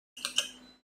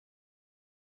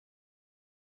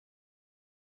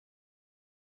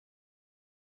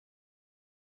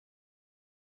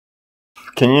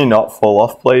 Can you not fall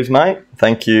off, please, mate?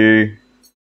 Thank you.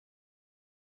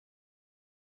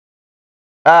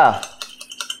 Ah.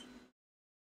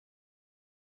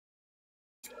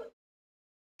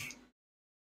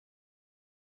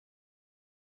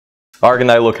 I reckon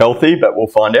they look healthy, but we'll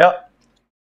find out.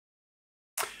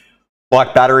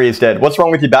 Like, battery is dead. What's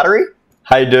wrong with your battery?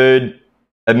 Hey, dude,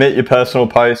 admit your personal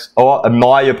post, or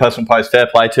admire your personal post. Fair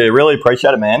play to you. Really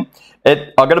appreciate it, man.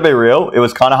 I got to be real. It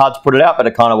was kind of hard to put it out, but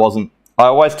it kind of wasn't. I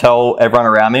always tell everyone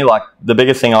around me, like, the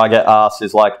biggest thing I get asked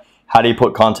is, like, how do you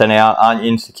put content out? Aren't you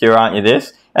insecure? Aren't you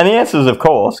this? And the answer is, of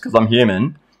course, because I'm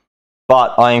human.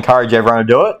 but I encourage everyone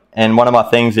to do it. And one of my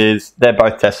things is, they're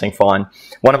both testing fine.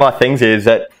 One of my things is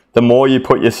that the more you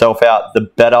put yourself out, the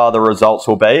better the results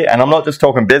will be. And I'm not just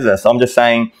talking business. I'm just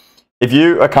saying, if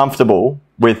you are comfortable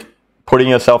with putting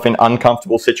yourself in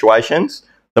uncomfortable situations,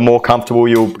 the more comfortable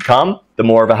you'll become, the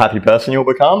more of a happy person you'll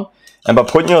become. And by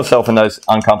putting yourself in those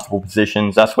uncomfortable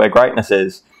positions, that's where greatness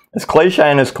is. As cliche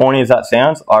and as corny as that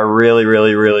sounds, I really,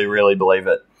 really, really, really believe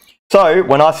it. So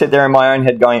when I sit there in my own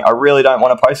head going, I really don't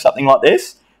want to post something like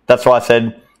this, that's why I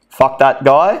said, fuck that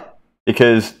guy,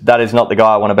 because that is not the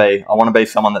guy I want to be. I want to be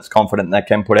someone that's confident and that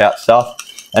can put out stuff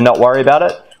and not worry about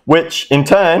it, which in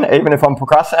turn, even if I'm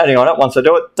procrastinating on it, once I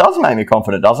do it, does make me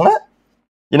confident, doesn't it?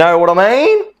 You know what I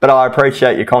mean? But I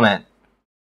appreciate your comment.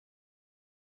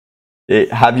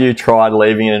 Have you tried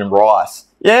leaving it in rice?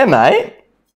 Yeah, mate.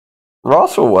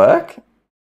 Rice will work.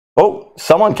 Oh,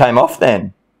 someone came off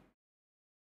then.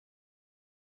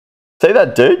 See,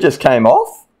 that dude just came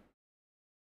off?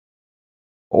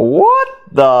 What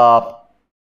the...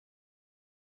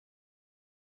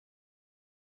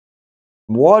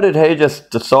 Why did he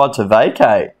just decide to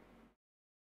vacate?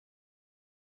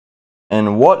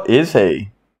 And what is he?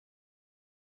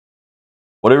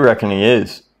 What do you reckon he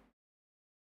is?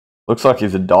 Looks like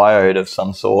he's a diode of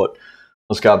some sort.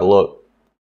 Let's go have a look.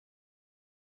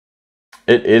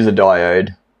 It is a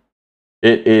diode.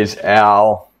 It is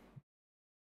our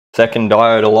second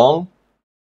diode along.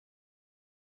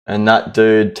 And that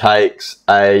dude takes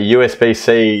a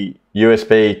USB-C,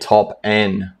 USB top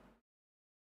N.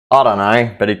 I don't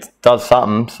know, but it does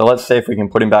something. So let's see if we can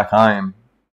put him back home.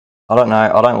 I don't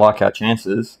know. I don't like our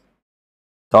chances.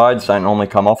 Diodes don't normally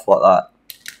come off like that.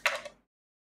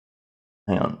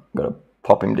 Hang on. Got to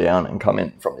pop him down and come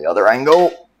in from the other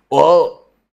angle. Whoa.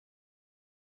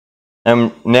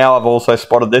 And now I've also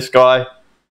spotted this guy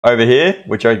over here,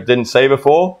 which I didn't see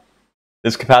before.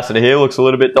 This capacitor here looks a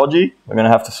little bit dodgy. We're going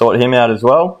to have to sort him out as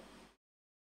well.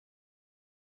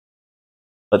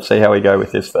 Let's see how we go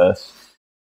with this first.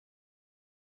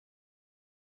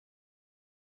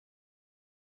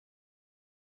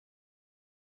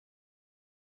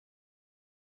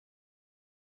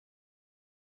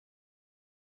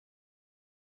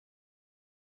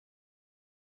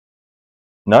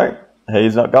 No,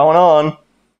 he's not going on.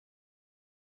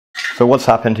 So what's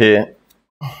happened here?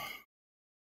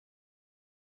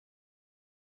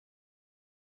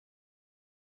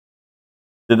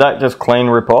 Did that just clean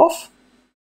rip off?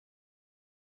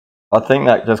 I think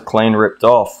that just clean ripped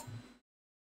off.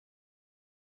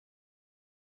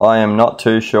 I am not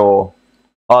too sure.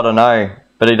 I don't know,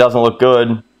 but he doesn't look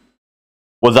good.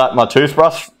 Was that my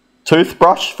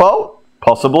toothbrush fault?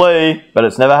 Possibly, but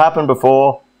it's never happened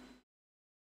before.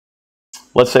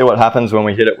 Let's see what happens when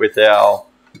we hit it with our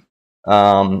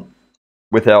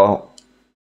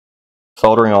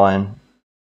soldering iron.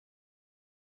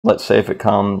 Let's see if it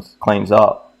cleans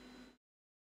up.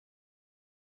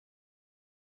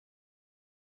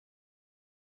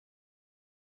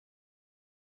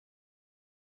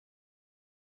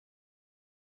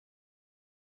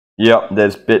 Yep,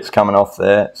 there's bits coming off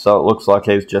there, so it looks like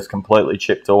he's just completely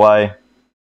chipped away.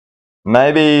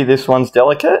 Maybe this one's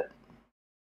delicate?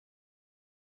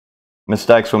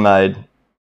 Mistakes were made.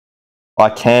 I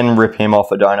can rip him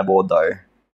off a donor board though,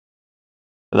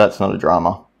 but that's not a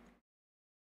drama.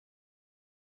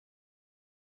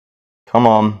 Come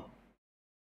on.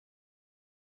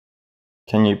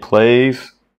 Can you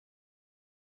please?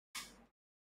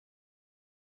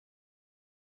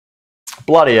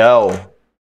 Bloody hell.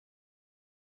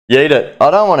 Yeet it.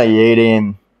 I don't want to yeet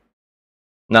him.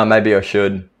 No, maybe I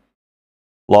should.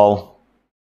 Lol.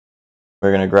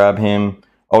 We're going to grab him.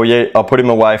 Oh yeah, I'll put him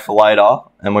away for later,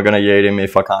 and we're going to yeet him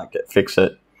if I can't fix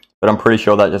it. But I'm pretty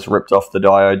sure that just ripped off the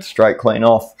diode straight clean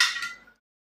off.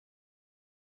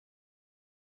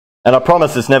 And I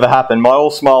promise this never happened. My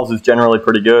all smiles is generally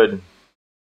pretty good.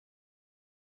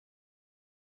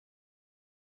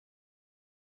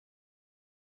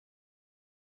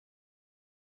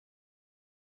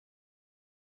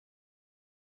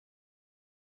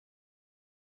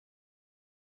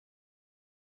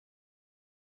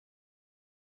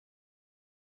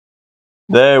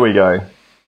 There we go.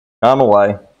 I'm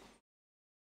away.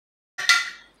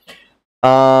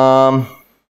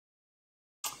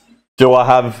 Do I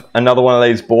have another one of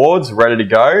these boards ready to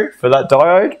go for that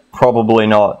diode? Probably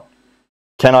not.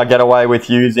 Can I get away with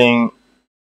using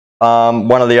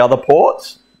one of the other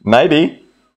ports? Maybe.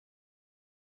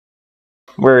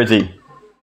 Where is he?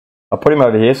 I put him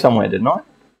over here somewhere, didn't I?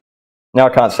 Now I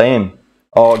can't see him.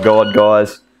 Oh God,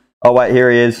 guys. Oh wait, here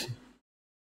he is.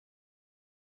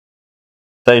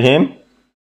 See him?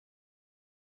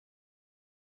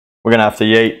 We're going to have to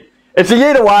yeet. It's a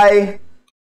year away.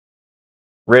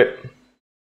 Rip.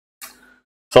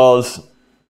 Soz.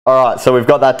 Alright, so we've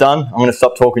got that done. I'm going to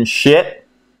stop talking shit.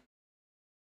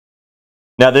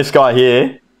 Now this guy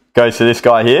here goes to this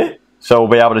guy here. So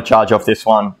we'll be able to charge off this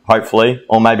one, hopefully.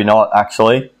 Or maybe not,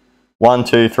 actually. 1,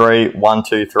 2, 3, 1,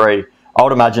 2, 3. I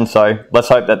would imagine so. Let's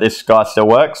hope that this guy still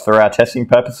works for our testing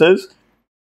purposes,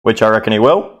 which I reckon he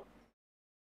will.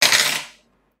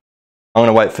 I'm going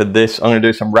to wait for this. I'm going to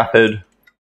do some rapid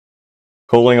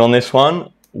cooling on this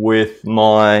one with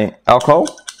my alcohol.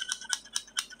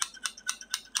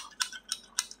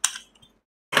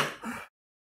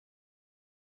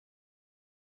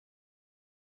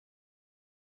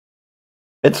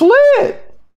 It's lit!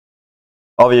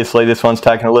 Obviously, this one's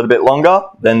taken a little bit longer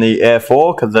than the Air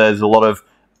 4 because there's a lot of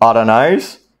I don't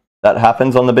knows that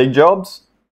happens on the big jobs.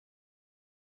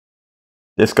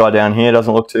 This guy down here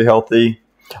doesn't look too healthy.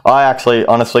 I actually,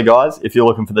 honestly, guys, if you're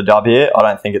looking for the dub here, I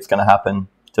don't think it's going to happen,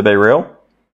 to be real.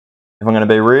 If I'm going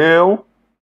to be real,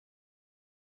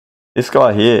 this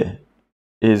guy here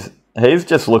he's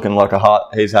just looking like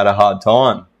he's had a hard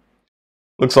time.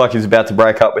 Looks like he's about to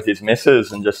break up with his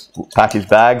missus and just pack his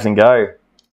bags and go.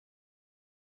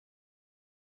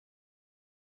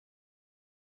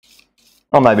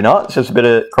 Oh, maybe not. It's just a bit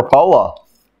of crapola.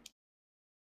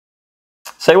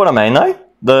 See what I mean, though?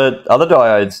 The other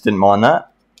diodes didn't mind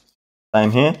that.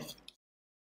 Same here.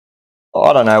 Oh,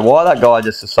 I don't know why that guy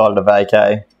just decided to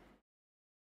vacay.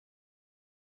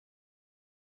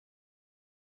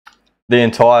 The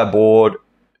entire board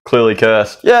clearly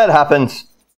cursed. Yeah, it happens.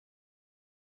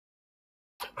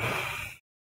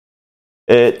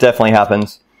 It definitely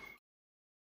happens.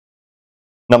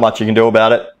 Not much you can do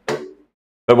about it.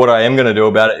 But what I am going to do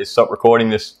about it is stop recording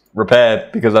this repair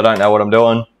because I don't know what I'm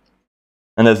doing.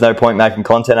 And there's no point making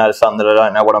content out of something that I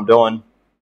don't know what I'm doing.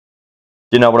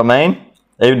 Do you know what I mean?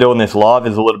 Even doing this live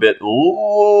is a little bit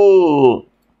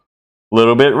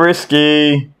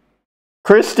risky.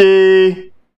 Christy!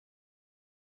 Is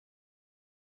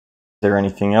there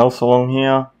anything else along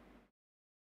here?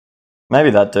 Maybe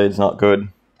that dude's not good.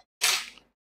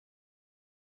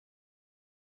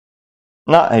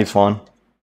 Nah, he's fine.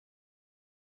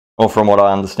 Or from what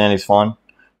I understand, he's fine.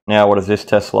 Now, what is this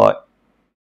test like?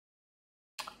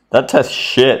 That test's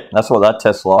shit. That's what that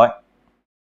test's like.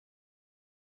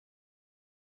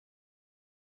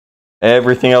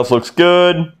 Everything else looks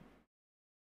good.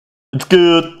 It's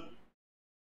good.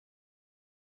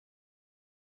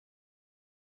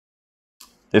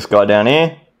 This guy down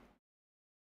here.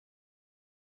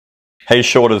 He's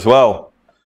short as well.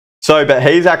 So, but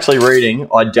he's actually reading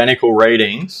identical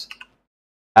readings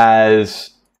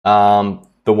as the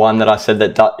one that I said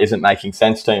that isn't making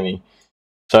sense to me.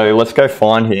 So let's go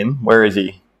find him. Where is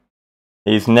he?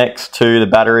 He's next to the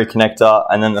battery connector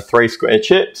and then the 3 square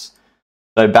chips.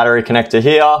 So battery connector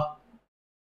here,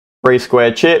 3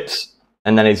 square chips,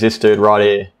 and then he's this dude right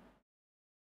here,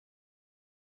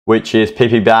 which is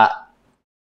PP-BAT.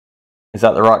 Is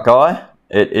that the right guy?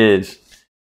 It is.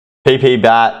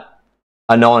 PP-BAT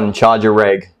Anon charger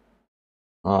reg.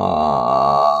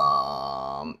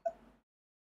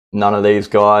 None of these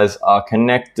guys are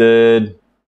connected.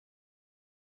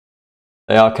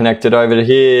 They are connected over to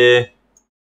here.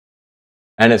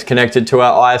 And it's connected to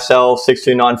our ISL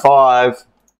 6295. I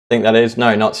think that is.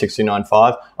 No, not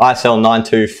 6295. ISL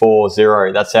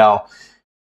 9240.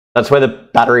 That's where the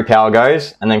battery power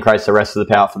goes and then creates the rest of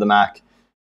the power for the Mac.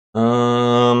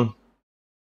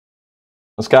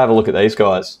 Let's go have a look at these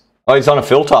guys. Oh, he's on a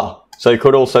filter. So he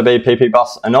could also be PP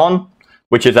Bus Anon,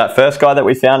 which is that first guy that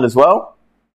we found as well.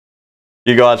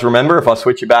 You guys remember, if I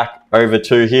switch you back over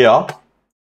to here,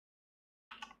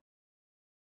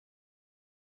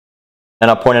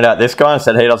 and I pointed out this guy and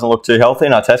said he doesn't look too healthy,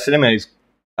 and I tested him and he's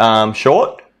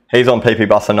short. He's on PP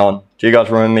Bus Anon. Do you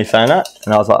guys remember me saying that?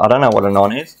 And I was like, I don't know what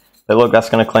Anon is. But look, that's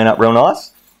going to clean up real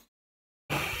nice.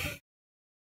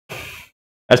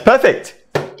 That's perfect.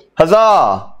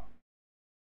 Huzzah!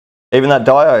 Even that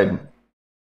diode.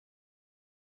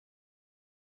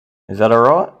 Is that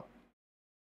alright?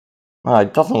 Oh,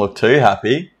 it doesn't look too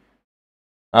happy.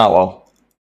 Oh well.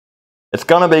 It's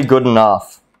going to be good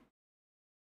enough.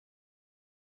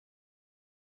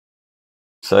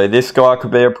 So this guy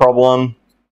could be a problem.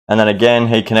 And then again,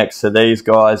 he connects to these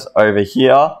guys over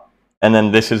here. And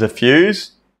then this is a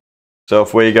fuse. So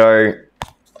if we go...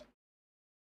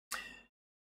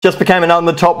 Just became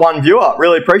another top 1 viewer.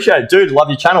 Really appreciate it. Dude, love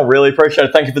your channel. Really appreciate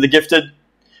it. Thank you for the gifted.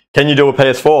 Can you do a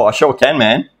PS4? I sure can,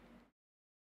 man.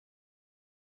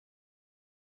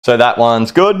 So that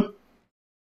one's good.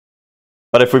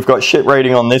 But if we've got shit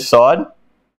reading on this side,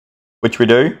 which we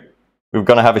do, we're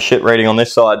going to have a shit reading on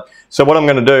this side. So what I'm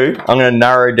going to do, I'm going to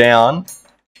narrow down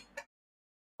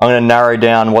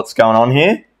what's going on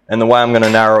here. And the way I'm going to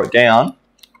narrow it down,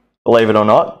 believe it or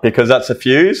not, because that's a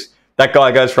fuse. That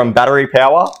guy goes from battery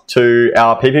power to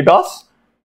our PP bus.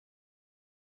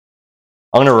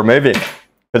 I'm going to remove him,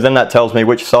 because then that tells me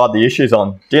which side the issue's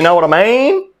on. Do you know what I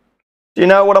mean? Do you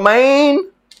know what I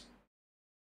mean?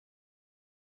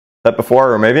 But before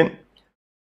I remove him,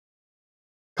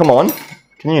 come on,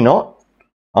 can you not?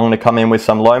 I'm going to come in with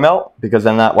some low melt, because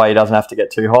then that way he doesn't have to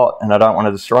get too hot, and I don't want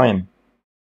to destroy him.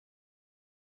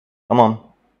 Come on.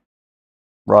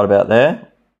 Right about there.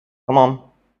 Come on.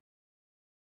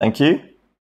 Thank you.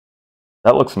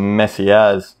 That looks messy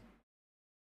as.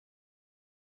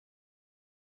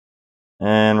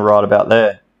 And right about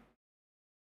there.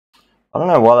 I don't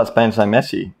know why that's been so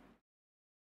messy.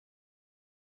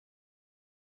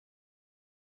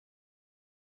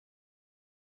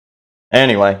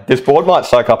 Anyway, this board might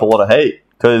soak up a lot of heat,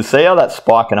 because see how that's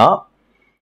spiking up?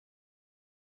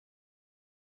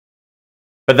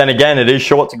 But then again, it is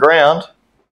short to ground.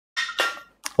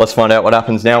 Let's find out what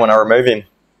happens now when I remove him.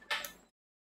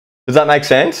 Does that make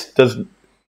sense? Do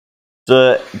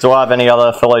I have any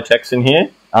other fellow techs in here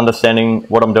understanding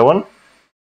what I'm doing?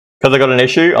 Because I got an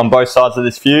issue on both sides of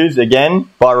this fuse. Again,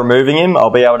 by removing him, I'll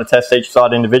be able to test each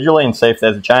side individually and see if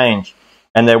there's a change.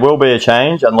 And there will be a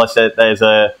change unless there's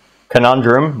a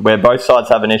conundrum where both sides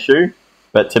have an issue,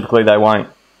 but typically they won't.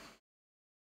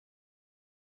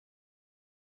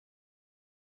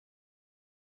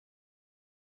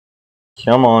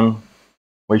 Come on.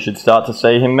 We should start to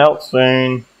see him melt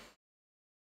soon.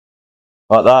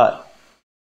 Like that.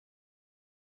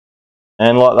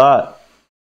 And like that.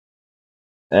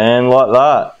 And like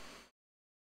that.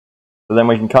 So then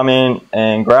we can come in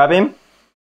and grab him.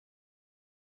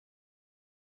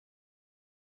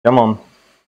 Come on.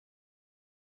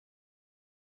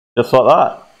 Just like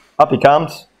that. Up he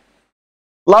comes.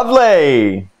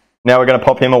 Lovely! Now we're going to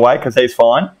pop him away because he's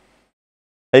fine.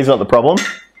 He's not the problem.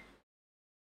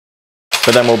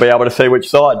 But then we'll be able to see which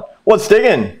side. What's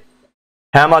digging?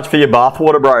 How much for your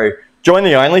bathwater, bro? Join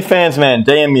the OnlyFans, man.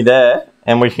 DM me there.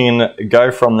 And we can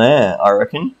go from there, I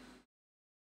reckon.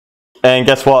 And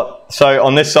guess what? So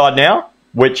on this side now,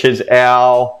 which is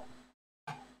our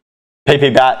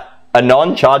PP Bat a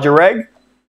non-charger reg.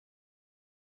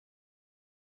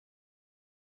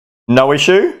 No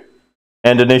issue.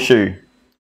 And an issue.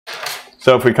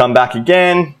 So if we come back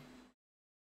again,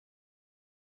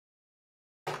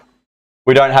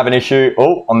 we don't have an issue.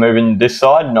 Oh, I'm moving this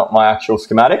side, not my actual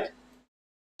schematic.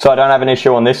 So I don't have an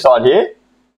issue on this side here.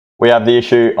 We have the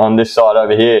issue on this side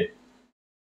over here.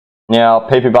 Now,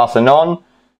 PP bus are non.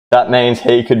 That means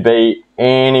he could be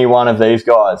any one of these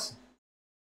guys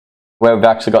where we've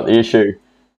actually got the issue.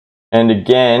 And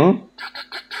again,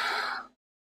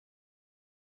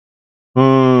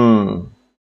 PP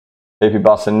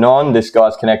bus are non. This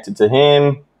guy's connected to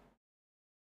him.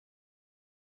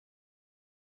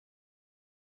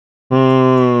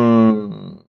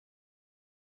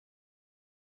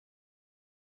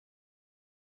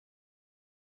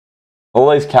 All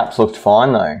these caps looked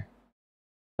fine though.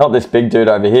 Not this big dude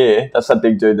over here. That's that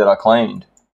big dude that I cleaned.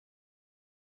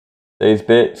 These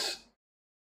bits.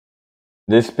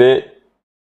 This bit.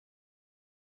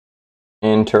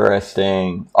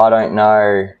 Interesting. I don't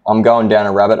know. I'm going down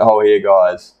a rabbit hole here,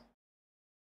 guys.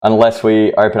 Unless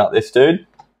we open up this dude.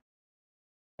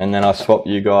 And then I swap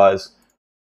you guys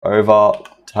over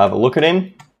to have a look at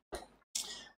him.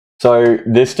 So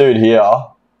this dude here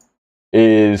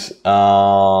is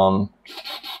high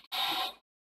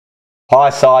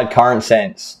side current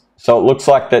sense. So it looks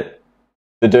like that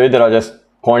the dude that I just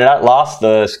pointed at last,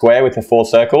 the square with the 4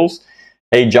 circles,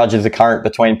 he judges the current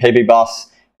between PB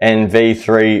bus and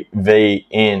V3V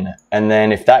in. And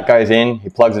then if that goes in, he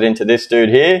plugs it into this dude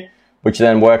here, which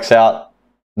then works out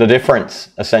the difference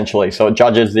essentially. So it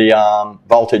judges the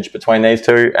voltage between these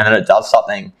two, and then it does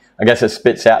something. I guess it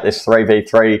spits out this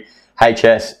 3V3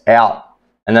 HS out.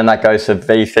 And then that goes to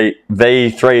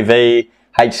V3V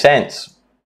H sense.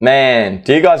 Man,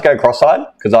 do you guys go cross-eyed?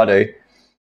 Because I do.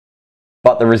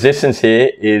 But the resistance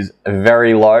here is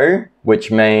very low,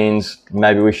 which means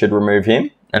maybe we should remove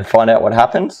him and find out what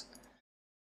happens.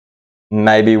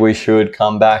 Maybe we should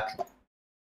come back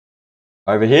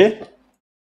over here.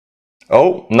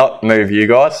 Oh, not move you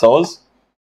guys, soz.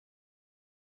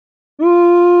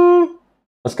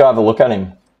 Let's go have a look at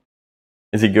him.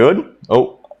 Is he good?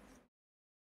 Oh.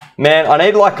 Man, I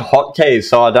need like hotkeys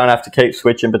so I don't have to keep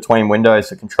switching between windows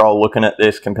to control looking at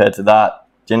this compared to that.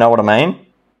 Do you know what I mean?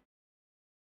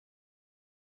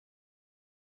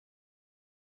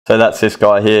 So that's this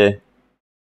guy here.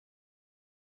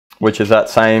 which is that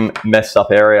same messed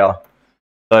up area.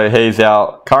 So here's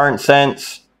our current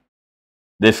sense.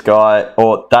 This guy,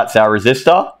 or that's our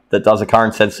resistor that does the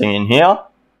current sensing in here.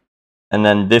 And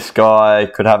then this guy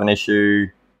could have an issue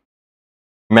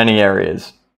many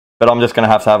areas. But I'm just going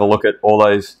to have a look at all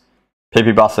those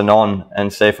PP bus and on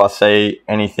and see if I see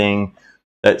anything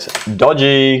that's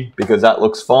dodgy, because that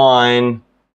looks fine,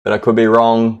 but I could be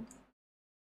wrong.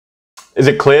 Is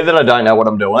it clear that I don't know what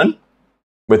I'm doing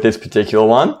with this particular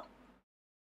one?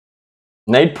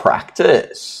 Need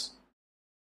practice.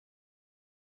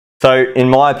 So in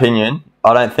my opinion,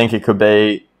 I don't think it could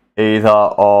be either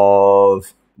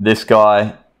of this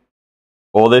guy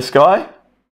or this guy.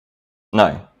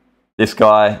 No, this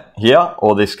guy here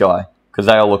or this guy, because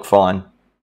they all look fine.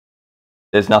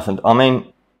 There's nothing, I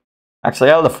mean,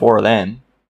 actually out of the four of them,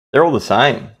 they're all the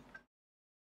same.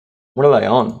 What are they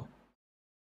on?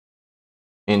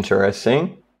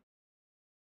 Interesting.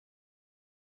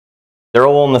 They're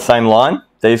all on the same line,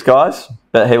 these guys,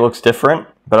 but he looks different,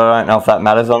 but I don't know if that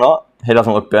matters or not. He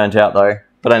doesn't look burnt out though.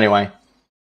 But anyway,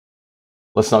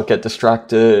 let's not get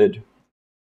distracted.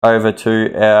 Over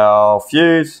to our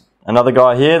fuse. Another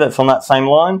guy here that's on that same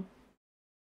line.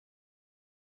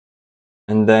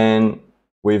 And then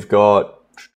we've got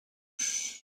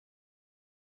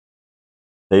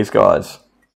these guys.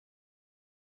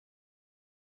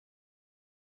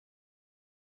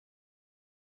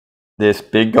 This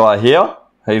big guy here,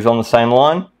 he's on the same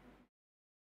line.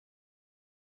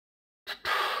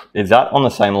 Is that on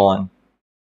the same line?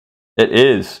 It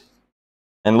is.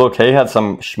 And look, he had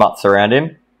some schmutz around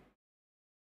him.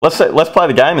 Let's play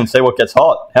the game and see what gets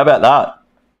hot. How about that?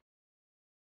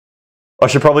 I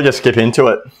should probably just skip into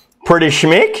it. Pretty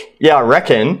schmick? Yeah, I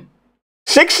reckon.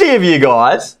 60 of you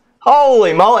guys.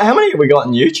 Holy moly. How many have we got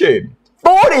on YouTube?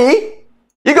 40?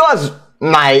 You guys,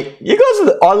 mate, you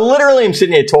guys I literally am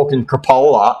sitting here talking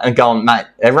crapola and going, mate,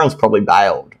 everyone's probably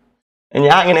bailed. And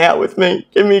you're hanging out with me,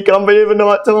 giving me company for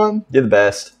night time. You're the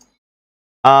best.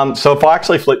 So if I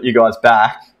actually flip you guys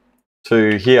back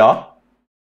to here,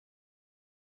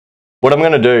 what I'm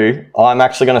going to do, I'm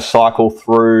actually going to cycle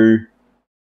through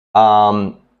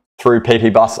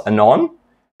PP bus anon,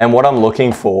 and what I'm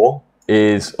looking for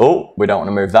is, oh, we don't want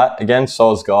to move that again.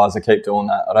 Soz, guys, I keep doing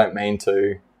that. I don't mean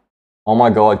to. Oh my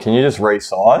God, can you just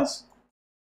resize?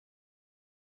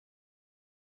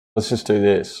 Let's just do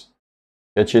this.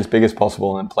 Get you as big as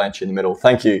possible and plant you in the middle.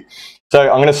 Thank you. So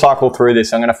I'm going to cycle through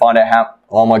this. I'm going to find out how,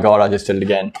 oh my God, I just did it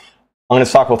again. I'm going to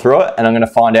cycle through it and I'm going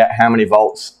to find out how many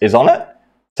volts is on it.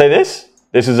 See this?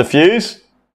 This is a fuse.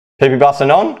 PP bus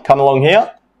and on, come along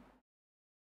here.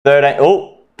 13,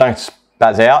 oh, don't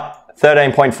spaz out.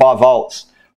 13.5 volts.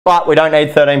 But we don't need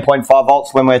 13.5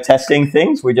 volts when we're testing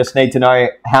things. We just need to know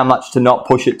how much to not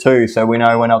push it to, so we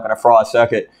know we're not going to fry a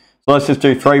circuit. So let's just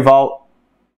do 3 volt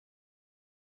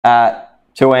at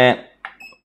 2 amp,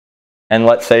 and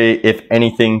let's see if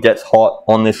anything gets hot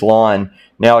on this line.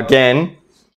 Now again,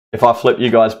 if I flip you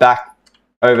guys back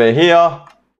over here,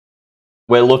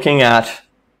 we're looking at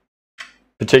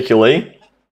particularly,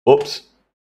 oops,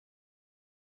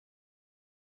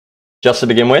 just to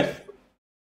begin with,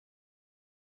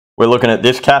 we're looking at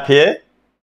this cap here,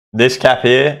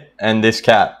 and this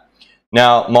cap.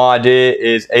 Now my idea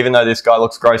is, even though this guy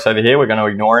looks gross over here, we're going to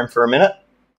ignore him for a minute.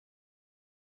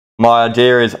 My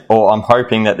idea is, or I'm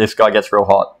hoping that this guy gets real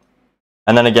hot.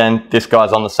 And then again, this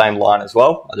guy's on the same line as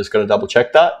well. I just got to double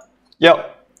check that.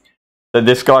 Yep. So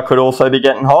this guy could also be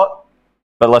getting hot.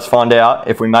 But let's find out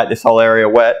if we make this whole area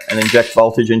wet and inject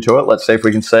voltage into it. Let's see if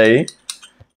we can see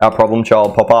our problem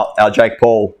child pop up. Our Jake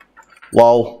Paul.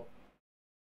 Lol.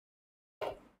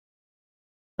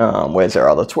 Where's our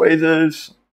other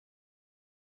tweezers?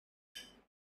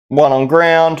 One on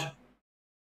ground.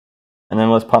 And then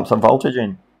let's pump some voltage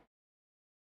in.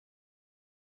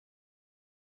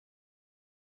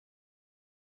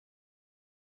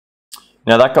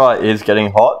 Now that guy is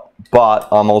getting hot, but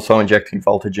I'm also injecting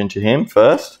voltage into him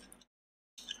first.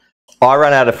 I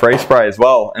ran out of free spray as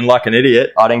well, and like an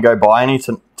idiot, I didn't go buy any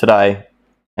today.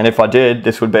 And if I did,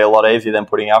 this would be a lot easier than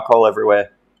putting alcohol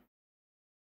everywhere.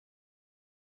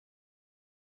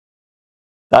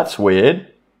 That's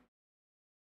weird.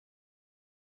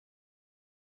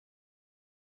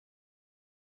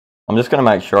 I'm just going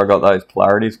to make sure I got those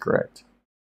polarities correct.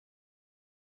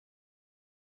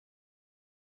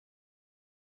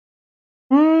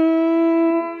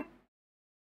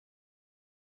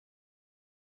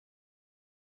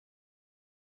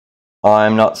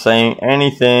 I'm not seeing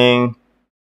anything.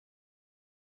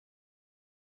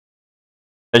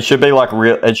 It should be like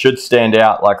real. It should stand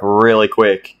out like really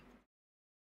quick.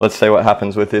 Let's see what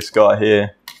happens with this guy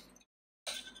here.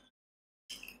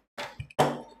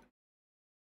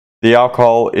 The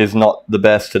alcohol is not the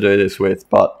best to do this with,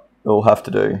 but it'll have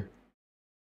to do.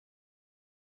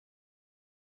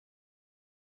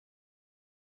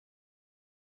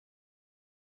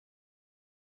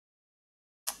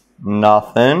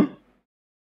 Nothing.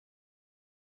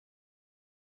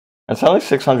 It's only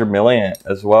 600 milliamp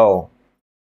as well.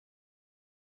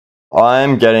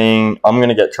 I'm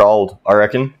gonna get trolled, I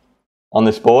reckon, on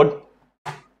this board.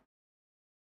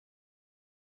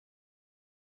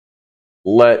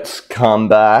 Let's come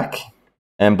back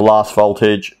and blast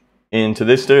voltage into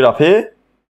this dude up here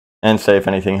and see if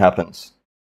anything happens.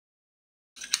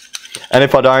 And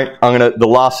if I don't, the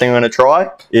last thing I'm gonna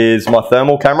try is my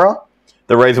thermal camera.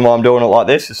 The reason why I'm doing it like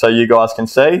this is so you guys can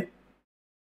see.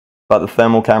 But the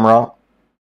thermal camera,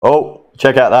 oh,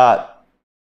 check out that.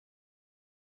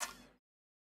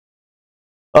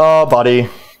 Oh, buddy,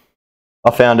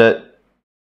 I found it.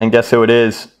 And guess who it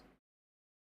is?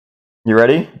 You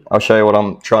ready? I'll show you what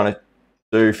I'm trying to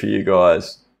do for you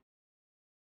guys.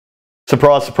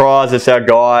 Surprise, surprise, it's our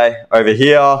guy over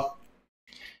here.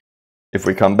 If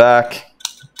we come back,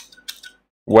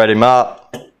 wet him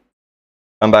up,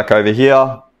 come back over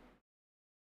here,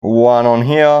 one on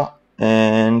here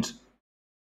and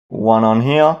one on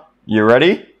here. You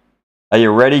ready? Are you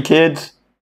ready, kids?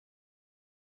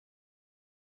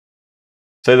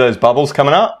 See those bubbles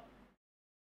coming up?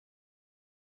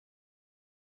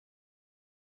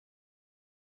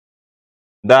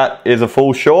 That is a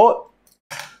full short.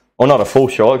 Well, not a full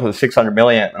short because it's 600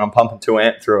 milliamp and I'm pumping 2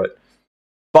 amp through it.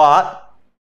 But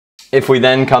if we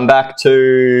then come back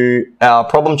to our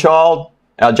problem child,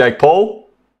 our Jake Paul,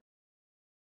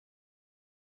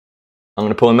 I'm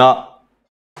going to pull him up.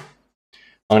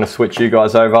 I'm going to switch you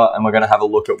guys over and we're going to have a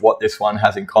look at what this one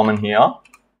has in common here.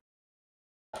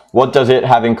 What does it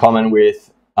have in common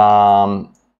with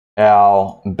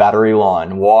our battery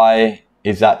line? Why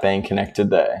is that being connected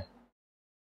there?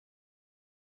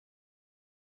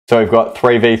 So we've got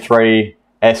 3v3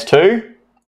 S2.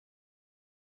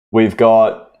 We've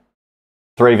got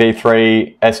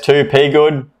 3v3 S2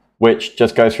 P-Good, which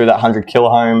just goes through that 100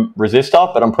 kiloohm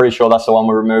resistor, but I'm pretty sure that's the one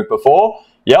we removed before.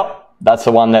 Yep, that's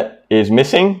the one that is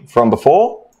missing from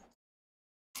before.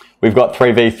 We've got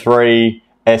 3v3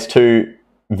 S2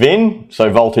 VIN, so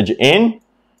voltage in,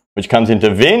 which comes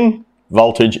into VIN,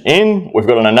 voltage in. We've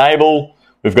got an enable.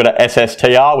 We've got a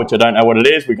SSTR, which I don't know what it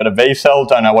is. We've got a V cell,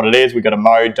 don't know what it is. We've got a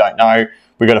mode, don't know.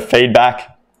 We've got a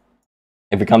feedback.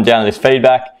 If we come down to this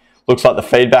feedback, looks like the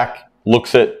feedback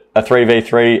looks at a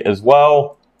 3v3 as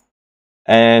well.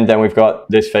 And then we've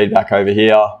got this feedback over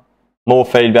here. More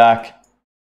feedback.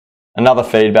 Another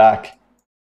feedback.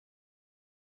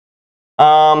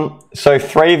 So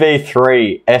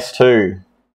 3v3 S2.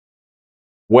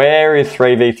 Where is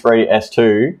 3v3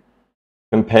 S2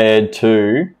 compared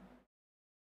to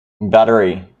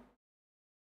battery?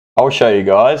 I'll show you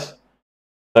guys.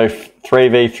 So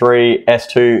 3v3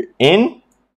 S2 in.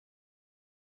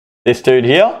 This dude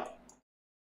here.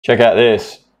 Check out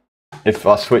this. If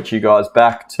I switch you guys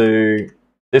back to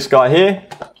this guy here.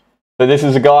 So this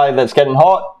is a guy that's getting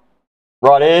hot.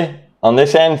 Right here on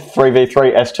this end.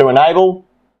 3v3 S2 enable.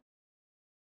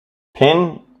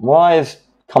 Pin. Why is...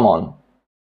 Come on.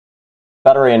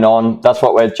 Battery and on. That's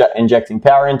what we're injecting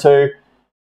power into.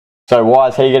 So why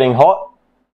is he getting hot?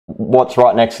 What's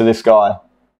right next to this guy?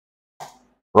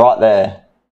 Right there.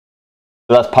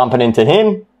 So that's pumping into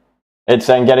him. It's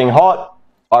then getting hot.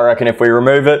 I reckon if we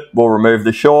remove it, we'll remove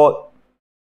the short.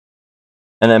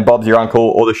 And then Bob's your uncle,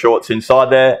 all the shorts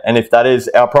inside there. And if that is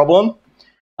our problem,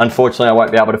 unfortunately I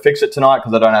won't be able to fix it tonight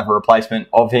because I don't have a replacement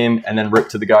of him, and then rip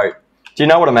to the goat. Do you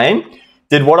know what I mean?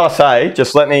 Did what I say,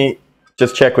 just let me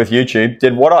just check with YouTube.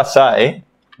 Did what I say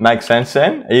make sense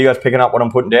then? Are you guys picking up what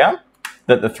I'm putting down?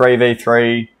 That the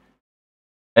 3v3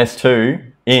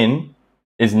 S2 in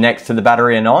is next to the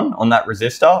battery and on that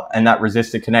resistor, and that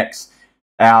resistor connects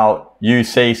our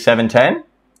UC710,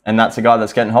 and that's the guy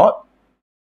that's getting hot?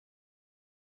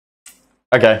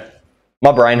 Okay,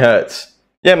 my brain hurts.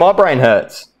 Yeah, my brain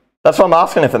hurts. That's why I'm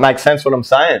asking if it makes sense what I'm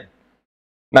saying.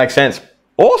 Makes sense.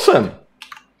 Awesome.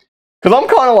 Because I'm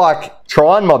kind of like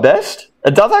trying my best.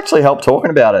 It does actually help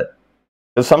talking about it.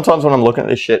 Because sometimes when I'm looking at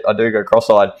this shit, I do go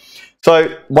cross-eyed.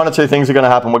 So one or two things are going to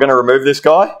happen. We're going to remove this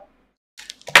guy.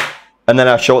 And then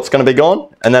our short's going to be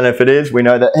gone. And then if it is, we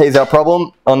know that he's our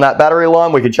problem on that battery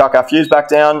line. We can chuck our fuse back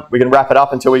down. We can wrap it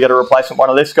up until we get a replacement one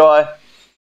of this guy.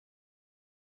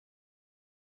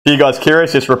 For you guys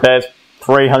curious, this repairs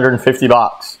 350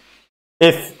 bucks.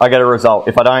 If I get a result.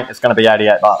 If I don't, it's going to be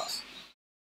 88 bucks.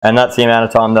 And that's the amount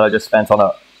of time that I just spent on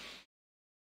it.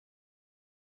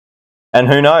 And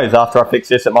who knows, after I fix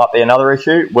this, it might be another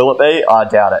issue. Will it be? I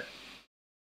doubt it.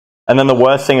 And then the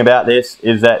worst thing about this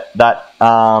is that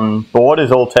board is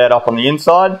all teared up on the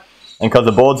inside. And because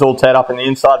the board's all teared up on the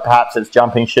inside, perhaps it's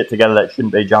jumping shit together that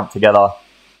shouldn't be jumped together.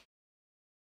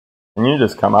 Can you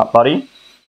just come up, buddy?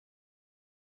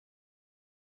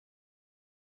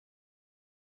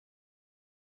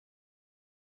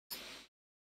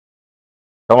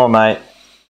 Come on, mate.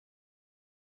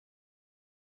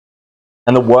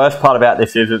 And the worst part about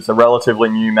this is it's a relatively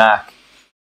new Mac,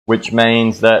 which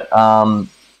means that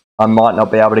I might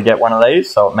not be able to get one of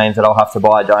these, so it means that I'll have to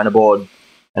buy a donor board.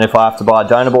 And if I have to buy a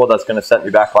donor board, that's going to set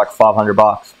me back like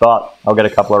 $500, but I'll get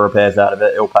a couple of repairs out of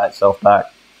it. It'll pay itself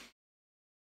back.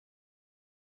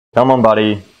 Come on,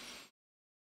 buddy.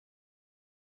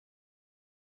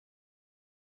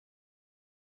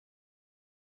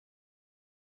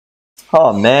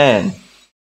 Oh, man.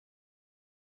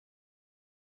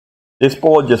 This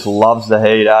board just loves the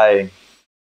heat, eh?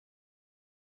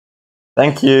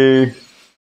 Thank you.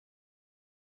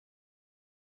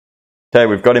 Okay,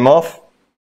 we've got him off.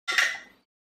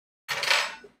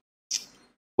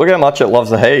 Look how much it loves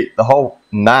the heat. The whole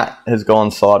mat has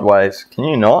gone sideways. Can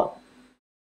you not?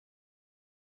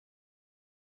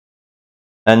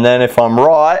 And then if I'm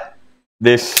right,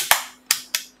 this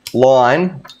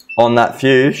line on that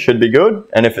fuse should be good.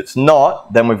 And if it's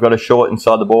not, then we've got a short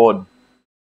inside the board.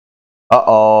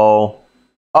 Uh-oh.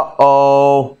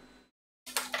 Uh-oh.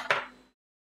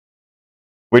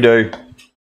 We do.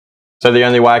 So the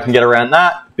only way I can get around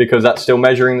that, because that's still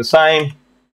measuring the same,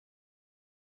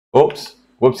 oops,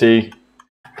 whoopsie,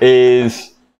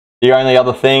 is the only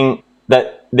other thing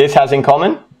that this has in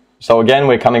common. So again,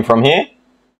 we're coming from here.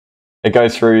 It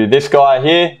goes through this guy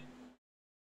here,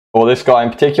 or this guy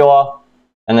in particular,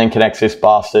 and then connects this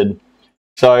bastard.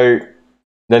 So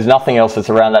there's nothing else that's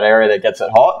around that area that gets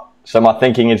it hot. So my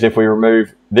thinking is if we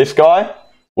remove this guy,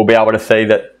 we'll be able to see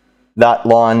that that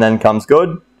line then comes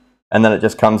good. And then it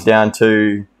just comes down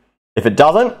to, if it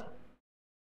doesn't,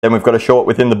 then we've got a short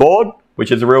within the board,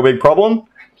 which is a real big problem.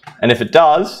 And if it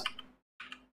does,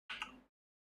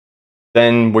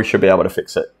 then we should be able to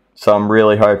fix it. So I'm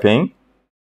really hoping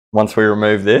once we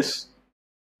remove this,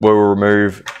 we'll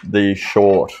remove the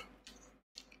short.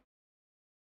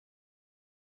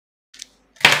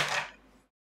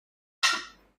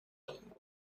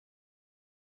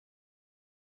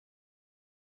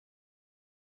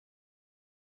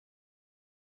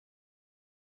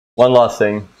 One last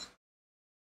thing.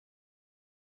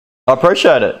 I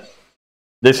appreciate it.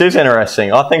 This is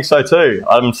interesting. I think so too.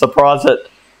 I'm surprised that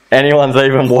anyone's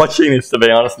even watching this, to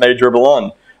be honest. Me dribble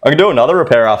on. I can do another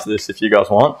repair after this if you guys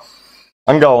want.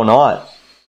 I can go all night.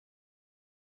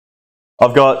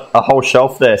 I've got a whole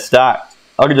shelf there stacked.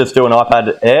 I could just do an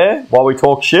iPad Air while we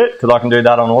talk shit, because I can do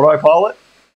that on autopilot.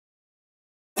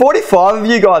 45 of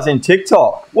you guys in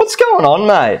TikTok. What's going on,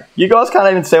 mate? You guys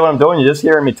can't even see what I'm doing. You're just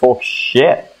hearing me talk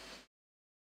shit.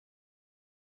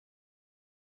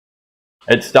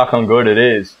 It's stuck on good, it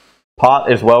is.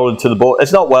 Part is welded to the board.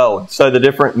 It's not weld. So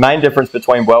the main difference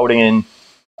between welding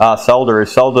and solder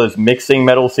is mixing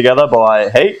metals together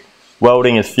by heat.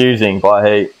 Welding is fusing by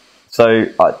heat. So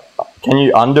can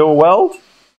you undo a weld?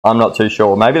 I'm not too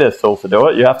sure. Maybe there's tools to do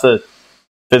it. You have to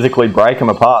physically break them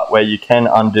apart where you can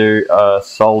undo a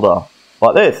solder.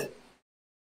 Like this.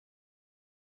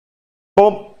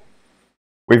 Boom.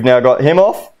 We've now got him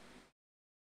off.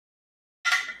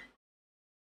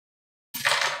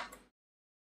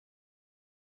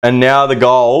 And now the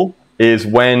goal is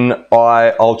when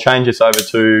I'll change this over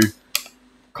to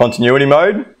continuity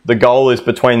mode. The goal is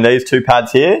between these two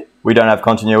pads here, we don't have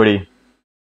continuity.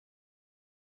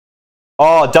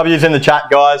 Oh, W's in the chat,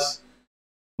 guys.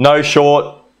 No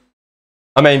short.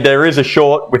 I mean, there is a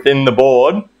short within the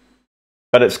board,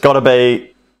 but it's got to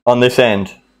be on this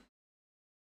end.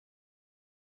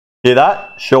 Hear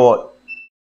that? Short,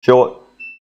 short,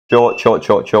 short, short,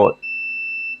 short, short.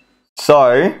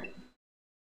 So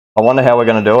I wonder how we're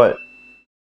going to do it.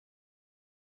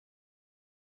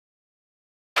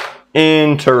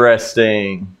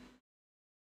 Interesting.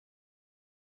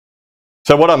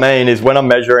 So what I mean is when I'm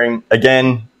measuring,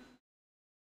 again,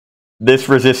 this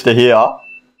resistor here.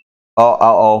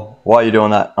 Oh, why are you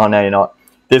doing that? Oh, no, you're not.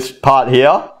 This part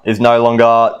here is no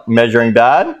longer measuring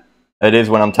bad. It is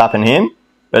when I'm tapping him,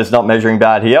 but it's not measuring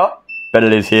bad here, but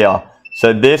it is here.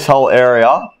 So this whole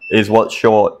area is what's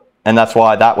short, and that's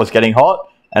why that was getting hot.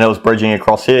 And it was bridging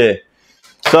across here.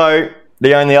 So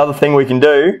the only other thing we can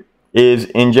do is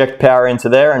inject power into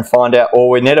there and find out, or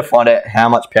we need to find out how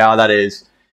much power that is.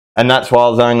 And that's why I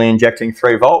was only injecting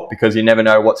 3 volt, because you never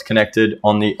know what's connected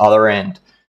on the other end.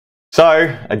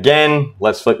 So again,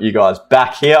 let's flip you guys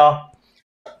back here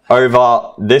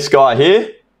over this guy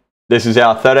here. This is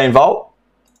our 13 volt.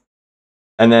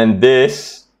 And then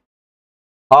this,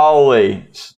 holy,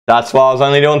 that's why I was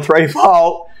only doing 3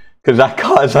 volt, because that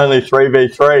guy's only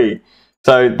 3v3.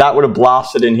 So that would have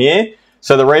blasted in here.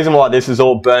 So the reason why this is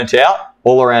all burnt out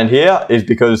all around here is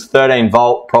because 13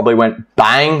 volt probably went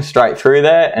bang straight through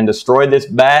there and destroyed this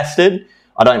bastard.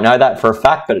 I don't know that for a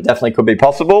fact, but it definitely could be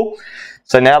possible.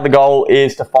 So now the goal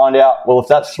is to find out, well, if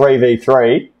that's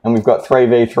 3v3 and we've got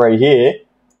 3v3 here,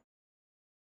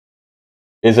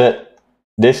 is it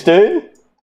this dude?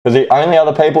 Because the only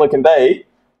other people it can be,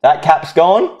 that cap's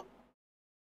gone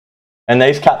and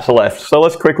these caps are left. So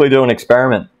let's quickly do an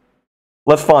experiment.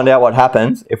 Let's find out what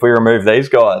happens if we remove these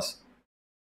guys.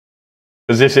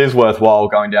 Because this is worthwhile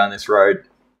going down this road.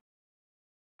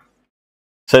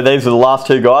 So these are the last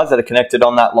 2 guys that are connected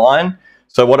on that line.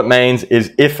 So what it means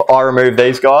is if I remove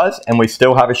these guys and we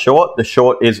still have a short, the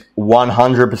short is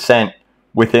 100%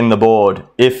 within the board.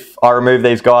 If I remove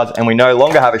these guys and we no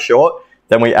longer have a short,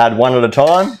 then we add one at a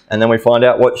time and then we find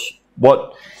out which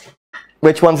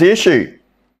one's the issue.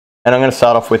 And I'm going to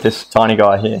start off with this tiny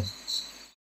guy here.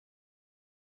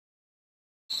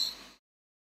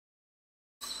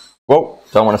 Whoa,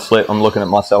 don't want to slip. I'm looking at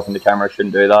myself in the camera. I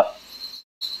shouldn't do that.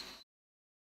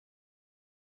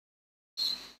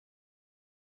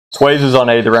 Tweezers on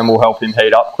either end will help him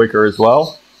heat up quicker as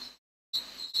well.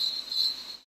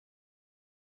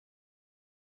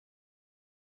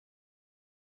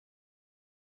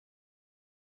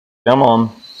 Come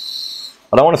on.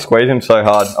 I don't want to squeeze him so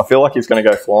hard. I feel like he's going to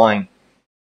go flying.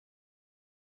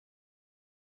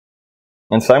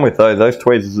 And same with those. Those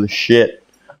tweezers are shit.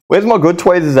 Where's my good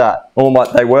tweezers at?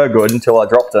 Oh, they were good until I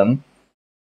dropped them.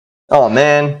 Oh,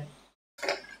 man.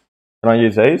 Can I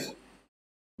use these?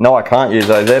 No, I can't use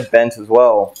those. They're bent as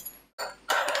well.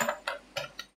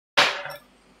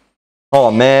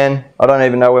 Oh, man. I don't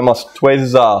even know where my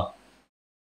tweezers are.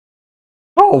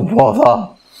 Oh,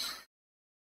 bother.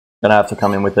 Gonna have to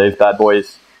come in with these bad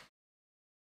boys.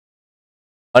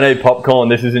 I need popcorn.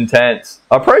 This is intense.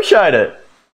 I appreciate it.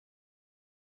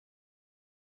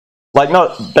 Like,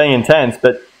 not being intense,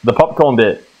 but the popcorn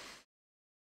bit.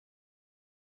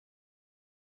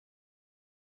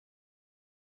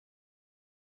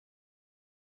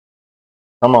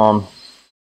 Come on.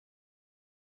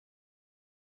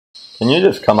 Can you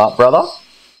just come up, brother?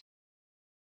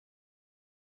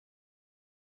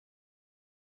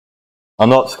 I'm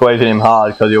not squeezing him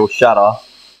hard because he'll shatter.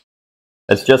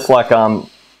 It's just like,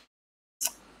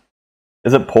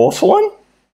 is it porcelain?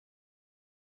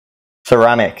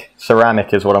 Ceramic.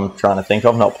 Ceramic is what I'm trying to think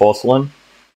of, not porcelain.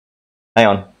 Hang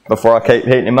on. Before I keep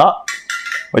heating him up,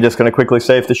 we're just going to quickly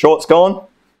see if the short's gone.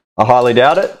 I highly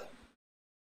doubt it.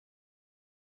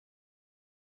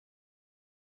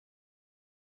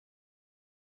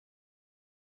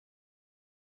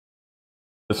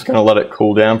 Just going to let it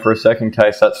cool down for a second in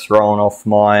case that's throwing off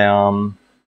my...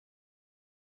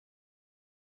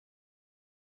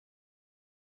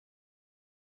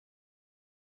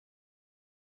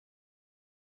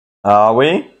 Are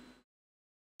we?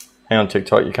 Hang on,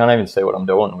 TikTok. You can't even see what I'm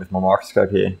doing with my microscope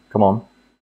here. Come on.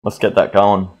 Let's get that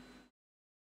going.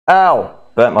 Ow!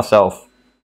 Burnt myself.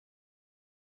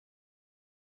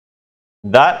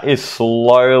 That is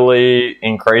slowly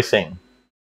increasing.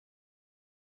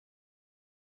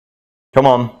 Come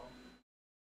on.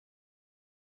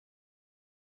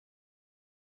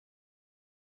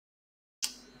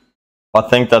 I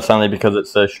think that's only because it's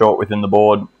so short within the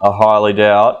board. I highly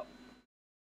doubt.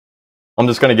 I'm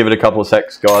just going to give it a couple of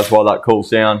seconds, guys, while that cools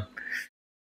down.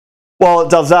 While it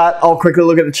does that, I'll quickly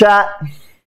look at the chat.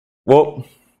 Whoop.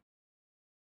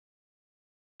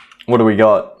 What do we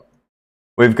got?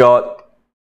 We've got,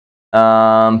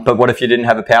 but what if you didn't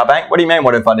have a power bank? What do you mean,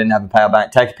 what if I didn't have a power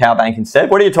bank? Take a power bank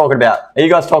instead? What are you talking about? Are you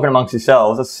guys talking amongst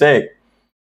yourselves? That's sick.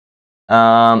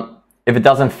 If it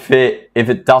doesn't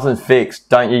fix,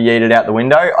 don't you yeet it out the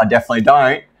window? I definitely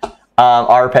don't.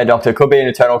 Eye repair doctor, could be an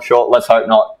internal short. Let's hope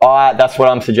not. That's what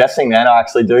I'm suggesting, man. I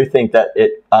actually do think that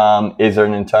it is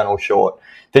an internal short.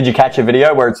 Did you catch a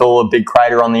video where it's all a big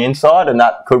crater on the inside? And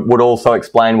that would also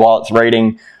explain why it's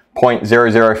reading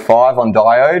 0.005 on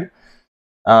diode.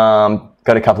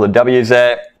 Got a couple of W's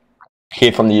there.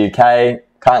 Here from the UK.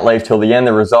 Can't leave till the end.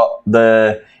 Till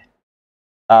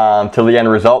the end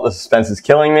result. The suspense is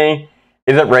killing me.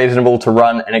 Is it reasonable to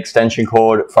run an extension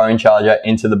cord phone charger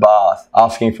into the bath?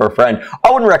 Asking for a friend.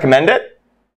 I wouldn't recommend it.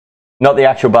 Not the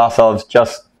actual bath salves,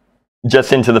 just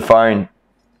into the phone.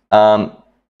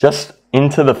 Just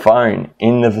into the phone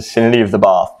in the vicinity of the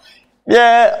bath.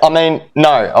 Yeah, I mean, no,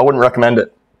 I wouldn't recommend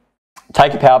it.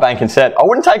 Take a power bank instead. I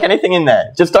wouldn't take anything in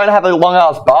there. Just don't have a long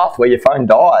ass bath where your phone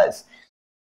dies.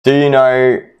 Do you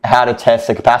know how to test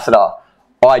the capacitor?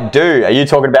 I do. Are you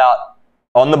talking about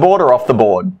On the board or off the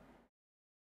board?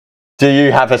 Do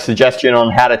you have a suggestion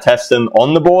on how to test them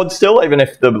on the board still, even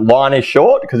if the line is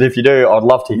short? Because if you do, I'd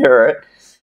love to hear it.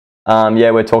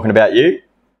 Yeah, we're talking about you.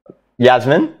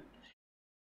 Yasmin,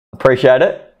 appreciate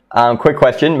it. Quick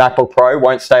question, MacBook Pro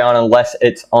won't stay on unless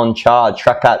it's on charge.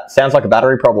 Trackpad, sounds like a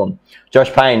battery problem.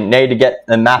 Josh Payne, need to get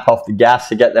the map off the gas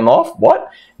to get them off?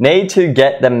 What? Need to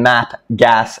get the map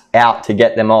gas out to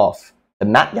get them off. The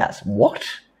map gas, what?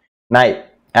 Mate,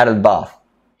 out of the bath.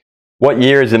 What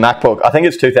year is the MacBook? I think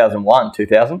it's 2001,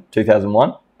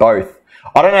 2001, both.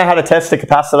 I don't know how to test the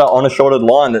capacitor on a shorted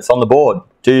line that's on the board.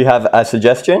 Do you have a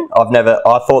suggestion? I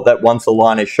thought that once the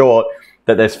line is short,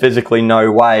 that there's physically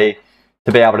no way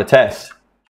to be able to test.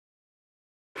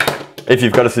 If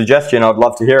you've got a suggestion, I'd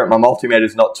love to hear it. My multimeter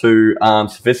is not too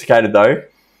sophisticated though.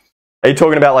 Are you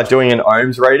talking about like doing an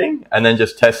ohms reading and then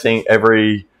just testing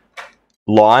every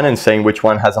line and seeing which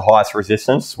one has the highest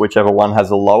resistance? Whichever one has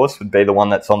the lowest would be the one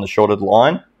that's on the shorted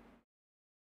line.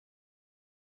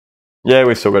 Yeah,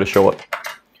 we've still got a short.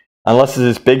 Unless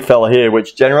there's this big fella here,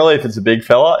 which generally if it's a big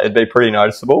fella, it'd be pretty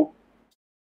noticeable.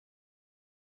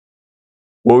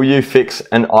 Will you fix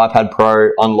an iPad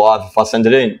Pro on live if I send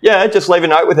it in? Yeah, just leave a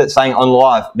note with it saying on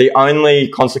live. The only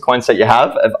consequence that you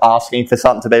have of asking for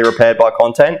something to be repaired by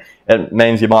content, it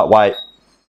means you might wait.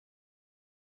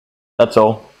 That's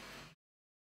all.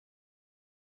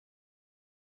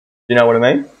 You know what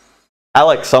I mean?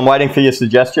 Alex, I'm waiting for your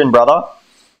suggestion, brother.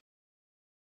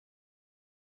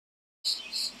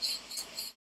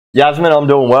 Yasmin, I'm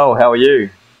doing well. How are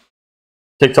you?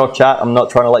 TikTok chat, I'm not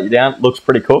trying to let you down. Looks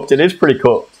pretty cooked. It is pretty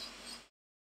cooked.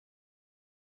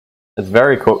 It's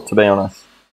very cooked, to be honest.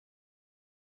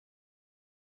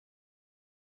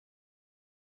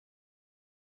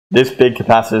 This big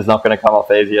capacitor is not going to come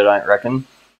off easy, I don't reckon.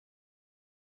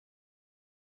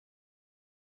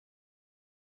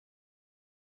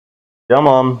 Come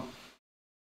on.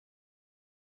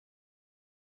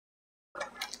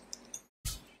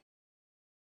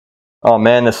 Oh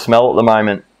man, the smell at the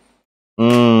moment.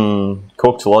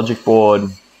 Cooked logic board.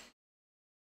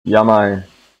 Yummo.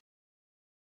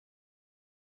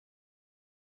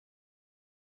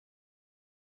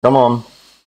 Come on.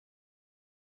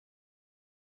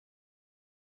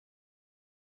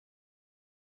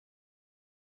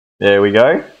 There we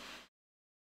go.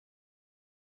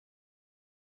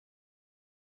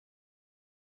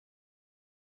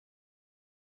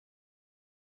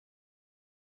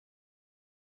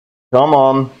 Come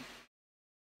on.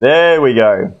 There we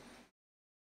go.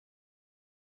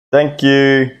 Thank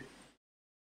you.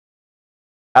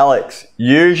 Alex,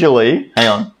 usually, hang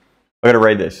on, I gotta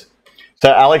read this. So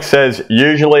Alex says,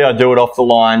 usually I do it off the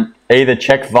line, either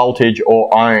check voltage or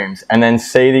ohms, and then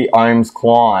see the ohms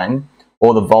climb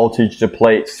or the voltage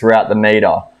depletes throughout the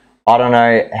meter. I don't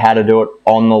know how to do it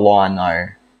on the line though.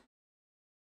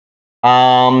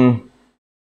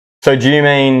 So do you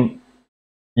mean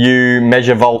you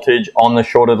measure voltage on the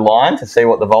shorted line to see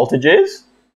what the voltage is?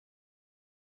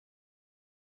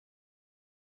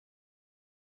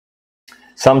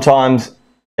 Sometimes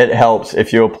it helps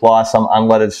if you apply some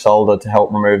unleaded solder to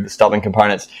help remove the stubborn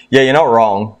components. Yeah, you're not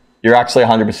wrong. You're actually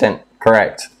 100%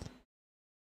 correct.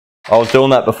 I was doing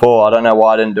that before. I don't know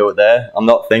why I didn't do it there. I'm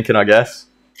not thinking, I guess.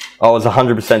 I was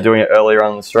 100% doing it earlier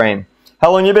on the stream.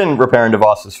 How long have you been repairing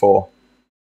devices for?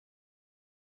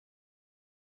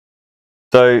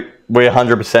 So we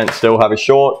 100% still have a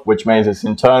short, which means it's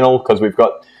internal because we've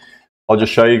got, I'll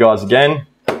just show you guys again.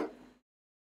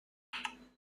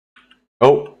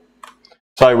 Oh,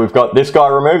 so we've got this guy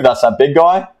removed. That's that big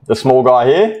guy, the small guy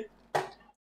here.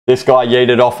 This guy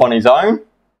yeeted off on his own.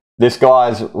 This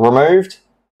guy's removed,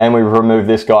 and we've removed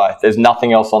this guy. There's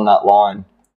nothing else on that line.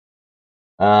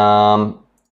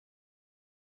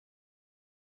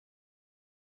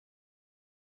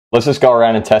 Let's just go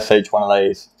around and test each one of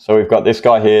these. So we've got this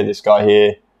guy here, these guys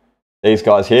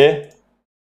here,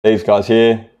 these guys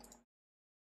here,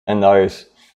 and those.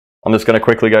 I'm just going to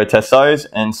quickly go test those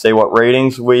and see what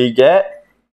readings we get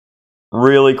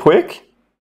really quick.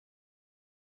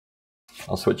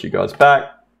 I'll switch you guys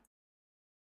back.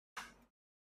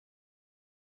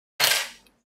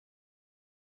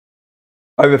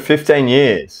 Over 15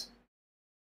 years.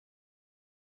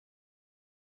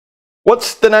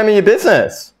 What's the name of your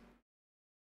business?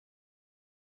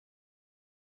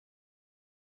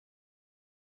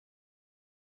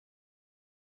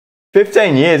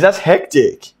 $15 years, that's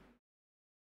hectic.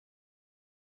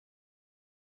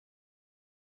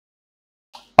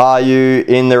 Are you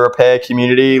in the repair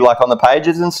community, like on the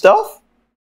pages and stuff?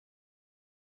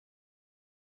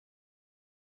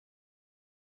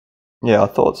 Yeah, I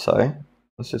thought so.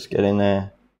 Let's just get in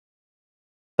there.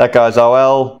 That guy's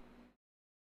OL.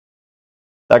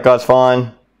 That guy's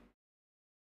fine.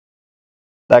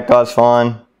 That guy's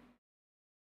fine.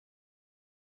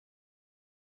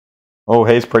 Oh,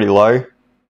 he's pretty low.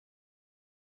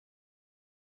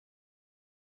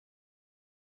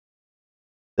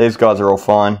 These guys are all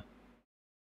fine.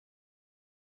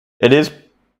 It is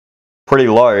pretty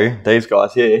low, these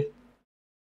guys here.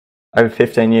 Over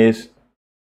 15 years.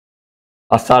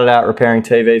 I started out repairing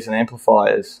TVs and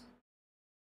amplifiers.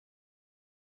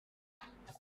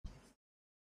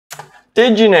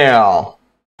 Did you now?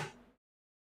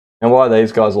 And why are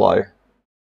these guys low?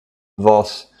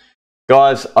 Voss.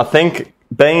 Guys, I think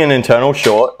being an internal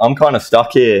short, I'm kind of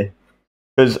stuck here.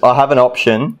 Because I have an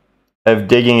option of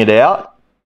digging it out.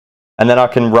 And then I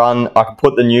can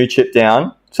put the new chip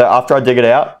down. So after I dig it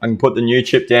out, I can put the new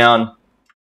chip down.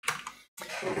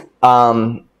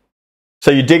 So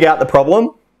you dig out the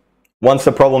problem. Once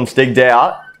the problem's digged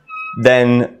out,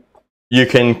 then you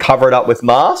can cover it up with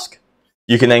mask.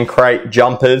 You can then create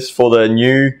jumpers for the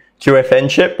new QFN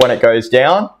chip when it goes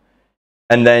down.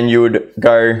 And then you would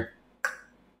go,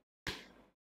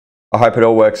 I hope it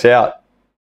all works out.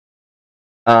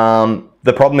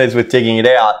 The problem is with digging it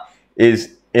out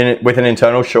is with an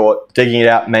internal short, digging it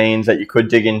out means that you could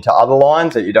dig into other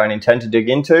lines that you don't intend to dig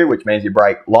into, which means you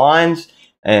break lines,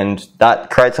 and that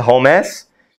creates a whole mess.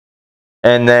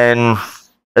 And then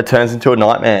it turns into a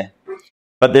nightmare.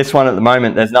 But this one at the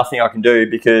moment, there's nothing I can do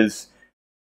because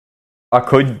I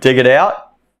could dig it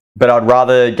out, but I'd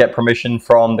rather get permission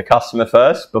from the customer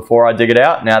first before I dig it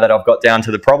out. Now that I've got down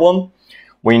to the problem,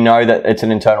 we know that it's an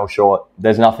internal short.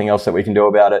 There's nothing else that we can do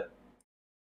about it.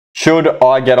 Should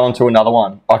I get onto another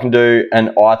one? I can do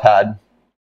an iPad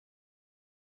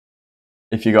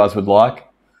if you guys would like.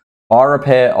 I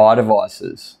repair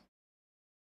iDevices.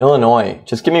 Illinois.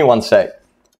 Just give me 1 sec.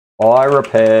 I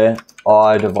repair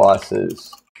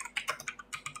iDevices.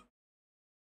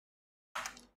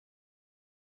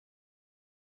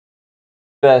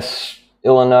 Best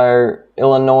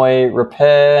Illinois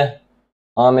repair.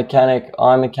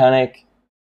 iMechanic.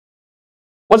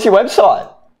 What's your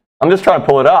website? I'm just trying to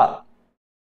pull it up.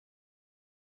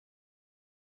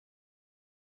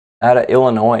 Out of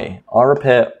Illinois. I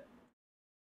repair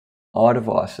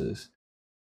iDevices.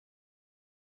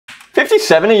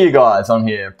 57 of you guys on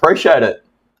here. Appreciate it.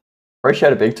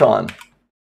 Appreciate it big time.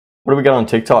 What do we got on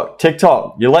TikTok?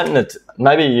 TikTok, you're letting it...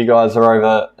 Maybe you guys are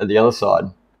over at the other side.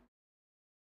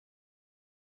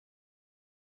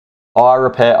 I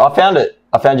repair... I found it.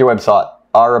 I found your website.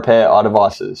 I repair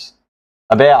iDevices.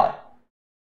 About.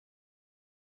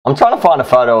 I'm trying to find a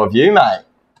photo of you, mate.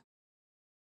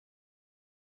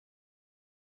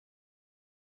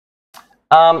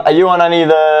 Are you on any of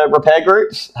the repair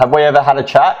groups? Have we ever had a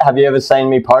chat? Have you ever seen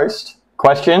me post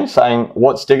questions saying,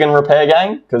 what's diggin' repair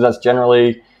gang? Because that's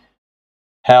generally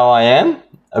how I am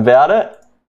about it.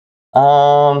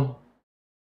 I'm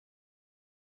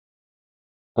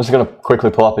just going to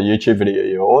quickly pull up a YouTube video of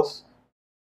yours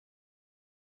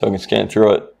so I can scan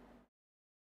through it.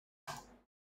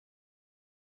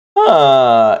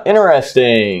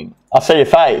 Interesting. I see your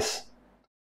face.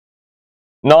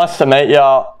 Nice to meet you.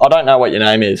 I don't know what your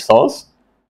name is, Soz.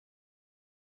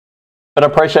 But I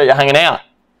appreciate you hanging out.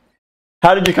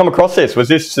 How did you come across this? Was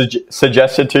this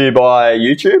suggested to you by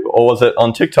YouTube or was it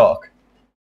on TikTok?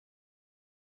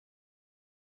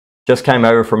 Just came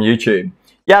over from YouTube.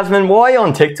 Yasmin, why are you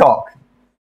on TikTok?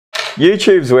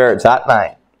 YouTube's where it's at,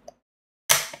 mate.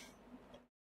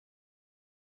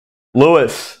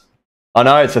 Lewis. I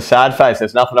know, it's a sad face.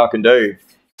 There's nothing I can do.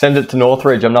 Send it to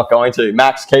Northridge. I'm not going to.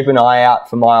 Max, keep an eye out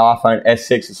for my iPhone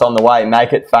S6. It's on the way.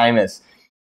 Make it famous.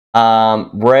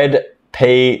 Red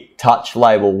P Touch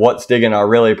label. What's digging? I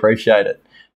really appreciate it.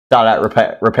 Start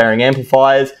out repairing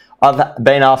amplifiers. I've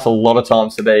been asked a lot of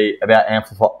times to be about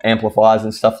amplifiers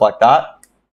and stuff like that.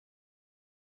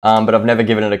 But I've never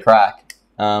given it a crack.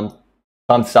 Time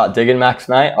to start digging, Max,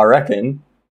 mate. I reckon.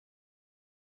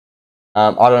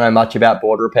 I don't know much about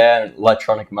board repair and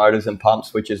electronic motors and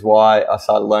pumps, which is why I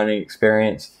started learning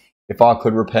experience. If I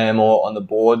could repair more on the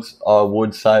boards, it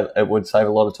would save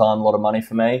a lot of time, a lot of money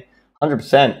for me.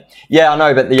 100%. Yeah, I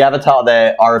know, but the avatar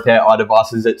there, I repair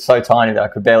iDevices, it's so tiny that I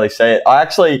could barely see it. I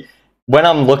actually, when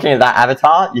I'm looking at that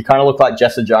avatar, you kind of look like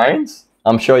Jessa Jones.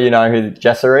 I'm sure you know who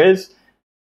Jessa is.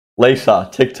 Lisa,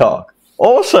 TikTok.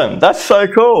 Awesome. That's so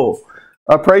cool.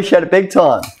 I appreciate it big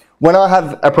time. When I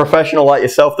have a professional like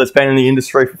yourself that's been in the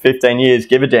industry for 15 years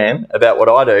give a damn about what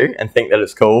I do and think that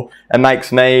it's cool, it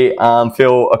makes me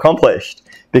feel accomplished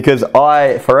because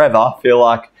I forever feel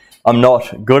like I'm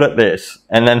not good at this.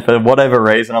 And then for whatever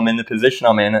reason, I'm in the position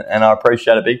I'm in and I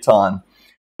appreciate it big time.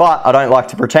 But I don't like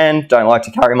to pretend, don't like to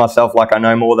carry myself like I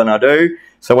know more than I do.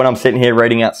 So when I'm sitting here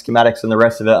reading out schematics and the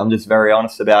rest of it, I'm just very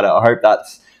honest about it. I hope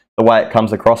that's the way it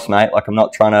comes across, mate. Like I'm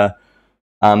not trying to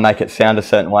make it sound a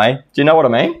certain way. Do you know what I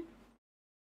mean?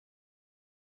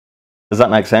 Does that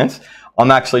make sense?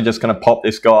 I'm actually just going to pop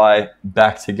this guy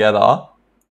back together.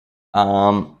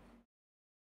 And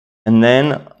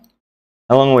then,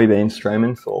 how long have we been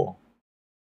streaming for?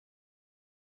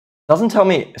 Doesn't tell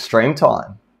me stream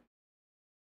time.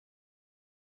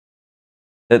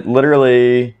 It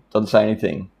literally doesn't say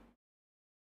anything.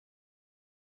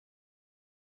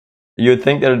 You would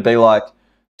think that it'd be like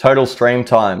total stream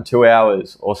time, 2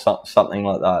 hours or something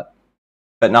like that.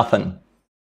 But nothing.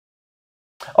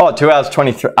 Oh, 2 hours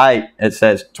 28, it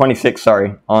says. 26,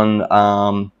 sorry, on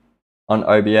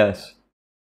OBS.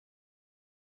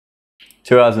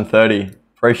 2 hours and 30.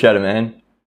 Appreciate it, man.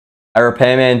 A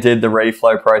repairman did the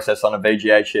reflow process on a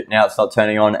VGA chip. Now it's not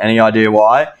turning on. Any idea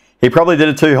why? He probably did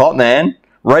it too hot, man.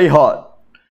 Re-hot.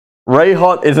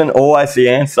 Re-hot isn't always the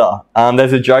answer.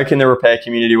 There's a joke in the repair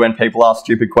community when people ask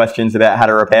stupid questions about how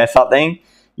to repair something.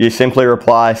 You simply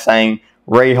reply saying,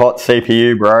 re-hot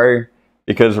CPU, bro.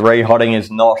 Because re-hotting is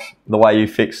not the way you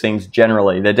fix things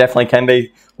generally. There definitely can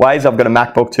be ways. I've got a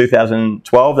MacBook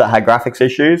 2012 that had graphics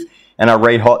issues, and I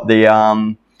re-hot the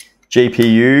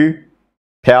GPU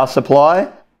power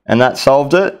supply, and that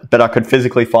solved it. But I could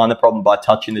physically find the problem by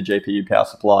touching the GPU power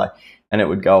supply, and it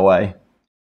would go away.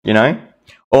 You know?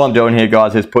 All I'm doing here,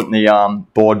 guys, is putting the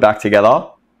board back together.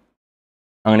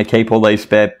 I'm going to keep all these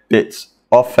spare bits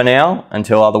off for now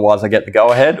until otherwise I get the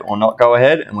go-ahead or not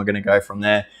go-ahead, and we're going to go from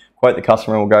there. Quote the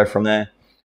customer, we'll go from there.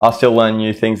 I still learn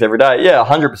new things every day. Yeah,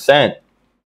 100%.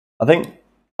 I think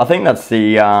that's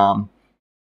the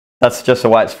that's just the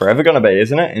way it's forever going to be,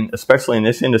 isn't it? Especially in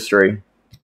this industry.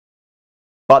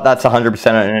 But that's 100%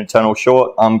 an internal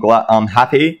short. I'm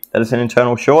happy that it's an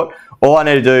internal short. All I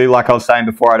need to do, like I was saying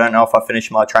before, I don't know if I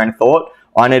finished my train of thought.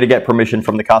 I need to get permission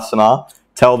from the customer.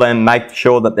 Tell them, make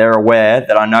sure that they're aware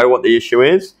that I know what the issue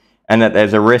is and that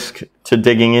there's a risk to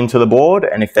digging into the board.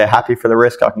 And if they're happy for the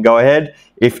risk, I can go ahead.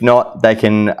 If not, they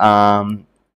can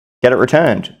get it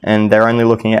returned. And they're only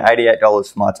looking at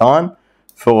 $88 for my time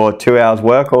for 2 hours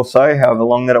work or so, however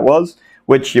long that it was,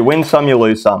 which you win some, you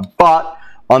lose some. But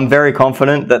I'm very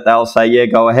confident that they'll say, yeah,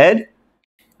 go ahead,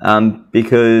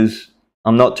 because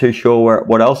I'm not too sure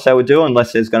what else they would do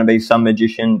unless there's going to be some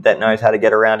magician that knows how to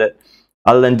get around it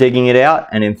other than digging it out.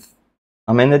 And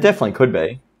I mean, there definitely could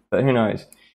be, but who knows?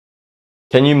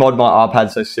 Can you mod my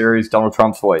iPad so Siri's Donald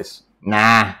Trump's voice?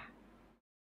 Nah.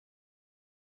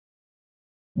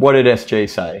 What did SG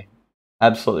say?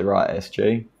 Absolutely right,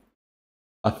 SG.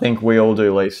 I think we all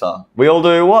do, Lisa. We all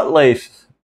do what, Lisa?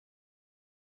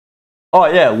 Oh,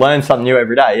 yeah, learn something new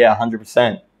every day. Yeah,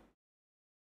 100%.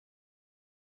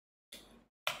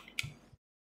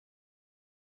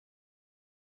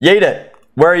 Yeet it.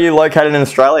 Where are you located in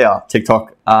Australia?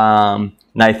 TikTok.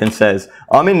 Nathan says,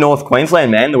 I'm in North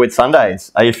Queensland, man, the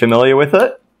Whitsundays. Are you familiar with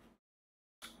it?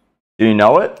 Do you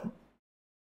know it?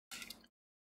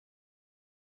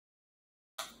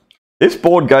 This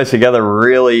board goes together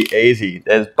really easy.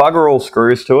 There's bugger all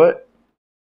screws to it.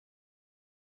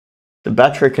 The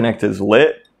battery connector's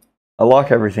lit. I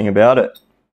like everything about it.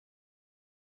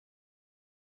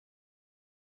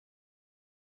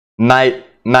 Mate,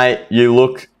 you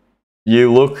look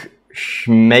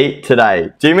schmeat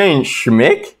today. Do you mean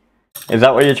schmick? Is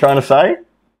that what you're trying to say?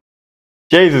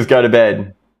 Jesus, go to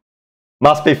bed.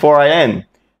 Must be 4 a.m.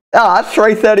 Ah, it's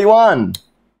 3:31.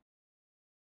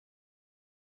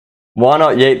 Why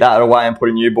not yeet that away and put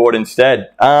a new board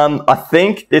instead? I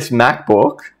think this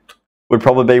MacBook would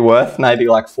probably be worth maybe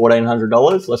like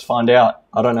 $1,400. Let's find out.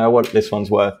 I don't know what this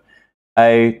one's worth.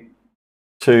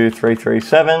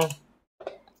 A2337.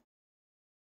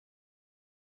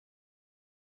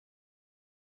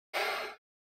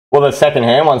 Well, the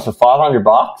second-hand one's for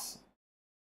 $500.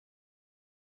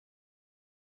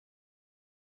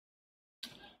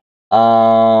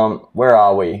 Where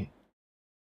are we?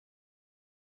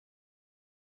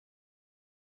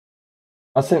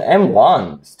 That's an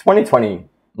M1. It's 2020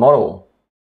 model.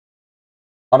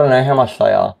 I don't know how much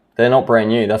they are. They're not brand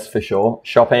new, that's for sure.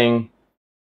 Shopping.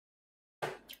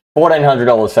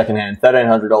 $1,400 second-hand.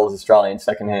 $1,300 Australian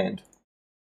second-hand.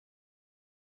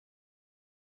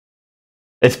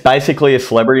 It's basically a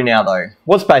celebrity now, though.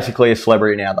 What's basically a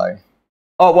celebrity now, though?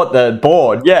 Oh, what, the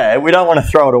board? Yeah, we don't want to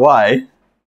throw it away.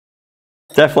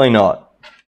 Definitely not.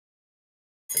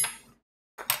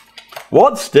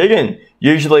 What's digging?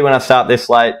 Usually when I start this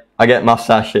late, I get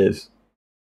mustaches.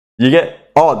 You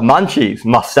get, oh, munchies,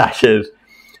 mustaches.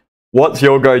 What's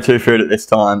your go-to food at this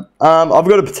time? I've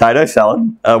got a potato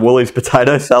salad, a Woolies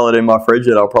potato salad in my fridge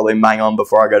that I'll probably mang on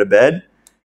before I go to bed.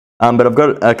 But I've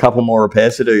got a couple more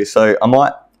repairs to do, so I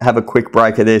might have a quick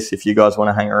break of this if you guys want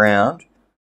to hang around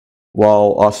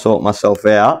while I sort myself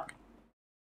out.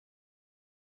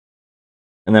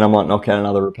 And then I might knock out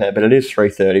another repair, but it is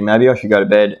 3:30. Maybe I should go to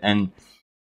bed and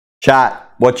chat.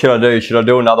 What should I do? Should I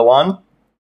do another one?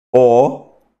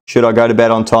 Or should I go to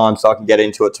bed on time so I can get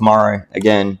into it tomorrow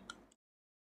again?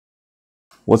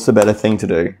 What's the better thing to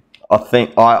do?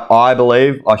 I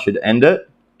believe I should end it,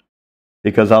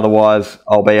 because otherwise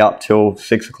I'll be up till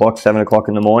 6 o'clock, 7 o'clock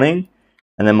in the morning,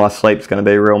 and then my sleep's going to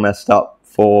be real messed up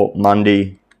for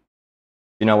Monday.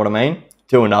 You know what I mean?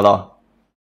 Do another.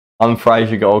 I'm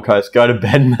Fraser, Gold Coast. Go to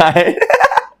bed, mate.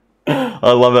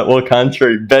 I love it. What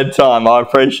country? Bedtime. I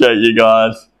appreciate you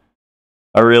guys.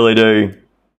 I really do.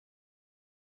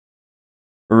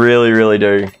 Really, really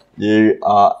do. You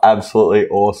are absolutely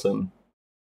awesome.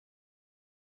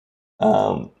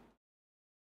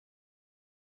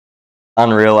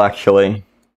 Unreal, actually,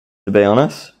 to be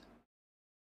honest.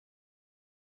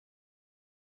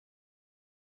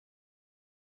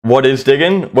 What is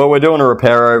digging? Well, we're doing a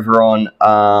repair over on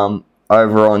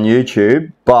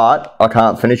YouTube, but I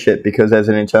can't finish it because there's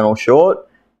an internal short,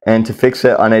 and to fix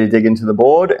it, I need to dig into the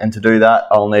board, and to do that,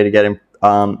 I'll need to get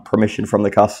permission from the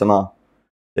customer.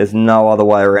 There's no other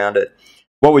way around it.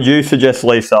 What would you suggest,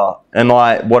 Lisa?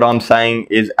 What I'm saying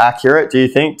is accurate? Do you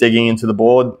think digging into the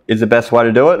board is the best way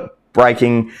to do it?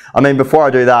 Breaking, before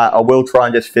I do that, I will try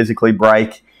and just physically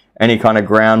break any kind of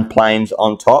ground planes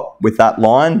on top with that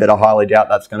line, but I highly doubt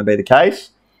that's going to be the case.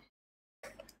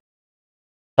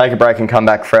 Take a break and come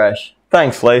back fresh.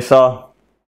 Thanks, Lisa.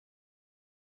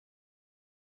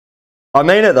 I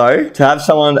mean it though, to have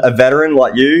someone, a veteran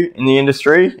like you in the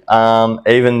industry,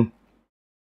 even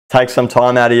take some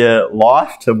time out of your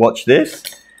life to watch this.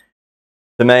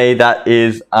 To me, that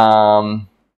is,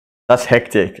 that's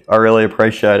hectic. I really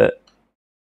appreciate it.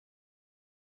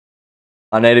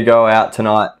 I need to go out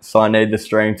tonight, so I need the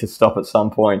stream to stop at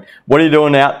some point. What are you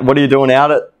doing out? What are you doing out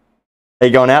at? Are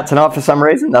you going out tonight for some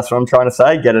reason? That's what I'm trying to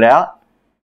say. Get it out.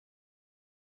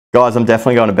 Guys, I'm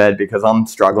definitely going to bed because I'm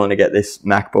struggling to get this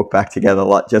MacBook back together,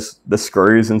 like just the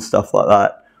screws and stuff like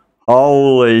that.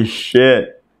 Holy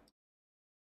shit.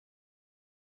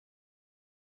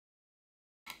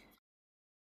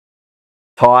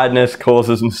 Tiredness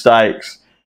causes mistakes.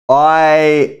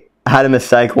 I had a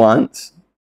mistake once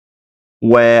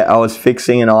where I was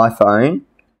fixing an iPhone,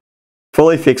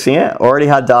 fully fixing it, already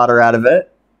had data out of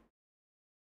it,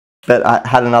 but I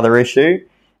had another issue,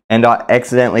 and I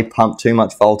accidentally pumped too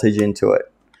much voltage into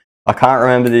it. I can't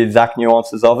remember the exact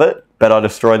nuances of it, but I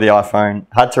destroyed the iPhone.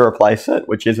 Had to replace it,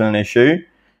 which isn't an issue,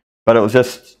 but it was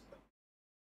just,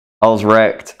 I was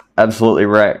wrecked, absolutely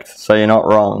wrecked, so you're not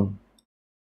wrong.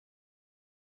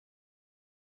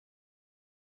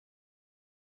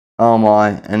 Oh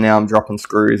my, and now I'm dropping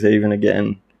screws even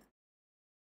again.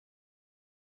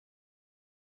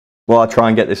 While I try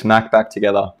and get this Mac back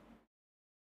together.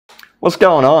 What's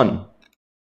going on?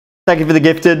 Thank you for the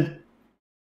gifted.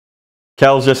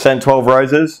 Kel's just sent 12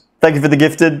 roses. Thank you for the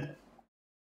gifted.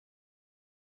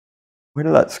 Where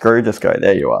did that screw just go?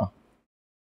 There you are.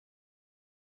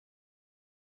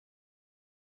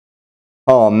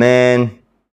 Oh man.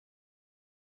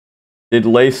 Did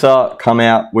Lisa come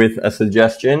out with a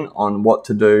suggestion on what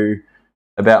to do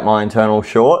about my internal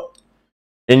short?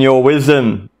 In your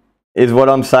wisdom, is what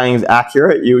I'm saying is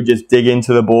accurate? You would just dig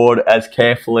into the board as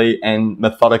carefully and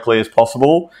methodically as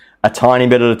possible, a tiny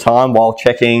bit at a time, while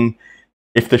checking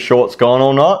if the short's gone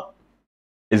or not?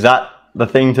 Is that the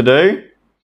thing to do?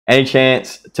 Any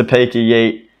chance to peek a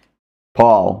yeet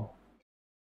pile?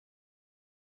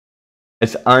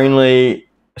 It's only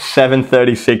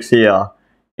 7:36 here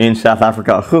in South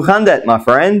Africa. Hoe gaan dat, my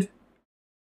friend?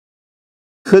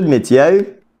 Goed met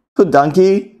jou? Good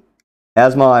donkey.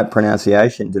 How's my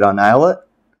pronunciation? Did I nail it?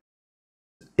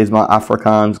 Is my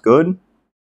Afrikaans good?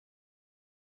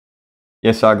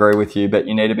 Yes, I agree with you, but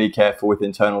you need to be careful with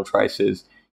internal traces.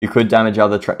 You could damage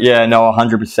other yeah, no,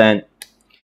 100%.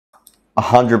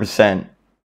 100%.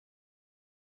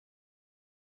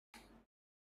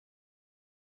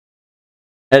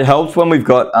 It helps when we've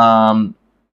got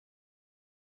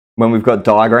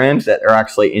diagrams that are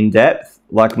actually in depth.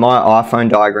 Like my iPhone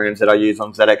diagrams that I use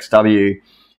on ZXW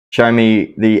show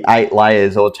me the 8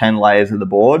 layers or 10 layers of the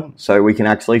board, so we can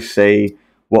actually see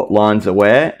what lines are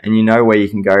where, and you know where you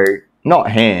can go,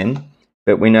 not hand,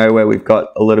 but we know where we've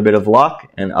got a little bit of luck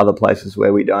and other places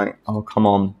where we don't. Oh, come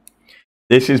on.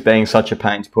 This is being such a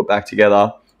pain to put back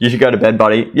together. You should go to bed,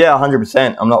 buddy. Yeah,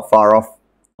 100%. I'm not far off.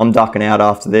 I'm ducking out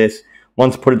after this.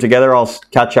 Once I put it together, I'll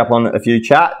catch up on a few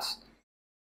chats,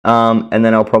 and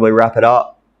then I'll probably wrap it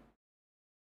up.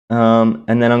 And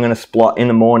then I'm going to in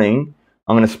the morning,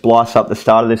 I'm going to splice up the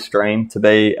start of this stream to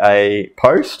be a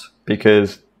post,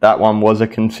 because that one was a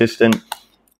consistent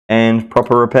and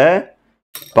proper repair.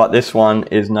 But this one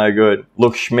is no good.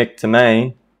 Looks schmick to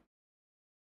me.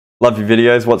 Love your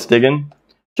videos. What's digging?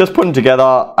 Just putting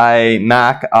together a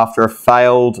Mac after a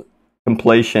failed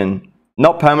completion.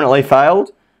 Not permanently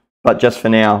failed, but just for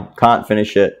now. Can't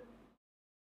finish it,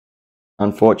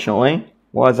 unfortunately.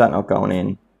 Why is that not going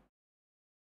in?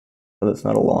 Well, it's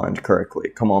not aligned correctly.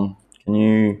 Come on. Can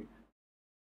you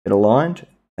get aligned?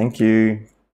 Thank you.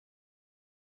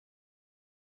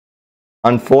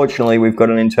 Unfortunately, we've got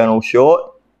an internal short.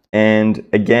 And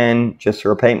again, just to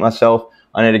repeat myself,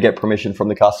 I need to get permission from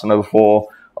the customer before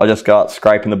I just start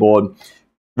scraping the board.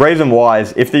 Reason why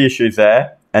is if the issue's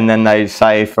there and then they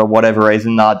say for whatever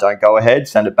reason, nah, don't go ahead,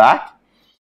 send it back.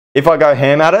 If I go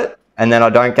ham at it and then I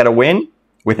don't get a win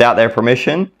without their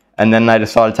permission and then they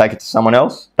decide to take it to someone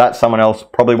else, that someone else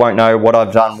probably won't know what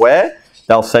I've done where.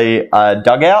 They'll see a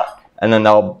dugout and then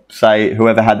they'll say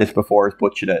whoever had this before has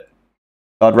butchered it.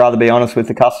 So I'd rather be honest with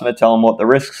the customer, tell them what the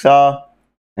risks are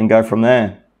and go from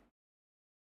there.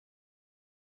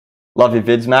 Love your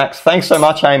vids, Max. Thanks so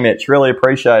much, hey Mitch. Really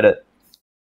appreciate it.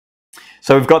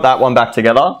 So we've got that one back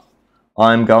together.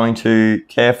 I'm going to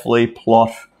carefully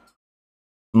plot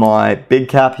my big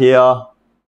cap here,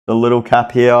 the little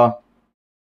cap here,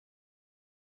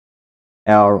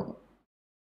 our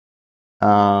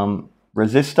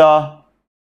resistor,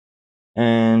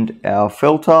 and our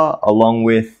filter, along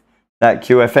with that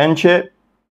QFN chip.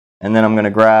 And then I'm going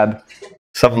to grab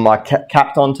some of my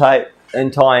Kapton tape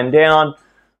and tie them down,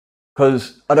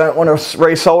 because I don't want to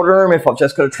resolder them if I've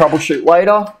just got to troubleshoot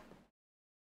later.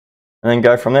 And then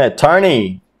go from there.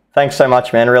 Tony, thanks so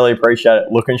much, man. Really appreciate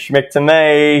it. Looking schmick to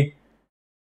me.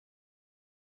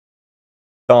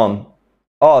 Tom.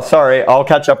 Oh, sorry. I'll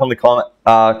catch up on the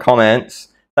comments.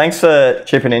 Thanks for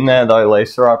chipping in there, though,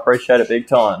 Lisa. I appreciate it big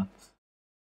time.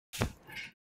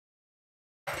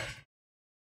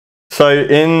 So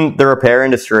in the repair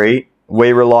industry,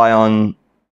 we rely on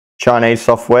Chinese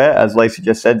software, as Lisa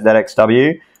just said,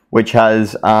 ZXW, which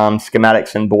has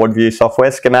schematics and board view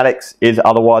software. Schematics is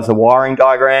otherwise a wiring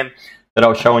diagram that I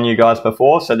was showing you guys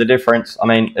before. So the difference, I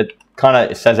mean, it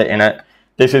kind of says it in it.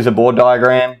 This is a board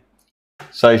diagram.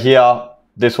 So here,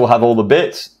 this will have all the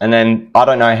bits, and then I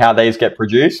don't know how these get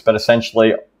produced, but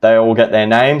essentially they all get their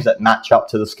names that match up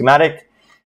to the schematic.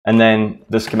 And then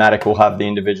the schematic will have the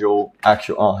individual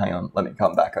actual, oh, hang on, let me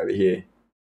come back over here.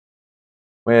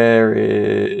 Where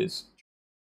is,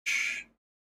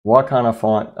 why can't I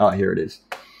find, oh, here it is.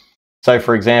 So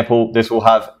for example, this will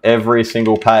have every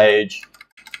single page,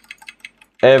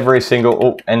 every single,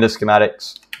 oh, end of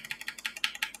schematics.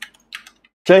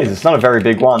 Jeez, it's not a very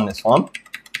big one, this one.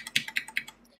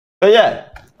 But yeah,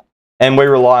 and we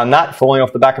rely on that falling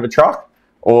off the back of a truck,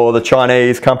 or the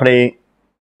Chinese company,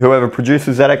 whoever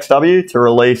produces ZXW, to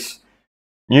release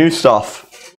new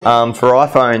stuff for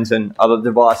iPhones and other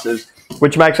devices,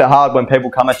 which makes it hard when people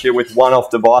come at you with one-off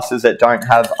devices that don't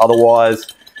have otherwise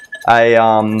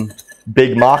a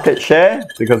big market share,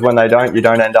 because when they don't, you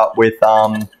don't end up with,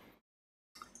 if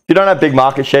you don't have big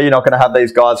market share, you're not going to have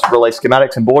these guys release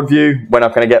schematics and board view. We're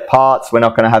not going to get parts. We're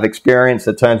not going to have experience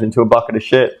that turns into a bucket of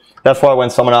shit. That's why when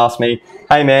someone asks me,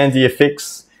 hey man, do you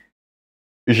fix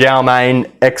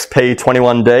Xiaomi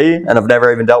XP21D, and I've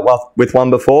never even dealt with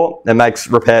one before, it makes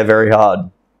repair very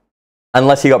hard,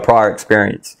 unless you got prior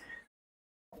experience.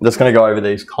 I'm just going to go over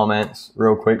these comments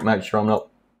real quick, make sure I'm not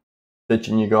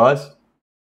bitching you guys.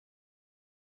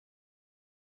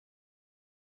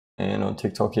 And on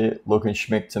TikTok here, looking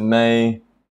schmick to me.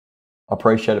 I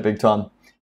appreciate it big time.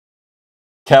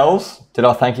 Kels, did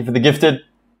I thank you for the gifted?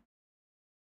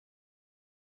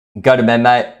 Go to bed,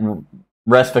 mate.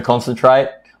 Rest for concentrate.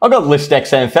 I got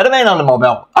lisdexamphetamine under my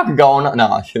belt. I could go on. No,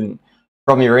 I shouldn't.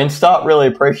 From your Insta, really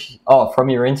appreciate. Oh, from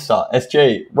your Insta,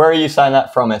 SG. Where are you saying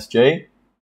that from, SG?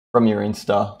 From your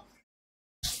Insta.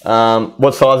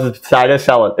 What size is the potato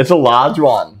salad? It's a large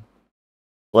one.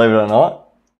 Believe it or not.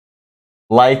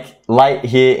 Late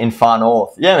here in far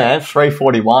north. Yeah, man.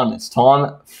 3:41. It's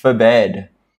time for bed.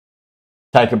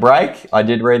 Take a break. I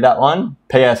did read that one.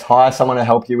 P.S. Hire someone to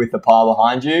help you with the pile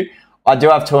behind you. I do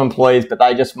have 2 employees, but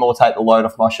they just more take the load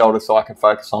off my shoulders so I can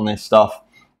focus on this stuff.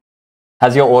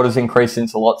 Has your orders increased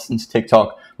since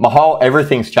TikTok?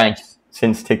 Everything's changed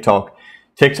since TikTok.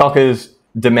 TikTok has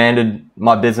demanded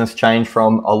my business change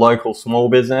from a local small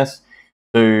business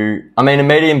to, I mean, a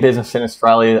medium business in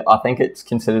Australia. I think it's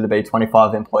considered to be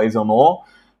 25 employees or more,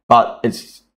 but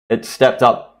it's stepped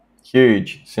up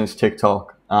huge since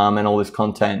TikTok and all this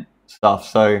content stuff.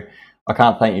 So I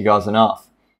can't thank you guys enough.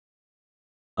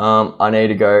 I need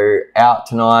to go out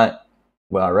tonight.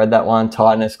 Well, I read that one.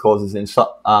 Tiredness causes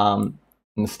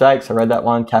mistakes. I read that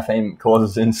one. Caffeine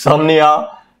causes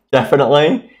insomnia.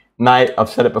 Definitely. Mate, I've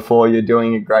said it before. You're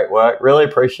doing great work. Really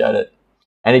appreciate it.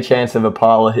 Any chance of a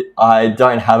pile? I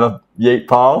don't have a yeet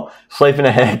pile. Sleep in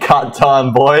a haircut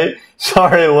time, boy.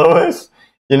 Sorry, Lewis.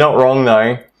 You're not wrong,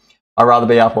 though. I'd rather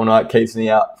be up all night. Keeps me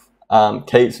up.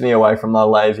 Keeps me away from my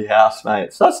lazy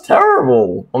housemates. That's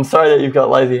terrible. I'm sorry that you've got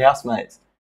lazy housemates.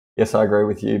 Yes, I agree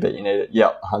with you, but you need it.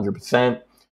 Yep, 100%.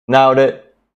 Nailed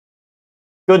it.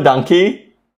 Good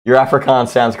donkey. Your Afrikaans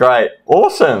sounds great.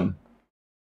 Awesome.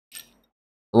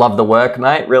 Love the work,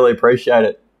 mate. Really appreciate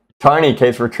it. Tony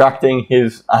keeps retracting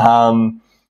his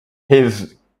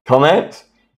comments.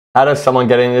 How does someone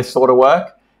get in this sort of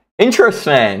work? Interest,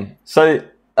 man. So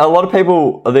a lot of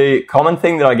people, the common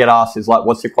thing that I get asked is like,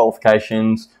 what's your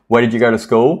qualifications? Where did you go to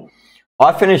school?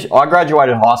 I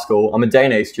graduated high school. I'm a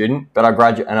D&E student, but I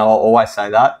graduated, and I'll always say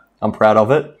that. I'm proud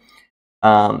of it.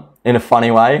 In a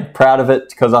funny way. Proud of it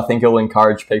because I think it'll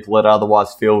encourage people that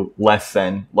otherwise feel less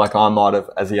than, like I might have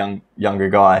as a younger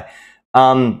guy.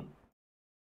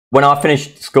 When I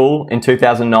finished school in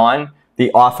 2009, the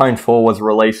iPhone 4 was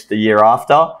released the year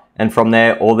after, and from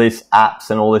there, all these apps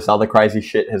and all this other crazy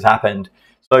shit has happened.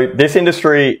 So this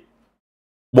industry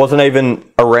wasn't even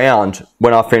around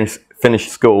when I finished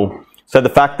school. So the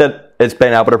fact that it's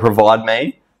been able to provide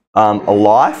me a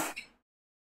life,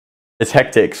 it's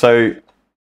hectic. So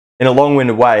in a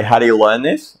long-winded way, how do you learn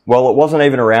this? Well, it wasn't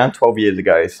even around 12 years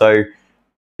ago. So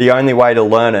the only way to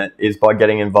learn it is by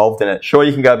getting involved in it. Sure,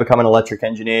 you can go become an electric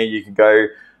engineer. You can go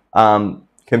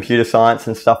computer science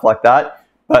and stuff like that.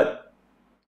 But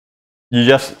you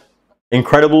just,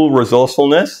 incredible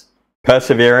resourcefulness,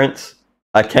 perseverance,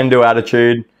 a can-do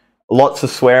attitude, lots of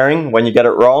swearing when you get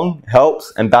it wrong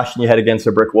helps, and bashing your head against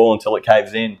a brick wall until it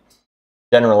caves in,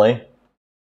 generally.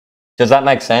 Does that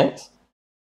make sense?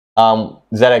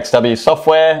 ZXW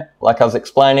software, like I was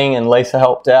explaining, and Lisa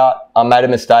helped out. I made a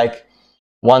mistake.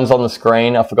 One's on the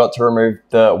screen. I forgot to remove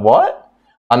the what?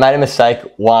 I made a mistake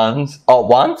once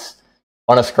on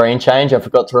a screen change. I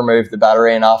forgot to remove the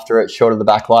battery, and after it shorted the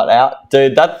backlight out.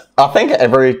 Dude, I think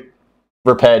every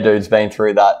repair dude's been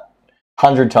through that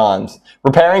 100 times.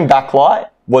 Repairing backlight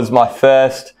was my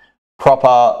first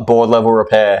proper board level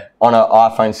repair on an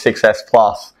iPhone 6s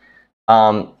Plus.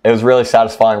 It was really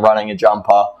satisfying running a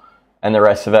jumper and the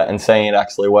rest of it and seeing it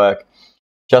actually work.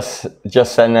 Just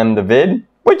send them the vid.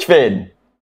 Which vid?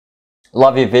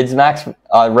 Love your vids, Max.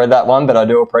 I read that one, but I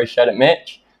do appreciate it,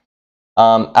 Mitch.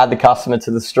 Add the customer to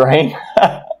the stream.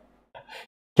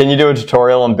 Can you do a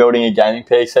tutorial on building a gaming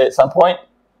PC at some point?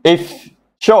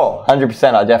 Sure,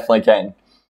 100%, I definitely can.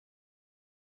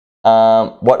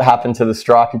 What happened to the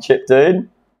Stripey chip dude?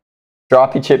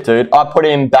 Stripey chip dude, I put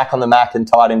him back on the Mac and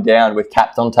tied him down with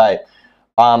Kapton tape.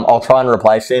 I'll try and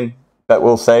replace him, but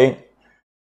we'll see.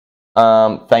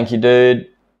 Thank you, dude.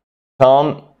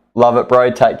 Tom, love it,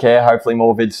 bro. Take care. Hopefully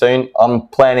more vids soon. I'm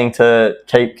planning to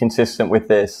keep consistent with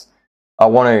this. I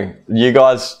want to. You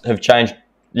guys have changed.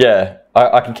 Yeah,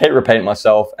 I can keep repeating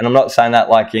myself, and I'm not saying that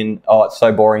like in, oh, it's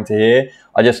so boring to hear.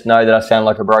 I just know that I sound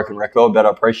like a broken record, but I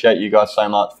appreciate you guys so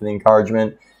much for the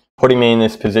encouragement, putting me in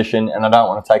this position, and I don't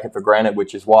want to take it for granted,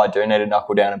 which is why I do need to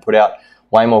knuckle down and put out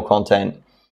way more content.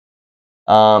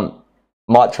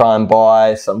 Might try and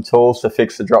buy some tools to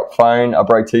fix the drop phone I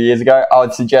broke 2 years ago. I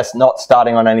would suggest not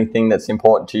starting on anything that's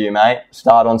important to you, mate.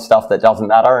 Start on stuff that doesn't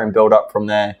matter and build up from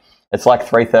there. It's like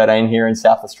 3:13 here in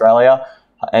South Australia,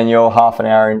 and you're half an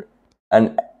hour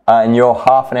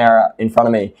in front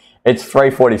of me. It's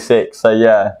 3:46, so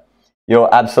yeah, you're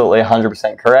absolutely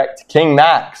 100% correct. King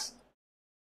Max,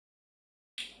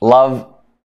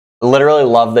 literally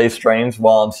love these streams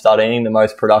while I'm studying, the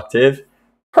most productive.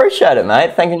 Appreciate it,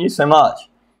 mate. Thanking you so much.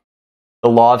 The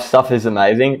live stuff is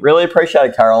amazing. Really appreciate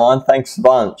it, Caroline. Thanks a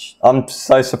bunch. I'm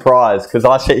so surprised because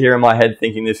I sit here in my head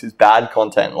thinking this is bad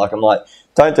content. Like, I'm like,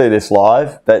 don't do this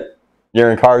live, but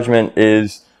your encouragement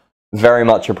is very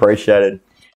much appreciated.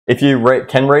 If you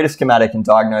can read a schematic and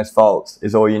diagnose faults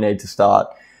is all you need to start.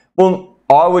 Well,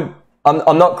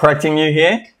 I'm not correcting you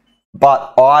here,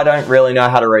 but I don't really know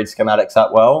how to read schematics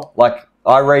that well. Like,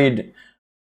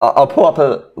 let's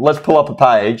pull up a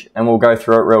page and we'll go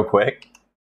through it real quick.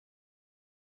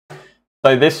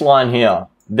 So this line here,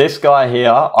 this guy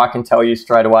here, I can tell you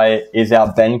straight away is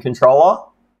our bend controller.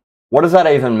 What does that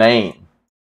even mean?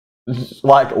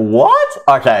 Like, what?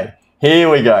 Okay, here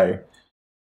we go.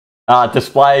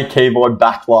 Display keyboard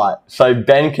backlight. So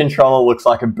bend controller looks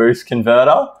like a boost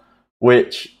converter,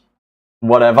 which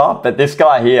whatever. But this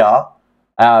guy here,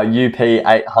 our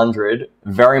UP800,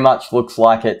 very much looks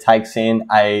like it takes in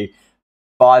a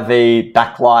 5E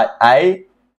backlight A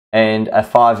and a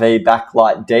 5E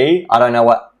backlight D. I don't know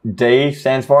what D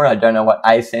stands for, and I don't know what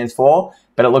A stands for,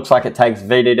 but it looks like it takes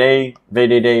VDD,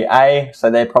 VDD-A, so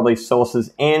they're probably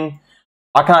sources in.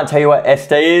 I can't tell you what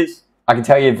SD is. I can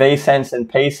tell you V-Sense and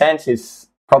P-Sense is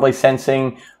probably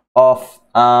sensing off,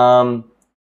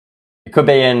 it could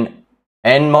be an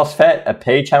N MOSFET, a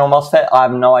P-channel MOSFET, I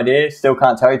have no idea, still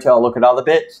can't tell you till I look at other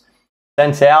bits.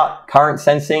 Sense out, current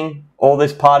sensing, all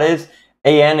this part is.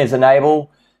 EN is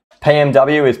enable,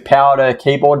 PMW is power to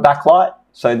keyboard backlight,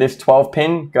 so this 12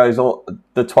 pin goes,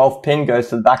 the 12th pin goes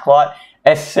to the backlight.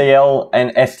 SCL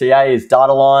and SDA is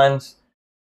data lines.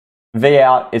 V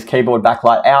out is keyboard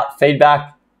backlight out.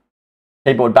 Feedback,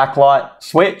 keyboard backlight.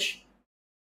 Switch,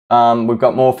 we've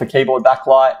got more for keyboard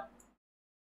backlight.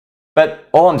 But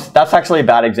that's actually a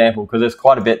bad example because there's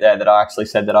quite a bit there that I actually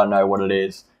said that I know what it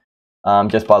is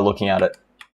just by looking at it.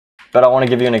 But I want to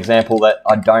give you an example that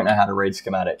I don't know how to read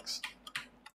schematics.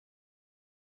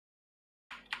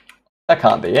 That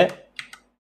can't be it.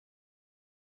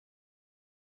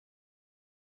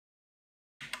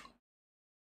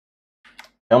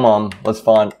 Come on, let's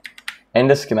find end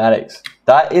of schematics.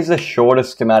 That is the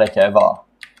shortest schematic ever.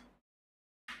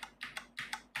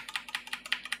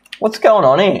 What's going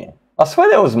on here? I swear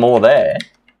there was more there.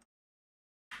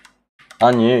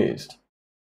 Unused.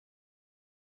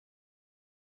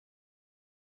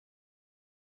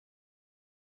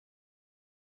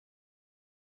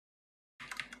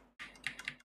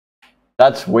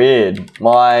 That's weird.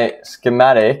 My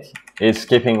schematic is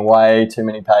skipping way too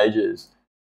many pages.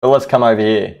 But let's come over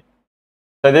here.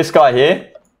 So this guy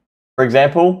here, for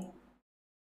example,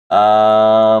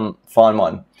 find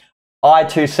one.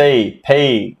 I2C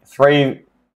P3V8.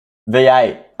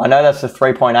 I know that's the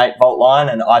 3.8 volt line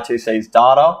and I2C's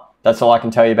data. That's all I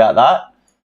can tell you about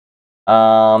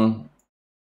that.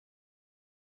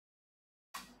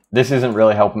 This isn't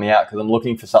really helping me out because I'm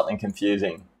looking for something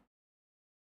confusing.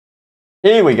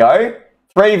 Here we go.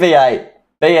 3V8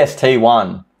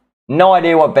 BST1. No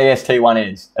idea what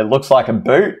BST1 is. It looks like a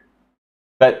boot,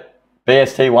 but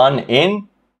BST1 in?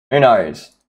 Who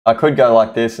knows? I could go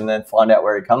like this and then find out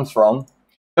where it comes from.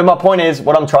 But my point is,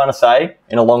 what I'm trying to say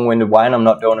in a long-winded way, and I'm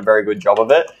not doing a very good job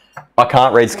of it, I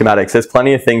can't read schematics. There's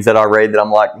plenty of things that I read that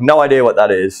I'm like, no idea what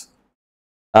that is.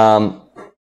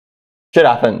 Shit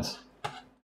happens.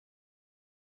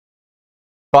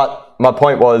 But my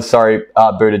point was, sorry,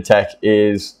 Booted Tech,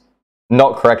 is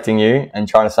not correcting you and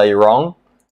trying to say you're wrong.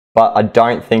 But I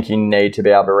don't think you need to be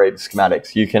able to read the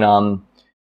schematics. You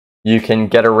can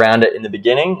get around it in the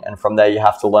beginning, and from there you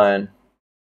have to learn.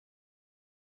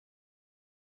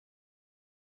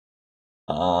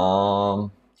 Do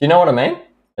you know what I mean?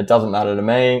 It doesn't matter to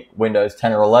me. Windows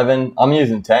 10 or 11. I'm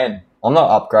using 10. I'm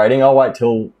not upgrading. I'll wait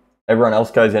till everyone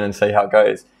else goes in and see how it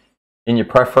goes. In your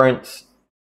preference,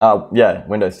 yeah,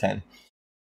 Windows 10.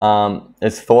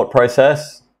 It's thought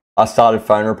process. I started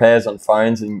phone repairs on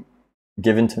phones and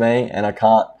given to me, and I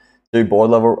can't do board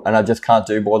level, and I just can't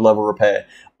do board level repair.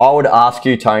 I would ask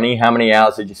you, Tony, how many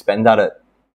hours did you spend at it?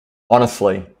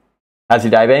 Honestly. How's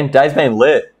your day been? Day's been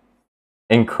lit.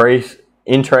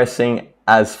 Interesting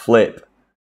as flip.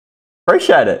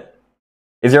 Appreciate it.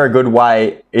 Is there a good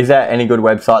way, is there any good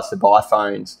websites to buy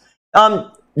phones?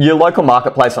 Your local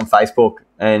marketplace on Facebook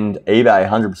and eBay,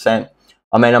 100%.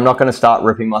 I mean, I'm not going to start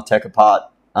ripping my tech apart,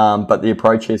 but the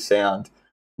approach is sound.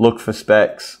 Look for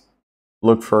specs.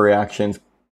 Look for reactions,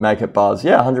 make it buzz.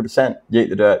 Yeah, 100%. Yeet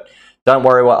the dirt. Don't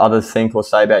worry what others think or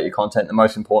say about your content. The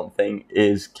most important thing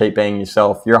is keep being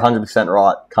yourself. You're 100%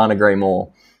 right. Can't agree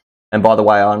more. And by the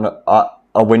way,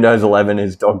 a Windows 11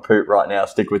 is dog poop right now.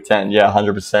 Stick with 10. Yeah,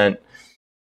 100%.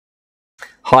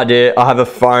 Hi dear, I have a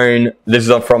phone. This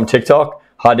is from TikTok.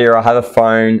 Hi dear, I have a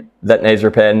phone that needs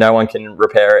repair. No one can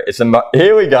repair it.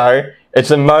 Here we go.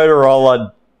 It's a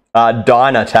Motorola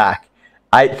Dynatac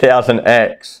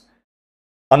 8000X.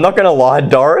 I'm not going to lie,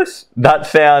 Doris. That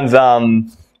sounds,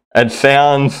 it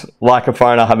sounds like a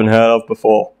phone I haven't heard of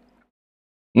before.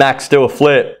 Max, do a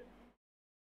flip.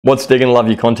 What's digging? Love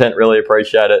your content. Really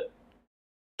appreciate it.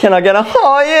 Can I get a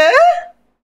oh yeah?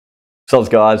 So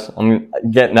guys, I'm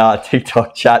getting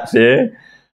TikTok chats here.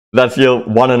 That's your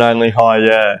one and only hi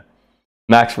yeah.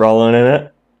 Max rolling in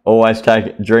it. Always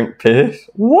drink piss.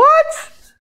 What?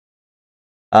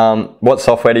 What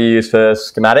software do you use for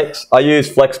schematics? I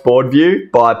use Flex Board View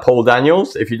by Paul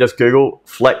Daniels. If you just Google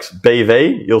Flex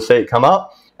BV, you'll see it come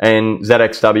up. And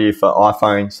ZXW for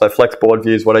iPhone. So Flex Board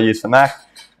View is what I use for Mac,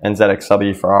 and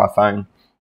ZXW for iPhone.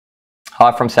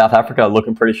 Hi from South Africa,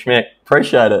 looking pretty schmick.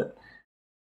 Appreciate it.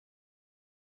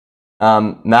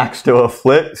 Max do a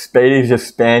flip. Speedy's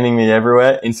just spamming me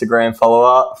everywhere. Instagram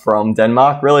follower from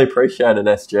Denmark. Really appreciate it,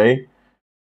 SG.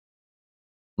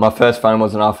 My first phone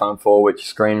was an iPhone 4, which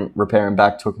screen repair and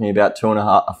back took me about 2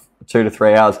 to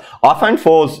 3 hours. iPhone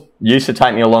 4s used to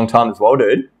take me a long time as well,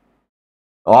 dude.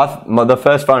 The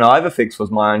first phone I ever fixed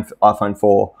was my own iPhone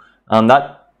 4.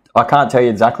 That I can't tell you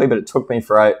exactly, but it took me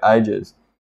for ages.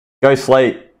 Go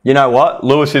sleep. You know what?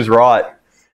 Lewis is right.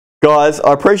 Guys,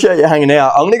 I appreciate you hanging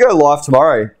out. I'm going to go live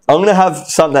tomorrow. I'm going to have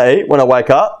something to eat when I wake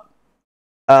up.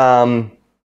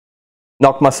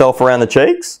 Knock myself around the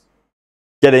cheeks.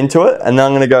 Get into it. And then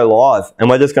I'm going to go live. And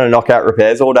we're just going to knock out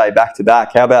repairs all day back to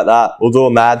back. How about that? We'll do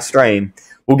a mad stream.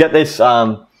 We'll get this...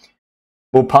 we'll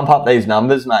pump up these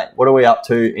numbers, mate. What are we up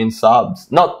to in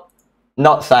subs? Not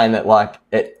saying that, like,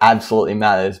 it absolutely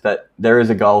matters, but there is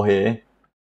a goal here.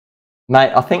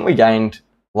 Mate, I think we gained,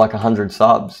 like, 100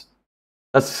 subs.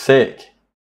 That's sick.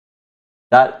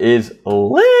 That is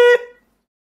lit.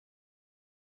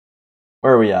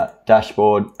 Where are we at?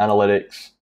 Dashboard, analytics.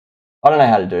 I don't know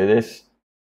how to do this.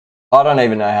 I don't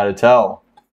even know how to tell.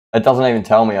 It doesn't even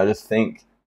tell me. I just think.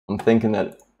 I'm thinking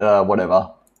that,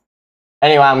 whatever.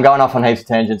 Anyway, I'm going off on heaps of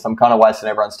tangents. I'm kind of wasting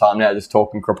everyone's time now just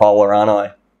talking crapola, aren't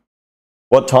I?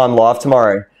 What time live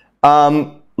tomorrow?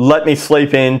 Let me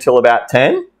sleep in till about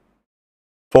 10.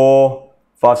 4,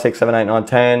 5, 6, 7, 8, 9,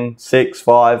 10, 6,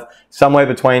 5. Somewhere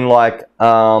between like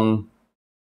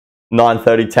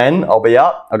 9:30, 10. I'll be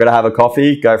up. I've got to have a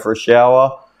coffee, go for a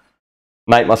shower,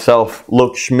 make myself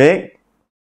look schmick.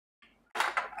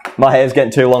 My hair's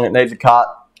getting too long. It needs a cut.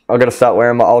 I've got to start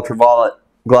wearing my ultraviolet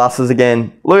glasses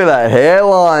again. Look at that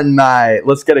hairline, mate.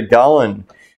 Let's get it going.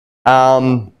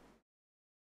 But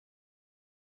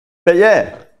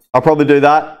yeah, I'll probably do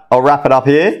that. I'll wrap it up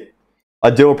here. I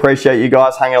do appreciate you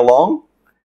guys hanging along,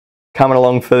 coming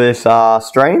along for this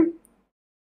stream.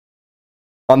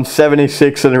 I'm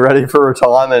 76 and ready for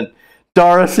retirement.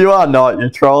 Doris, you are not. You're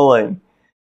trolling.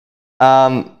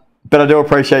 But I do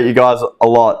appreciate you guys a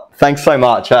lot. Thanks so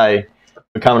much, hey,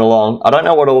 for coming along. I don't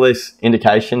know what all this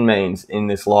indication means in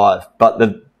this live, but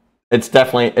it's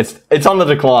definitely, it's on the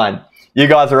decline. You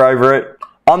guys are over it.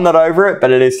 I'm not over it, but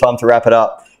it is time to wrap it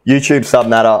up. YouTube sub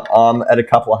matter. I'm at a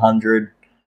couple of hundred,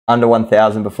 under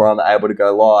 1,000 before I'm able to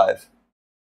go live.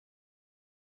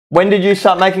 When did you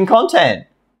start making content?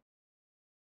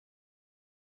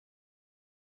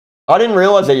 I didn't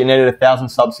realize that you needed 1,000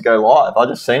 subs to go live. I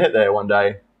just seen it there one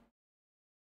day.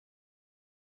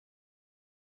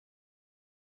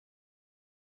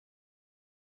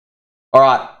 All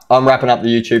right, I'm wrapping up the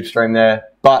YouTube stream there,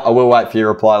 but I will wait for your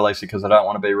reply, Lisa, because I don't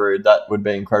want to be rude. That would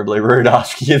be incredibly rude,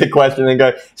 asking you the question and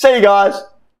go, see you guys.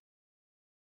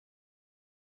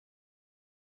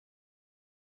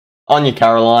 On you,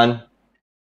 Caroline.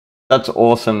 That's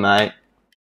awesome, mate.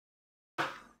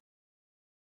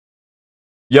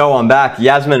 Yo, I'm back.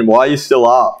 Yasmin, why are you still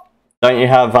up? Don't you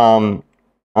have, aren't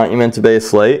you meant to be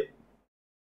asleep?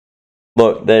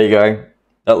 Look, there you go.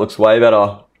 That looks way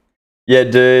better. Yeah,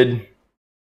 dude.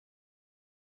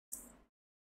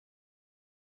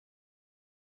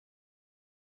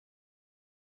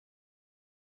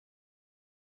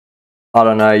 I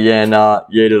don't know. Yeah, nah,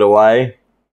 yeet it away.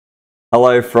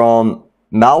 Hello from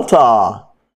Malta.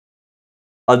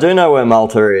 I do know where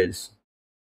Malta is.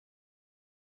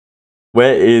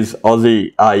 Where is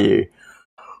Aussie are you?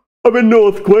 I'm in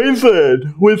North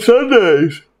Queensland with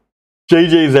Sundays.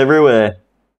 GG's everywhere.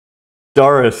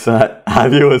 Doris,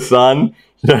 have you a son?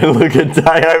 You don't look a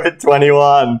day over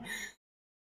 21.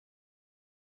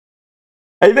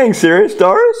 Are you being serious,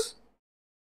 Doris?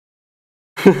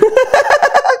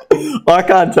 I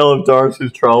can't tell if Doris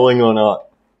is trolling or not.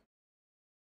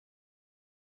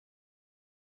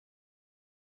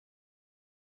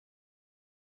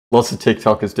 Lots of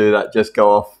TikTokers do that, just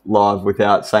go off live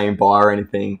without saying bye or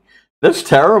anything. That's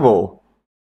terrible.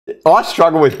 I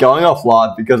struggle with going off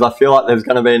live because I feel like there's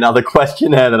going to be another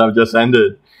question there that I've just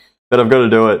ended. But I've got to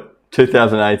do it.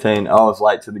 2018, I was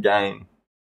late to the game.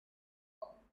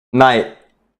 Mate,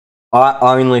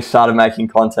 I only started making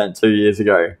content 2 years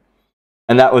ago.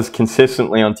 And that was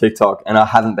consistently on TikTok. And I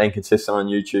haven't been consistent on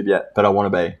YouTube yet, but I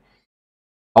want to be.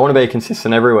 I want to be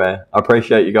consistent everywhere. I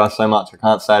appreciate you guys so much. I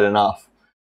can't say it enough.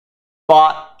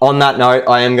 But on that note,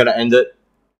 I am going to end it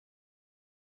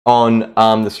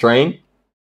on the stream.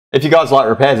 If you guys like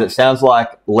repairs, it sounds like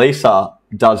Lisa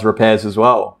does repairs as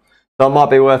well. So it might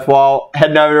be worthwhile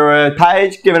heading over to her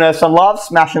page, giving her some love,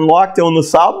 smashing like, doing the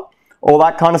sub, all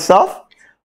that kind of stuff.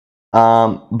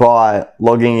 By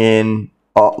logging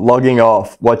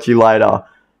off. Watch you later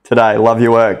today. Love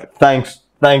your work. Thanks,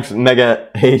 Mega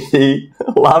Easy.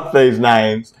 Love these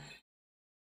names.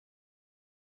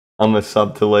 I'm a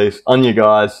sub to lease on you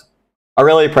guys. I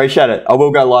really appreciate it. I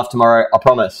will go live tomorrow. I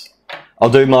promise.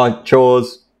 I'll do my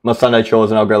chores, my Sunday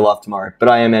chores, and I'll go live tomorrow. But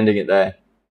I am ending it there.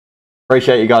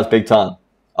 Appreciate you guys big time.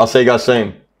 I'll see you guys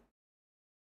soon.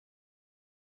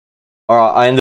 All right, I ended